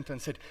confident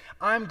and said,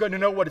 I'm going to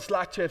know what it's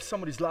like to have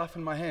somebody's life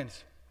in my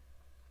hands.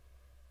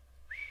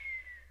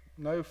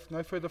 No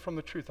further from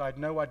the truth. I had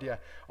no idea.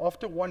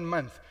 After 1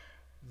 month,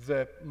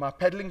 my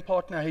paddling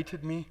partner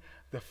hated me,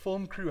 the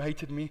film crew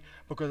hated me,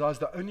 because I was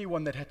the only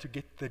one that had to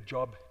get the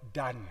job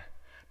done.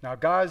 Now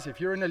guys, if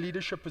you're in a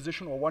leadership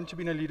position or want to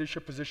be in a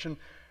leadership position,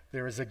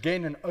 there is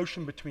again an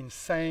ocean between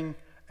saying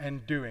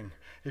and doing.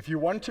 If you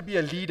want to be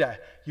a leader,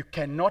 you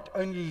cannot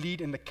only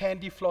lead in the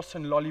candy floss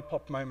and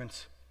lollipop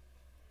moments.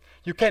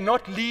 You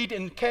cannot lead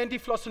in candy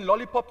floss and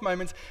lollipop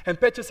moments and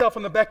pat yourself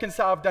on the back and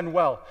say, I've done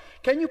well.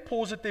 Can you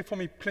pause it there for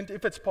me, Clint,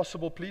 if it's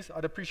possible, please?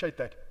 I'd appreciate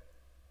that.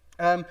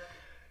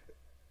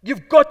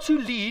 You've got to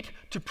lead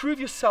to prove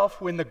yourself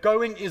when the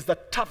going is the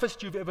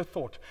toughest you've ever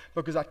thought.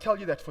 Because I tell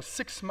you that for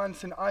 6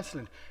 months in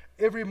Iceland,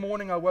 every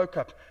morning I woke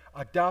up,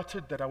 I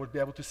doubted that I would be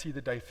able to see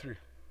the day through.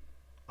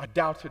 I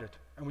doubted it.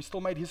 And we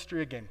still made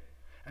history again.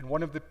 And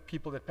one of the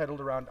people that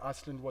paddled around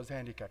Iceland was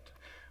handicapped.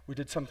 We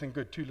did something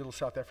good, 2 little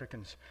South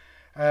Africans.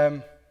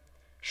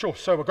 Sure,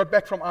 so I got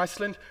back from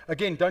Iceland.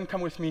 Again, don't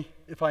come with me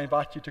if I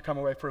invite you to come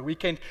away for a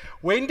weekend.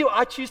 When do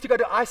I choose to go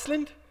to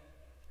Iceland?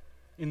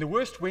 In the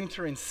worst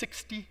winter in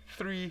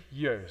 63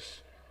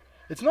 years.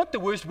 It's not the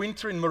worst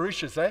winter in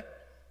Mauritius,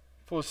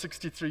 for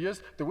 63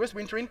 years. The worst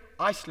winter in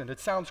Iceland. It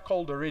sounds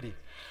cold already.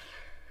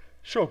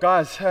 Sure,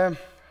 guys,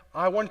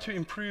 I want to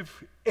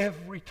improve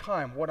every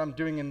time what I'm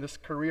doing in this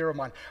career of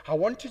mine. I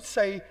want to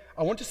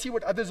see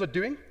what others are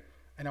doing,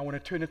 and I want to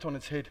turn it on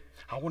its head.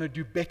 I want to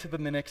do better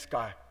than the next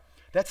guy.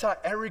 That's how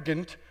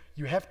arrogant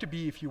you have to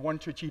be if you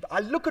want to achieve. I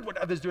look at what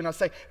others do and I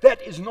say,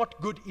 that is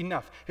not good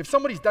enough. If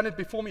somebody's done it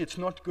before me, it's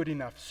not good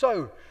enough.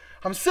 So,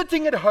 I'm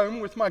sitting at home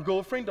with my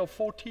girlfriend of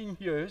 14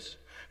 years,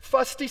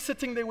 Fusty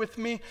sitting there with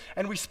me,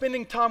 and we're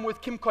spending time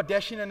with Kim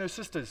Kardashian and her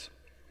sisters.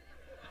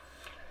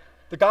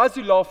 The guys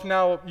who laugh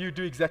now, you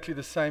do exactly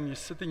the same. You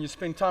sit and you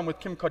spend time with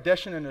Kim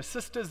Kardashian and her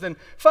sisters, then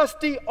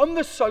Fusty on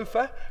the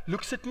sofa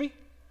looks at me,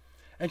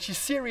 and she's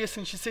serious,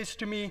 and she says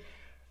to me,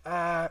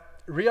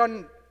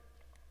 Riaan,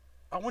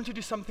 I want to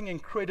do something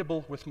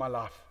incredible with my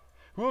life.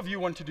 Who of you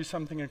want to do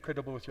something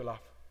incredible with your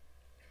life?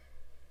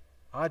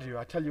 I do.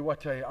 I tell you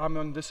what, I'm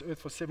on this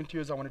earth for 70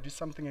 years. I want to do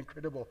something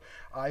incredible.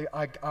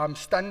 I'm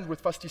stunned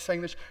with Fusty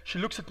saying this. She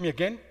looks at me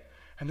again,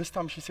 and this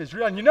time she says,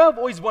 Riaan, you know I've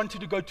always wanted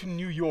to go to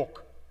New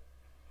York.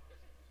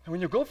 And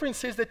when your girlfriend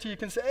says that to you, you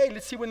can say, hey,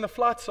 let's see when the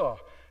flights are.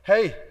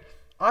 Hey,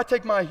 I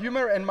take my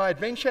humor and my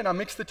adventure, and I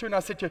mix the two, and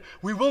I said to her,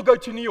 we will go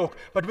to New York,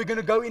 but we're going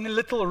to go in a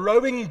little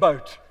rowing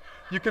boat.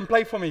 You can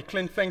play for me,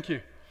 Clint, thank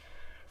you.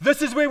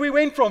 This is where we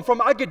went from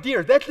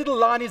Agadir. That little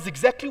line is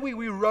exactly where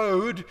we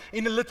rowed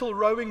in a little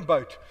rowing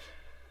boat.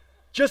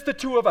 Just the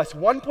two of us.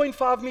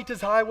 1.5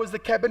 meters high was the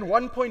cabin,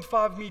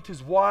 1.5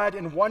 meters wide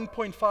and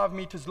 1.5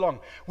 meters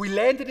long. We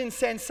landed in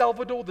San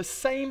Salvador, the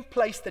same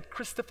place that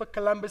Christopher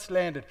Columbus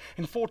landed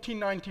in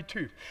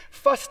 1492.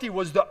 Fusty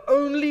was the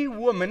only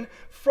woman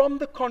from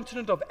the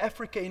continent of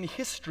Africa in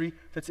history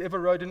that's ever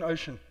rode an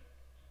ocean.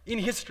 In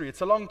history,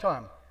 it's a long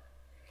time.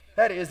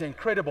 That is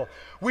incredible.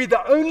 We're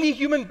the only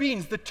human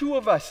beings, the two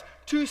of us,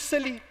 two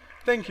silly,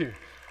 thank you.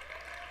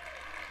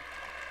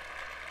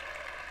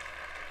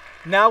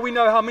 Now we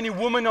know how many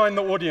women are in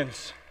the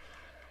audience.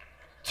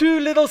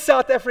 Two little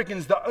South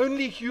Africans, the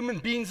only human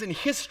beings in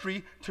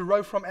history to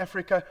row from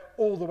Africa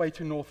all the way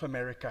to North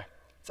America.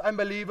 It's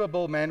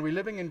unbelievable, man. We're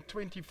living in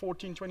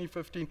 2014,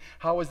 2015.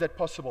 How is that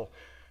possible?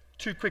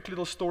 Two quick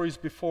little stories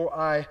before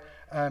I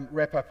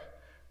wrap up.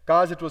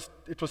 Guys, it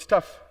was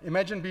tough.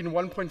 Imagine being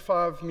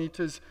 1.5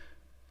 meters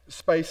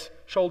space,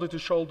 shoulder to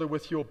shoulder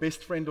with your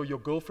best friend or your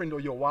girlfriend or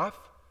your wife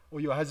or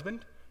your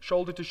husband,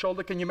 shoulder to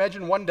shoulder. Can you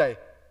imagine one day?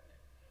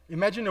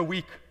 Imagine a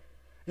week.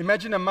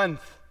 Imagine a month.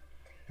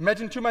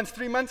 Imagine 2 months,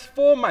 3 months,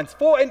 4 months,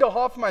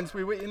 4.5 months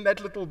we were in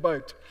that little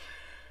boat.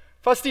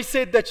 Fusty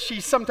said that she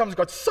sometimes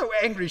got so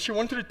angry, she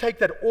wanted to take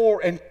that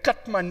oar and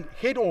cut my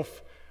head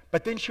off.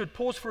 But then she would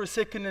pause for a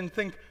second and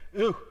think,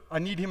 ooh, I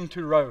need him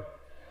to row.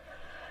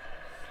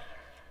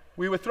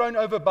 We were thrown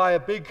over by a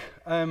big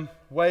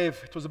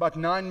wave. It was about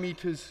 9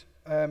 meters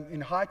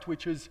in height,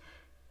 which is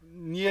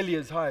nearly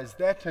as high as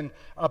that, and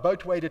our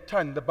boat weighed a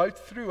ton. The boat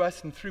threw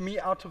us and threw me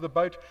out of the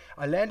boat.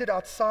 I landed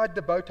outside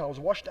the boat. I was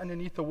washed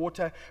underneath the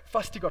water.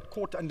 Fusty got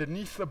caught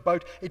underneath the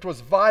boat. It was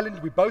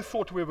violent. We both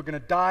thought we were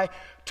going to die.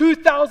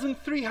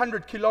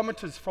 2,300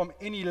 kilometers from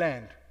any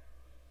land.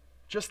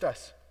 Just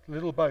us,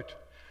 little boat.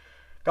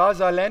 Guys,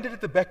 I landed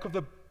at the back of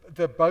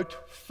the boat,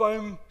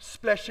 foam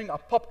splashing. I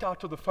popped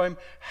out of the foam,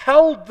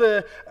 held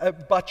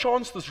by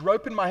chance this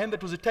rope in my hand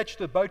that was attached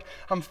to the boat.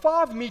 I'm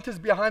 5 meters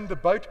behind the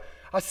boat.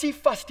 I see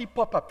Fusty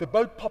pop up. The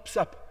boat pops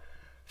up.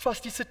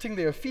 Fusty sitting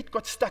there. Her feet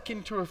got stuck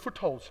into her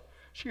footholds.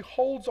 She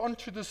holds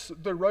onto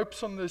the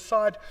ropes on the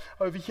side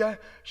over here.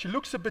 She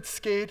looks a bit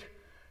scared.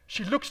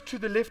 She looks to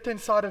the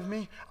left-hand side of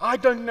me. I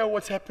don't know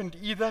what's happened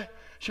either.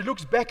 She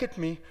looks back at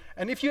me.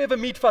 And if you ever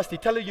meet Fusty,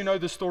 tell her you know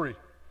the story.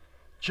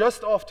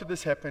 Just after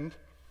this happened,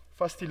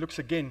 Fusty looks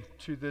again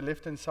to the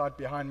left-hand side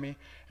behind me,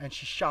 and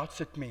she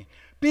shouts at me,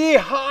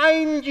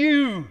 "Behind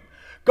you!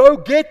 Go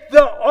get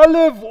the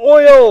olive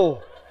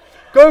oil!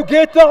 Go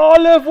get the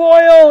olive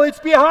oil! It's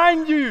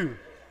behind you!"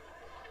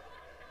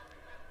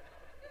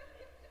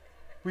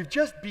 We've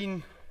just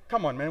been,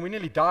 come on, man, we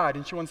nearly died,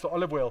 and she wants the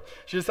olive oil.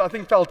 She just, I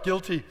think, felt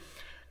guilty.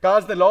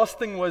 Guys, the last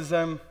thing was,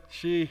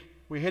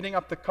 we're heading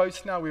up the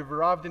coast now. We've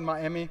arrived in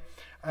Miami.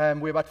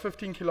 We're about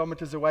 15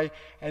 kilometers away,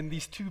 and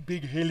these two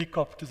big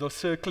helicopters are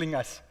circling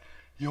us.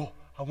 Yo,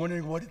 I'm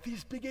wondering, what are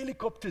these big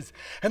helicopters?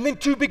 And then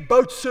two big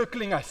boats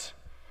circling us.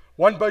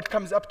 One boat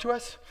comes up to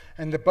us,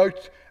 and the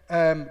boat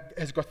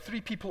has got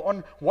 3 people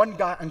on. One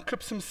guy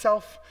unclips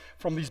himself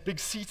from these big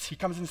seats. He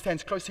comes and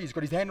stands closer. He's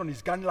got his hand on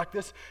his gun like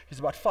this. He's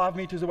about 5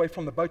 meters away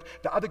from the boat.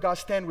 The other guys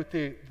stand with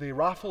their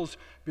rifles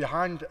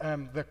behind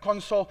the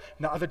console,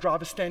 and the other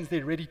driver stands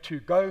there ready to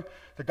go.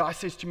 The guy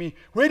says to me,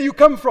 "Where do you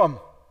come from?"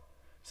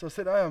 So I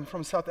said, "Oh, I'm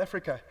from South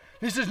Africa."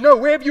 And he says, "No,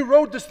 where have you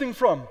rowed this thing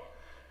from?"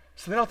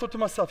 So then I thought to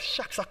myself,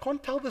 shucks, I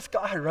can't tell this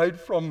guy I rode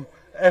from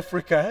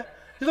Africa.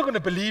 He's not going to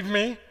believe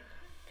me.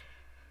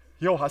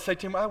 Yo, I say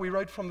to him, "Oh, we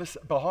rode from this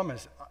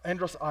Bahamas,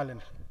 Andros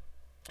Island."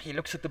 He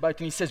looks at the boat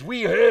and he says,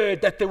 "We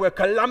heard that there were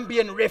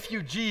Colombian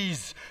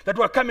refugees that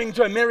were coming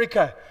to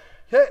America."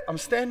 Yeah, I'm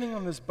standing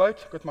on this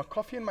boat, got my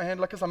coffee in my hand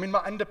like this. I'm in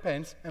my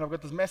underpants, and I've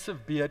got this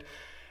massive beard,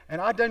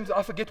 and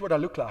I forget what I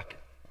look like.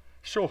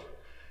 Sure.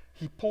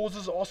 He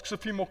pauses, asks a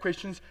few more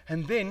questions,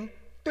 and then,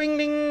 ding,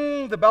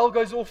 ding, the bell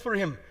goes off for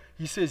him.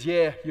 He says,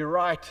 "Yeah, you're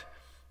right.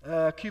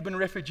 Cuban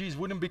refugees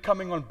wouldn't be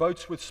coming on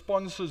boats with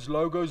sponsors'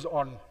 logos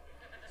on."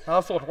 I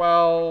thought,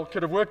 well,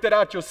 could have worked that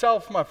out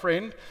yourself, my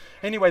friend.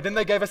 Anyway, then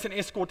they gave us an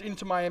escort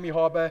into Miami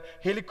Harbor.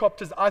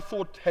 Helicopters, I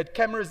thought, had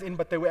cameras in,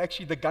 but they were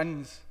actually the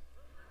guns.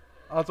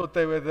 I thought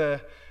they were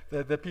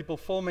the people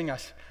filming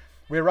us.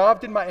 We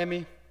arrived in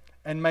Miami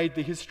and made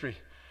the history.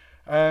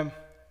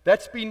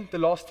 That's been the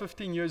last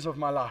 15 years of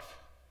my life,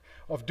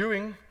 of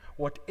doing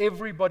what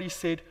everybody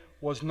said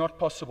was not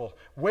possible.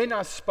 When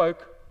I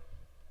spoke,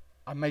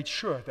 I made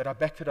sure that I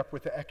backed it up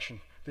with the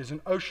action. There's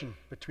an ocean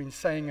between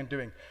saying and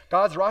doing.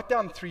 Guys, write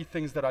down 3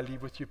 things that I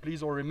leave with you,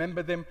 please, or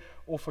remember them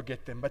or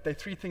forget them. But they're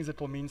 3 things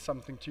that will mean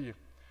something to you.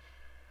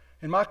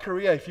 In my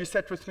career, if you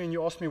sat with me and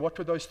you asked me what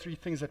were those 3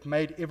 things that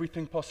made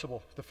everything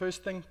possible, the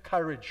first thing,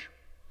 courage.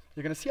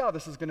 You're going to see how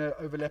this is going to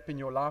overlap in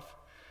your life.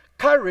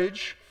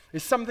 Courage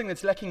is something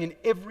that's lacking in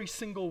every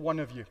single one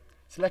of you.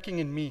 It's lacking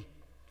in me.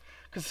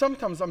 Because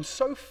sometimes I'm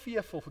so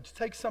fearful to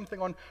take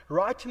something on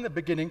right in the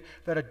beginning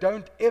that I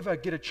don't ever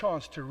get a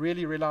chance to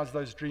really realize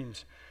those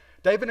dreams.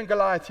 David and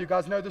Goliath, you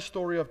guys know the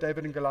story of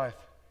David and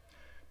Goliath.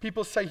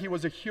 People say he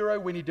was a hero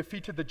when he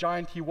defeated the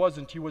giant. He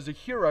wasn't. He was a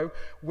hero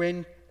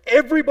when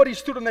everybody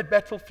stood on that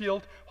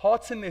battlefield,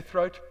 hearts in their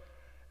throat,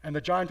 and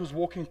the giant was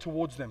walking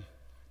towards them.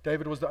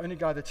 David was the only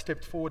guy that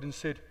stepped forward and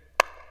said,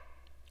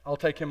 I'll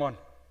take him on.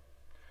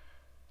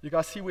 You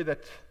guys see where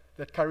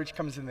that courage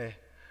comes in there.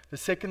 The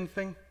second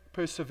thing,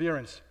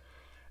 perseverance.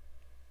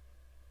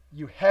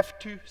 You have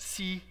to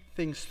see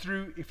things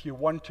through if you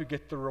want to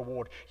get the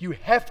reward. You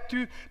have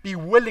to be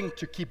willing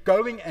to keep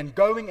going and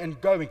going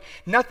and going.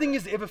 Nothing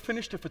is ever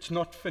finished if it's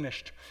not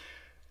finished.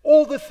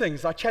 All the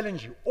things, I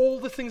challenge you, all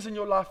the things in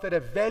your life that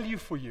have value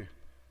for you,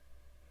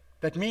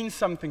 that means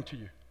something to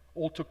you,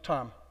 all took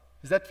time.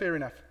 Is that fair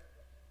enough?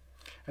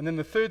 And then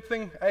the third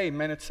thing, hey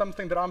man, it's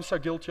something that I'm so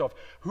guilty of.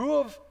 Who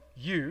of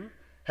you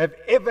have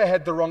ever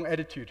had the wrong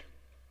attitude?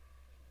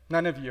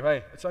 None of you,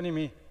 hey, it's only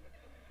me.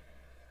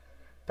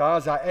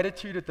 Guys, our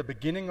attitude at the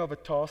beginning of a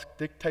task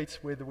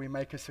dictates whether we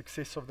make a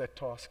success of that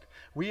task.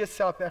 We as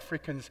South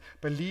Africans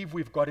believe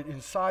we've got it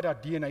inside our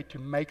DNA to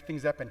make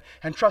things happen.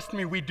 And trust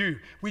me, we do.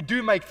 We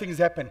do make things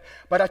happen.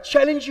 But I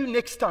challenge you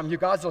next time you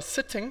guys are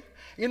sitting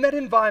in that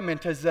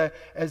environment as a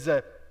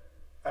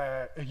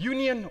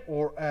union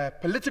or a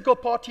political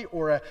party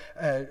or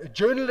a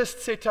journalist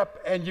setup,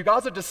 and you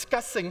guys are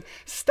discussing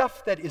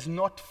stuff that is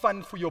not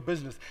fun for your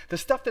business, the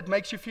stuff that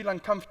makes you feel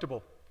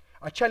uncomfortable.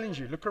 I challenge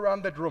you, look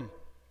around that room.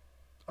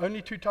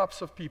 Only two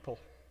types of people.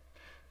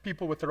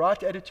 People with the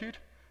right attitude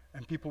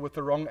and people with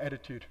the wrong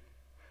attitude.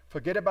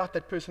 Forget about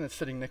that person that's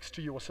sitting next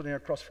to you or sitting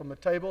across from the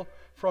table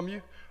from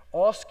you.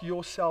 Ask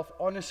yourself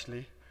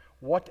honestly,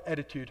 what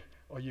attitude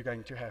are you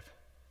going to have?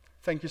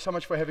 Thank you so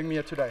much for having me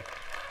here today.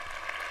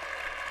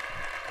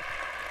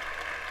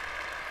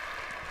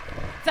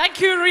 Thank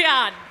you,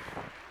 Riaan.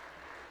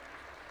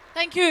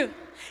 Thank you.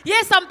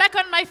 Yes, I'm back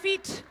on my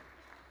feet.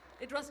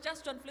 It was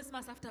just John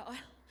Christmas after all.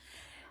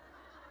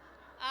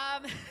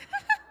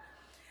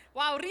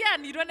 Wow,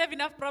 Riaan, you don't have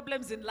enough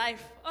problems in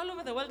life. All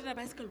over the world in a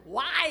bicycle.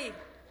 Why?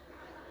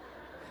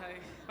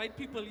 White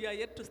people, you are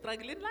yet to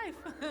struggle in life.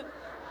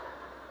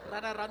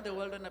 Run around the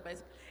world on a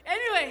bicycle.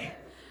 Anyway,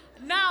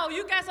 now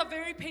you guys are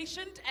very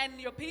patient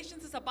and your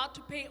patience is about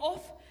to pay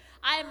off.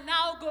 I am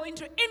now going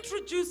to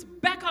introduce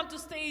back onto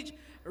stage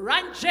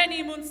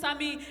Ranjeni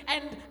Munusamy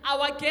and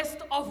our guest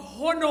of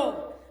honor.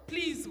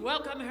 Please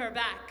welcome her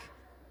back.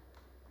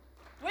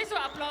 Where's your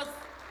applause?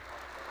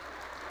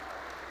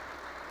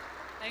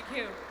 Thank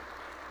you.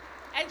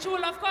 And she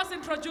will, of course,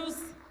 introduce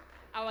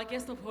our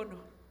guest of honor.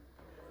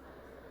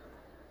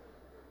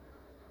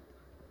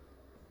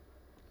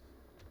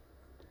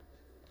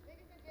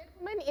 Ladies and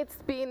gentlemen, it's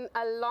been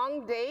a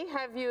long day.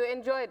 Have you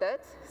enjoyed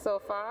it so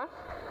far?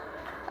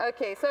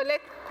 Okay, so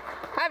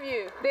have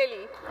you,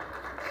 really?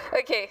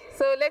 Okay,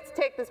 so let's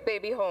take this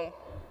baby home.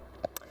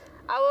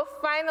 Our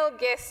final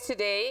guest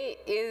today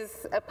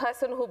is a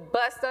person who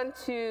burst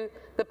onto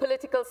the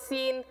political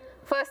scene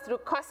first through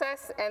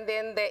COSAS and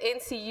then the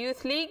NC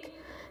Youth League.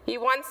 He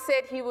once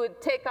said he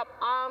would take up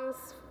arms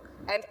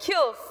and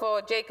kill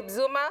for Jacob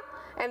Zuma,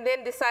 and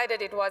then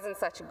decided it wasn't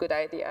such a good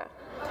idea.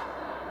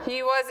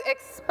 He was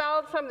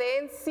expelled from the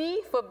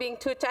NC for being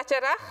too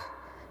chacharach,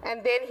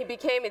 and then he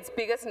became its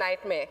biggest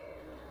nightmare.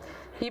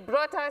 He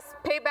brought us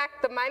pay back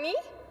the money,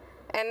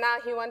 and now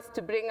he wants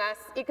to bring us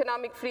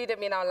economic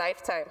freedom in our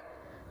lifetime.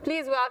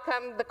 Please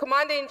welcome the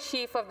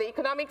Commander-in-Chief of the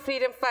Economic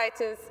Freedom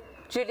Fighters,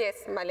 Julius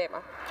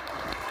Malema.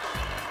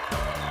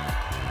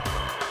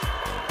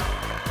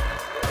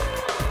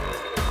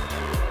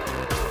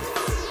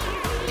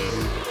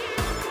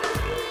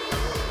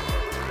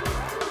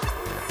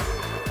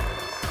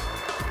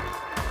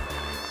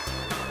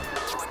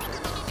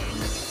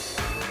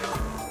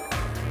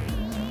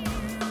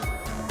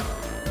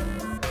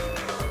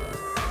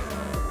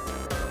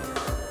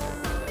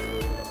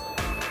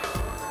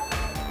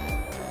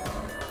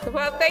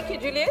 Well, thank you,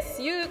 Julius.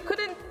 You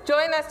couldn't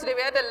join us today.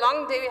 We had a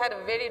long day. We had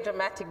a very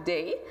dramatic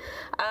day.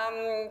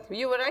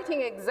 You were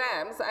writing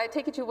exams. I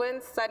take it you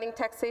weren't studying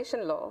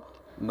taxation law.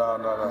 No.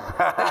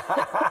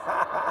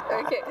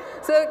 Okay.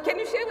 So can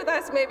you share with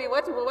us maybe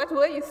what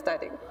were you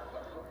studying?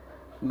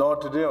 No,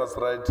 today I was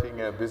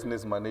writing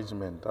business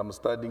management. I'm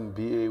studying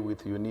BA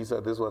with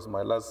UNISA. This was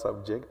my last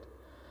subject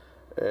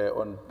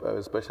on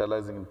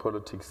specializing in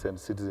politics and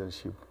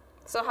citizenship.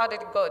 So how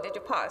did it go? Did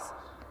you pass?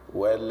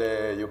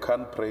 Well, you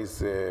can't praise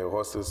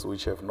horses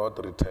which have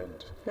not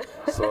returned.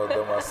 So they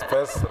must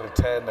first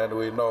return, and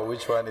we know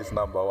which one is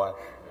number one.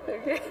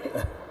 Okay.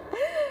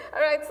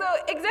 All right, so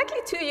exactly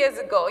 2 years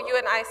ago, you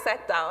and I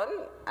sat down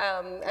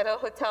at a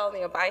hotel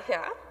nearby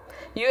here.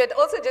 You had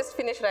also just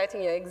finished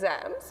writing your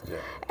exams. Yeah.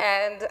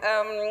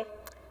 And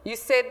you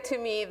said to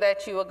me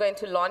that you were going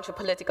to launch a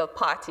political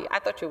party. I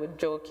thought you were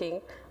joking.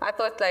 I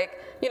thought, like,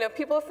 you know,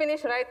 people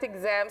finish write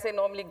exams, they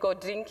normally go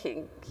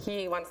drinking.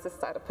 He wants to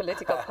start a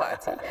political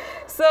party.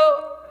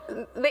 So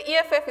the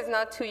EFF is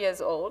now 2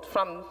 years old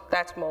from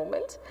that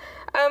moment.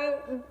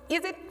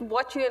 Is it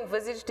what you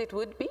envisaged it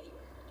would be?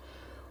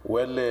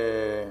 Well,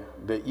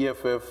 the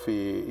EFF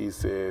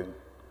is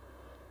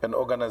an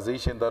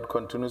organization that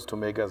continues to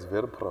make us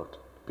very proud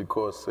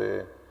because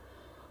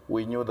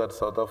we knew that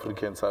South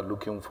Africans are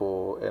looking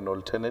for an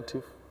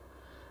alternative.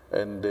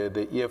 And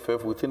the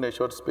EFF, within a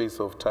short space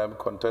of time,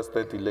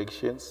 contested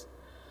elections.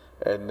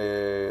 And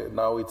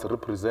now it's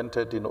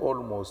represented in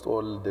almost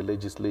all the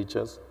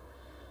legislatures.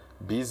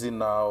 busy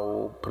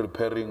now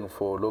preparing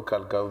for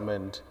local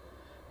government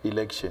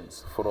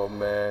elections.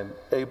 From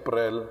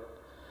April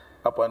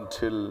up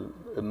until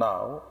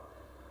now,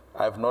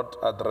 I've not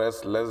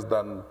addressed less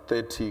than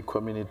 30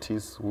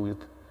 communities with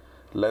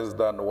less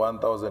than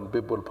 1,000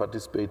 people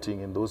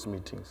participating in those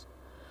meetings.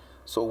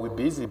 So we're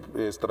busy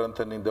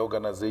strengthening the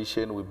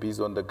organization, we're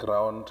busy on the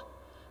ground,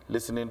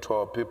 listening to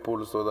our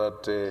people so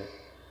that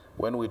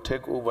when we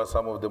take over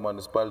some of the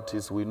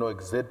municipalities, we know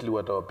exactly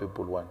what our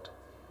people want.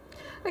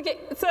 Okay,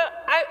 so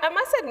I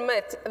must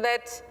admit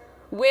that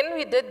when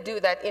we did do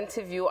that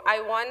interview,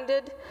 I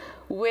wondered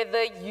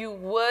whether you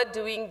were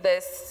doing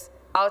this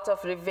out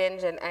of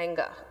revenge and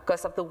anger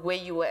because of the way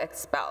you were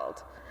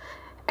expelled.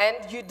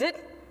 And you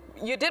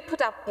did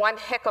put up one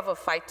heck of a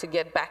fight to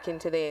get back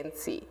into the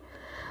ANC.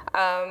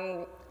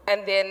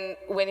 And then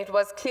when it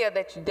was clear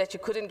that you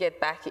couldn't get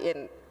back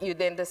in, you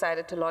then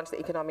decided to launch the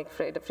economic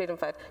freedom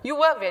fight. You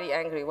were very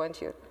angry,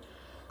 weren't you?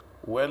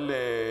 Well,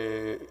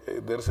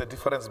 there's a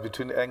difference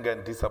between anger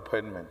and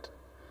disappointment.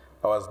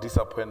 I was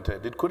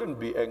disappointed. It couldn't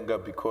be anger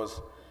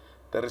because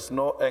there is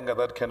no anger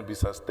that can be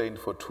sustained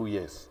for 2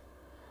 years.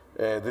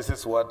 This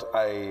is what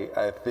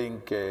I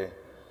think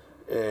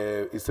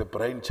is a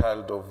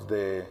brainchild of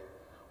the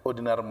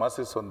ordinary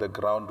masses on the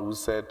ground who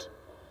said,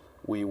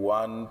 we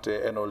want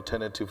an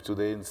alternative to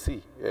the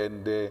ANC.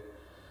 And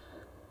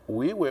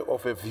we were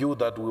of a view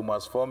that we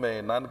must form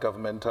a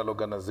non-governmental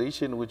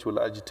organization which will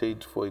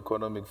agitate for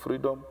economic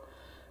freedom,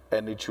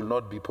 and it should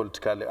not be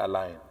politically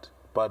aligned.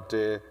 But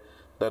the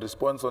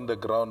response on the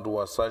ground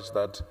was such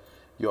that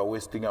you are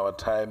wasting our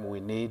time, we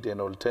need an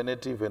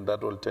alternative, and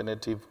that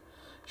alternative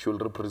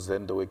should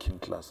represent the working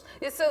class.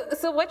 Yeah,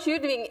 so what you're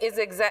doing is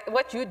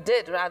what you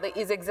did rather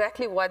is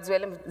exactly what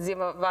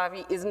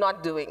Zimbabwe is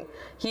not doing.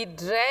 He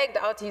dragged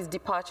out his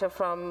departure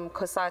from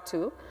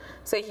COSATU,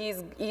 so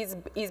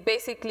he's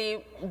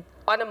basically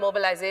on a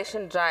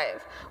mobilization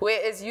drive.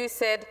 Whereas you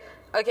said,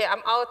 okay,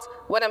 I'm out,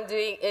 what I'm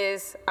doing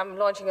is I'm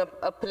launching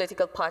a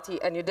political party,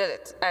 and you did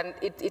it. And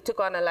it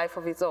took on a life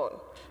of its own.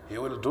 He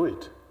will do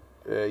it.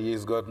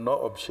 He's got no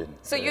option.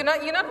 So you're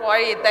not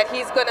worried that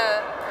he's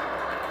gonna,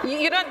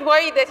 you're not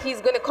worried that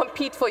he's gonna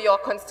compete for your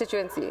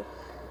constituency?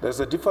 There's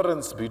a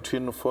difference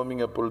between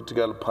forming a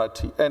political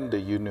party and the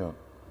union.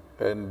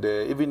 And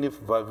even if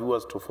Vavi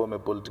was to form a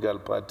political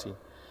party,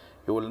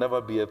 he will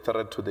never be a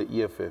threat to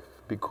the EFF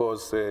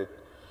because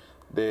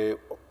the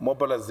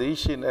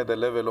mobilization at the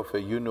level of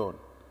a union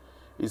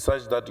is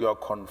such that you are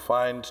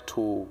confined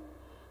to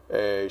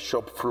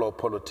shop floor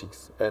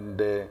politics.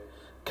 And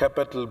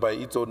capital by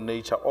its own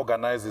nature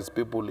organizes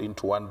people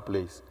into one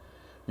place.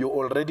 You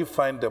already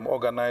find them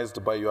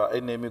organized by your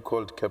enemy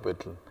called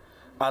capital.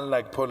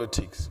 Unlike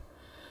politics,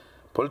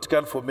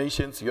 political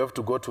formations, you have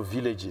to go to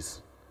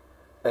villages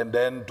and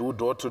then do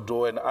door to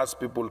door and ask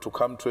people to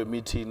come to a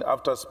meeting.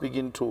 After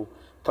speaking to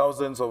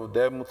thousands of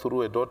them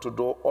through a door to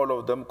door, all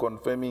of them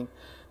confirming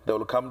they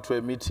will come to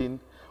a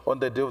meeting. On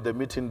the day of the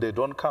meeting, they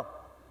don't come.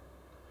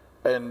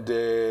 And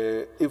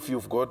if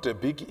you've got a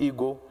big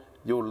ego,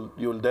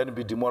 you'll then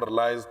be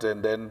demoralized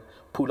and then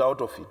pull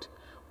out of it.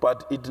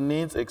 But it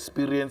needs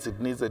experience,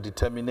 it needs a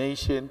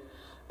determination,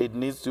 it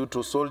needs you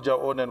to soldier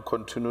on and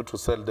continue to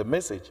sell the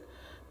message.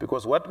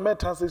 Because what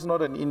matters is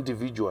not an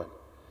individual,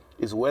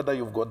 it's whether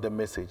you've got the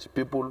message.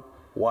 People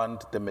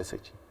want the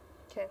message.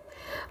 Okay.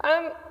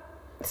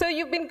 So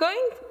you've been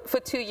going for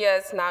 2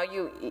 years now.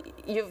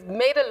 You've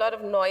made a lot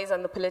of noise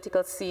on the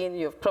political scene.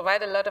 You've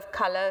provided a lot of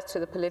color to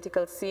the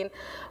political scene.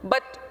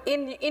 But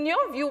in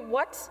your view,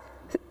 what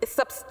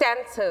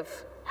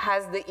substantive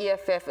has the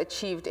EFF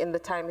achieved in the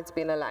time it's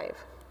been alive?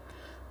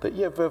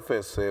 The EFF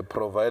has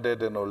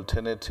provided an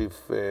alternative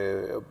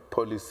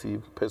policy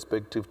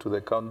perspective to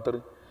the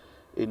country,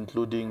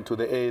 including to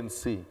the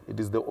ANC. It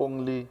is the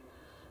only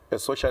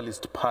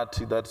socialist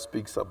party that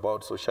speaks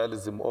about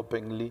socialism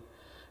openly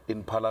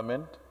in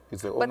parliament.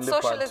 It's the only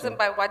socialism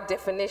party. By what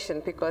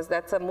definition? Because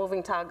that's a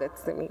moving target,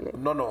 seemingly.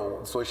 No.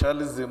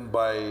 Socialism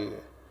by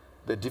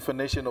the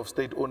definition of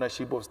state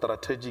ownership of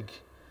strategic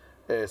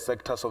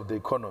sectors of the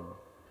economy.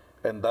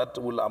 And that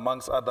will,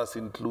 amongst others,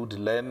 include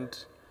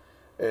land,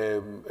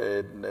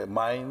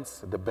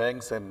 mines, the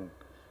banks, and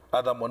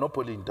other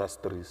monopoly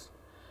industries.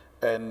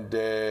 And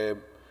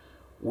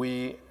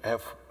we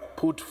have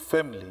put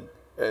firmly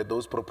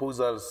those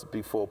proposals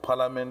before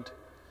Parliament.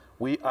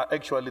 We are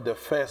actually the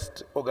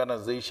first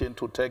organization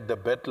to take the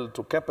battle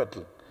to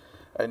capital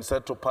and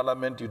said to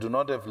Parliament, you do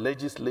not have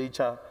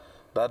legislature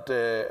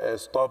that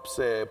stops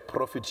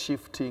profit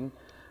shifting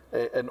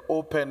and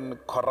open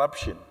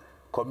corruption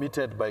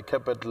committed by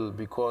capital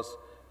because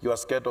you are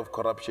scared of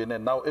corruption.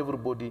 And now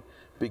everybody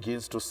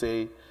begins to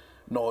say,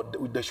 no,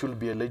 there should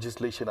be a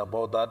legislation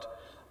about that.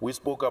 We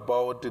spoke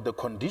about the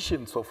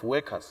conditions of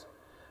workers,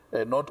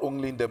 not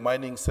only in the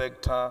mining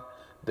sector,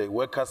 the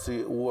workers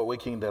who are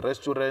working in the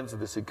restaurants,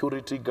 the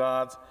security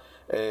guards,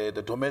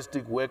 the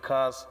domestic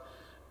workers,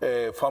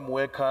 farm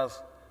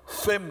workers,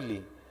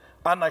 family,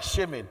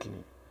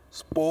 unashamedly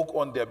spoke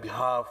on their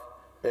behalf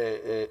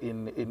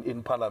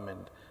in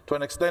Parliament, to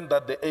an extent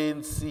that the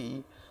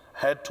ANC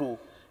had to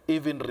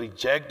even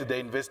reject the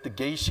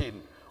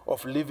investigation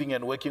of living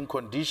and working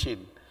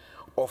condition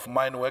of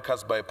mine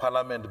workers by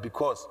Parliament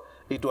because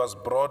it was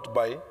brought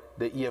by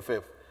the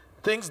EFF.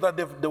 Things that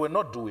they were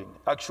not doing.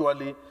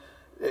 Actually,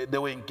 they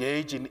were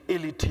engaged in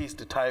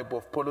elitist type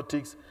of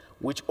politics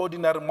which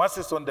ordinary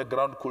masses on the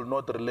ground could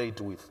not relate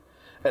with.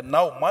 And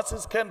now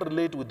masses can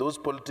relate with those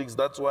politics.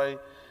 That's why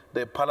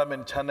the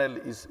Parliament channel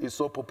is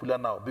so popular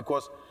now,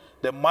 because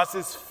the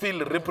masses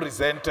feel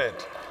represented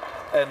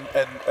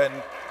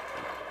and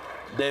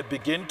they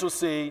begin to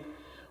say,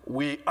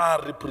 we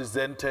are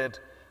represented.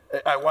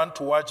 I want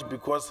to watch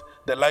because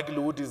the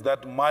likelihood is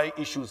that my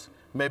issues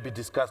may be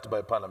discussed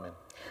by Parliament.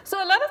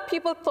 So a lot of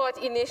people thought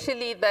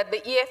initially that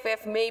the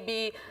EFF may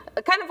be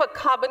a kind of a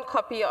carbon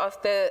copy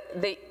of the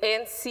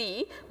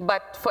ANC,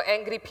 but for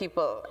angry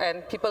people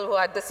and people who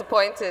are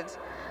disappointed.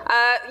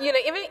 You know,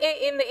 even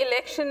in the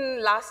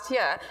election last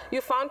year,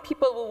 you found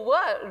people who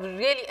were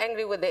really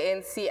angry with the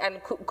ANC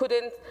and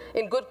couldn't,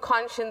 in good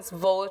conscience,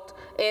 vote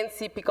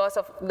ANC because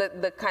of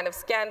the kind of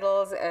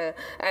scandals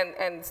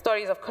and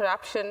stories of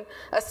corruption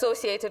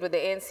associated with the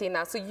ANC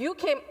now. So you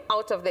came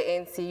out of the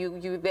ANC,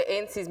 the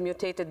ANC's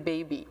mutated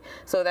baby.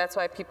 So that's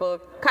why people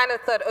kind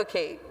of thought,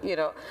 okay, you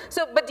know.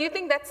 So, but do you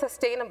think that's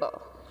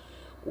sustainable?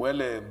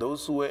 Well,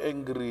 those who were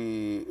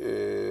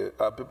angry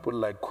are people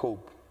like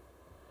Cope.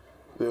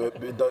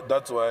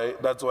 That's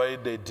why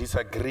they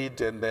disagreed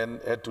and then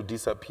had to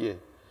disappear.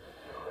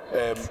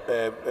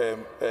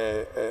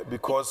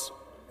 Because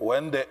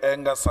when the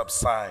anger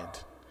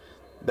subsides,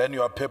 then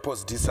your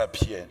purpose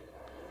disappears.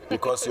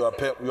 Because you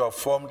are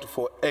formed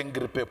for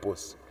angry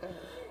purpose.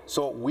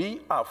 So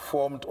we are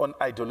formed on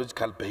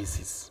ideological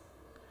basis.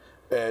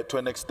 To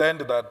an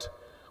extent that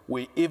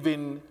we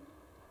even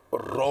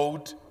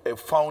wrote a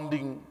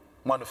founding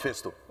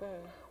manifesto,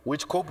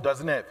 which Cope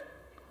doesn't have,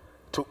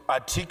 to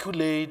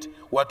articulate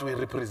what we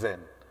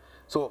represent.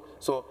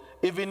 So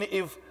even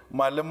if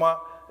Malema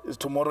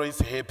tomorrow is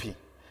happy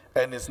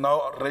and is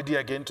now ready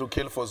again to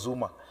kill for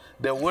Zuma,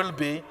 there will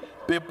be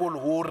people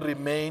who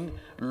remain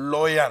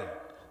loyal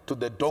to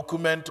the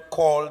document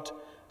called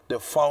the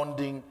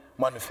Founding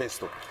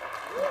Manifesto.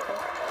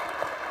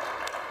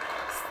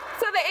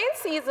 So the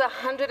ANC is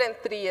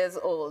 103 years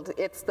old.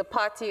 It's the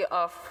party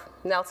of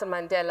Nelson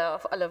Mandela,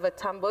 of Oliver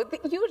Tambo.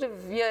 You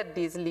revered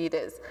these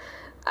leaders.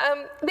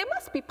 There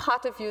must be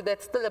part of you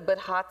that's still a bit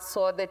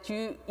heart-sore that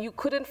you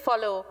couldn't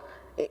follow,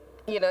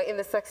 you know, in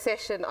the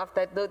succession of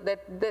that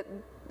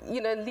you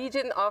know,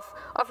 legion of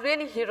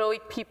really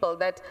heroic people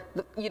that,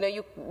 you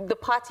know, the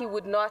party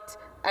would not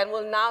and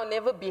will now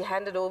never be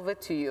handed over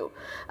to you.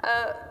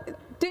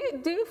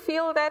 Do you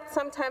feel that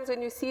sometimes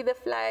when you see the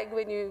flag,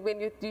 when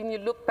you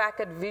look back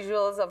at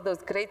visuals of those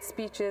great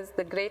speeches,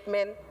 the great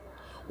men?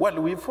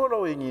 Well, we're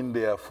following in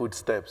their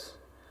footsteps.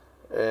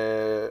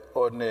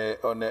 On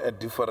a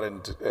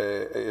different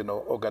you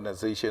know,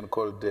 organization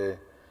called the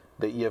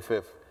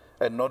EFF,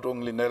 and not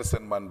only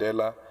Nelson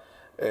Mandela,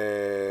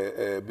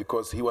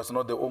 because he was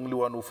not the only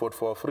one who fought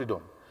for our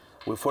freedom.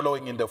 We're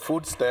following in the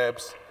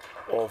footsteps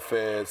of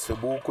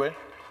Sebukwe.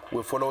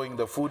 We're following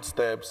the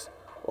footsteps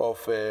of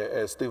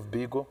Steve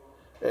Biko.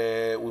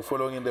 We're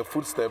following in the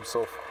footsteps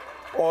of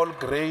all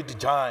great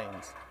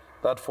giants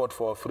that fought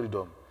for our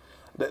freedom.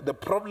 The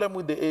problem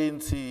with the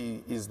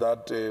ANC is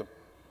that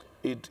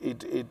you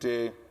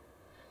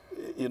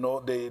know,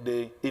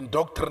 they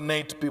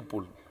indoctrinate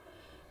people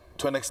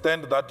to an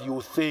extent that you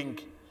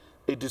think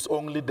it is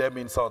only them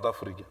in South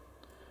Africa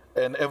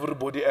and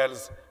everybody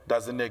else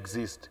doesn't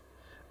exist.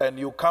 And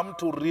you come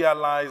to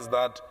realize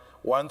that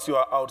once you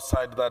are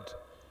outside that,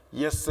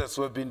 yes,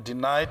 we've been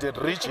denied a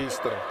rich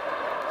history.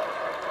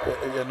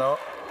 You know,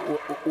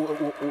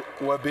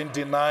 we've been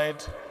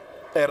denied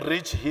a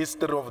rich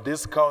history of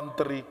this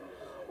country,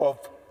 of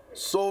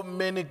so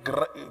many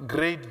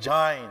great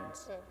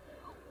giants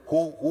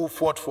who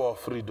fought for our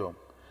freedom.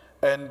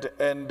 And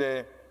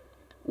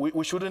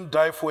we shouldn't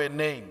die for a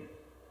name.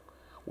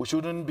 We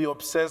shouldn't be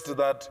obsessed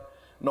that,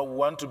 no, we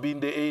want to be in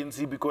the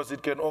ANC because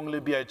it can only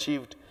be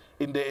achieved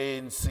in the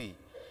ANC.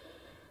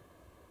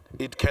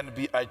 It can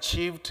be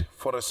achieved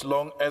for as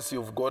long as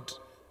you've got,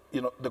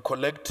 you know, the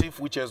collective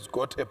which has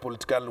got a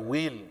political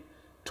will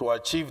to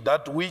achieve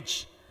that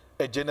which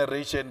a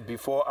generation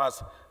before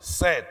us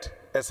set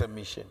as a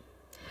mission.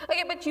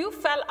 Okay, but you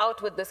fell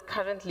out with this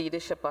current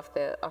leadership of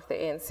the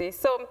ANC.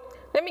 So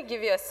let me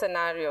give you a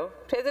scenario.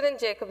 President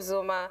Jacob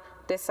Zuma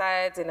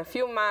decides in a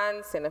few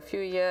months, in a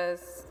few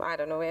years, I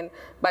don't know when,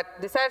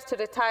 but decides to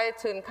retire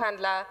to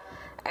Nkandla,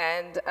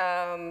 and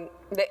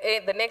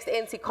the next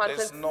ANC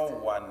conference. There's no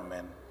one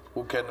man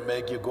who can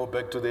make you go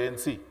back to the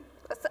ANC.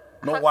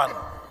 No one.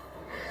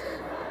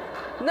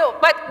 No,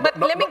 but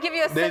let me give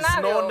you a there's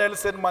scenario. There's no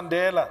Nelson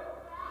Mandela.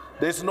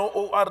 There's no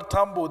O.R.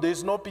 Tambo.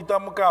 There's no Peter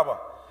Mokaba.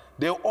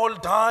 They all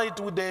died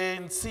with the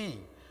ANC.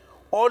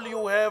 All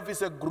you have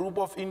is a group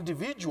of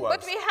individuals.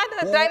 But we had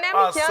a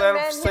dynamic young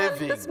man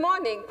here this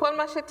morning, Paul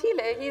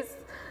Mashatile.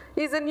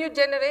 He's a new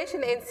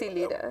generation ANC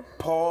leader.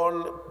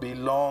 Paul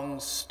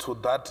belongs to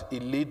that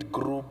elite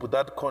group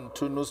that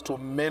continues to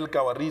milk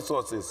our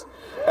resources.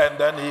 And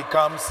then he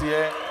comes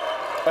here,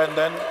 and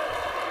then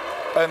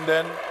and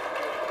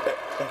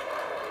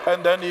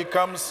then he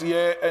comes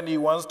here and he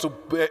wants to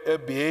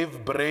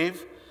behave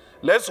brave.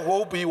 Let's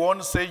hope he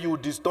won't say you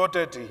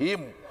distorted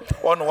him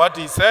on what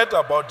he said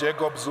about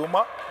Jacob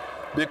Zuma,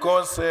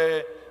 because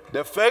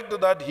the fact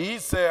that he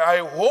said, I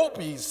hope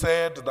he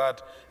said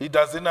that he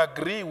doesn't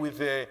agree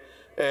with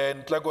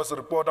Ntleko's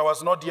report. I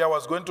was not here, I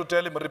was going to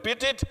tell him,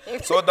 repeat it,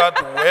 so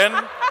that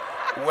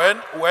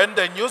when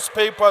the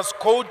newspapers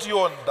quote you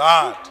on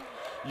that,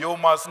 you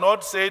must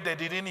not say they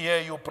didn't hear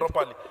you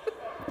properly.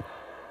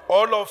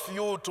 All of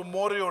you,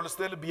 tomorrow you'll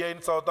still be here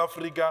in South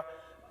Africa.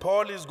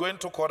 Paul is going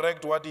to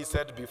correct what he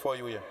said before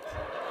you here.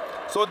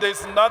 So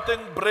there's nothing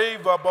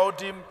brave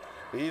about him.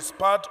 He's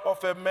part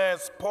of a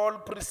mess. Paul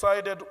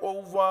presided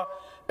over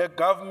a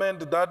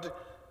government that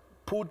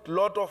put a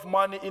lot of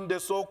money in the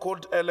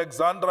so-called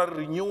Alexandra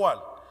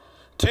renewal.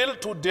 Till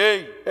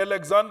today,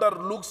 Alexander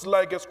looks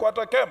like a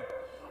squatter camp.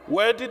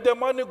 Where did the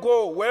money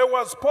go? Where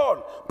was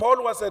Paul?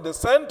 Paul was at the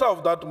center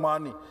of that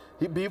money.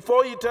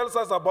 Before he tells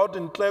us about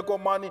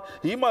Ntleko money,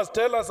 he must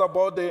tell us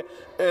about the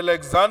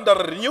Alexander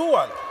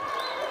renewal.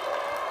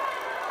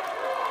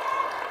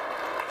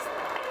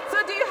 So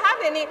do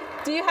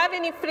you have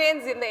any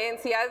friends in the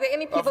ANC? Are there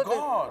any people?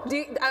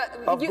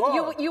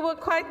 You were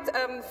quite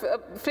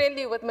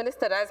friendly with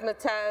Minister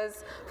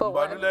Razmataz for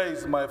one. Balula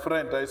is my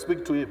friend. I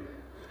speak to him.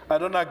 I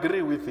don't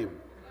agree with him,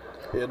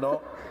 you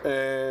know.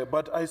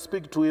 But I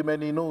speak to him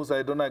and he knows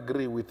I don't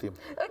agree with him.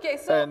 Okay,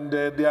 so... And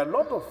there are a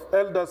lot of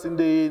elders in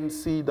the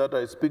ANC that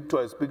I speak to.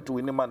 I speak to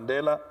Winnie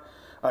Mandela.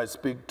 I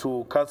speak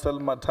to Castle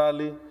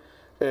Matali.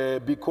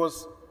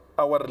 Because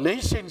our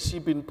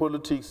relationship in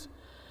politics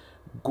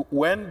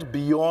went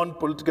beyond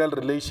political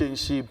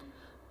relationship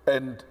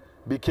and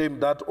became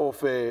that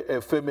of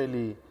a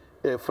family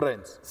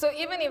friends. So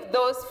even if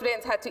those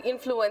friends had to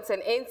influence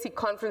an ANC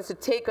conference to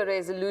take a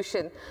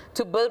resolution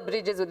to build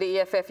bridges with the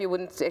EFF, you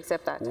wouldn't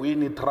accept that?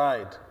 Winnie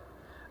tried.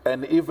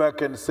 And if I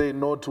can say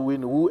no to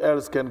Winnie, who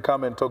else can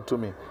come and talk to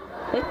me?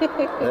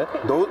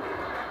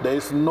 There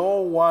is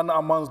no one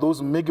amongst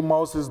those Mickey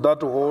Mouses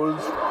that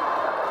holds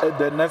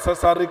the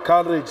necessary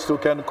courage to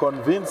can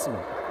convince me.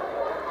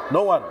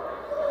 No one.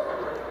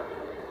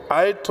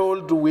 I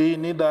told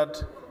Winnie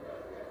that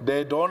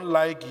they don't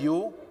like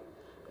you.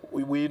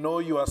 We know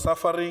you are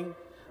suffering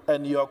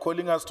and you are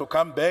calling us to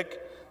come back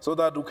so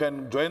that we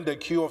can join the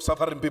queue of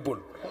suffering people.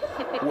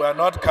 We are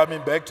not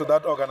coming back to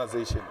that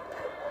organization.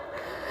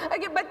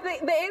 Okay, but the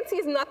ANC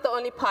is not the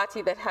only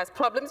party that has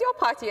problems. Your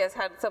party has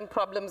had some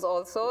problems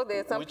also.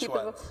 There's some Which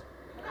ones?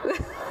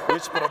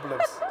 Which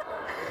problems?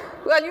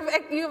 Well,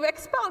 you've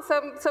expelled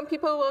some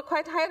people who were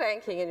quite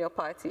high-ranking in your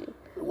party.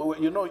 Well,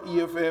 you know,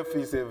 EFF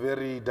is a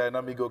very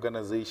dynamic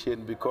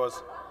organization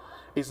because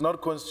it's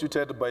not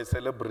constituted by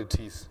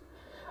celebrities.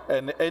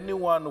 And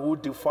anyone who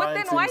defines himself...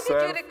 But then why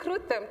did you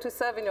recruit them to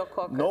serve in your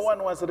caucus? No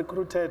one was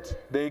recruited.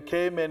 They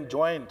came and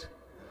joined.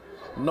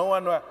 No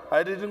one...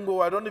 I didn't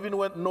go. I don't even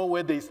know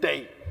where they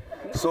stay.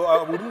 So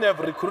I wouldn't have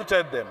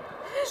recruited them.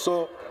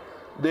 So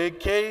they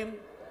came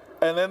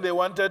and then they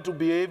wanted to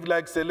behave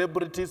like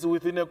celebrities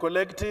within a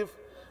collective,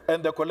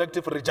 and the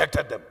collective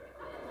rejected them.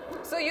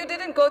 So you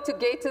didn't go to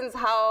Gayton's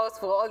house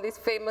for all these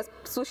famous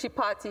sushi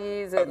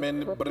parties? I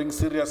mean, bring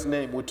serious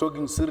name. We're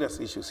talking serious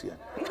issues here.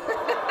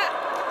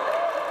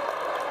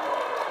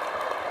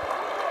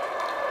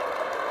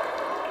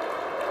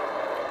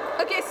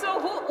 Okay, so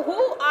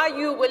who are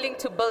you willing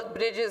to build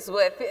bridges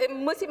with?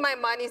 Musi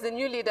Maimane is the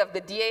new leader of the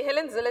DA.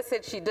 Helen Zille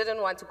said she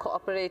didn't want to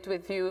cooperate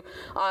with you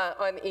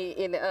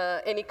in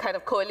any kind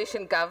of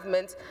coalition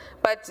government.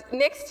 But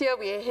next year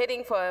we are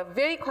heading for a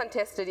very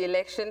contested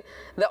election.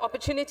 The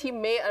opportunity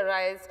may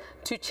arise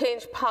to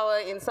change power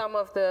in some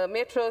of the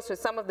metros, to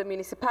some of the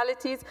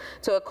municipalities,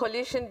 to a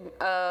coalition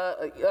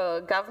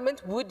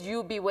government. Would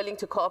you be willing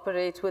to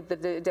cooperate with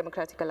the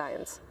Democratic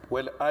Alliance?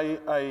 Well,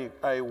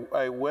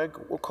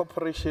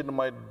 cooperation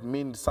might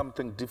mean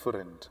something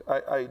different.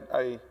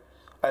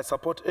 I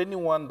support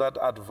anyone that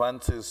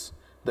advances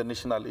the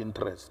national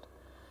interest.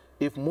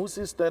 If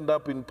Musi stand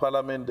up in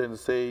parliament and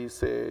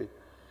says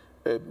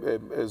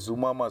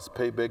Zuma must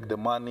pay back the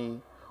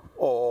money,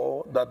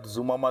 or that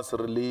Zuma must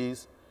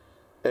release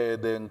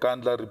the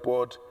Nkandla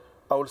report,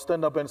 I will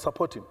stand up and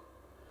support him.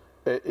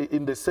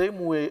 In the same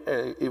way,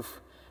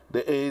 if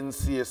the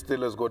ANC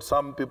still has got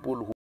some people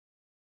who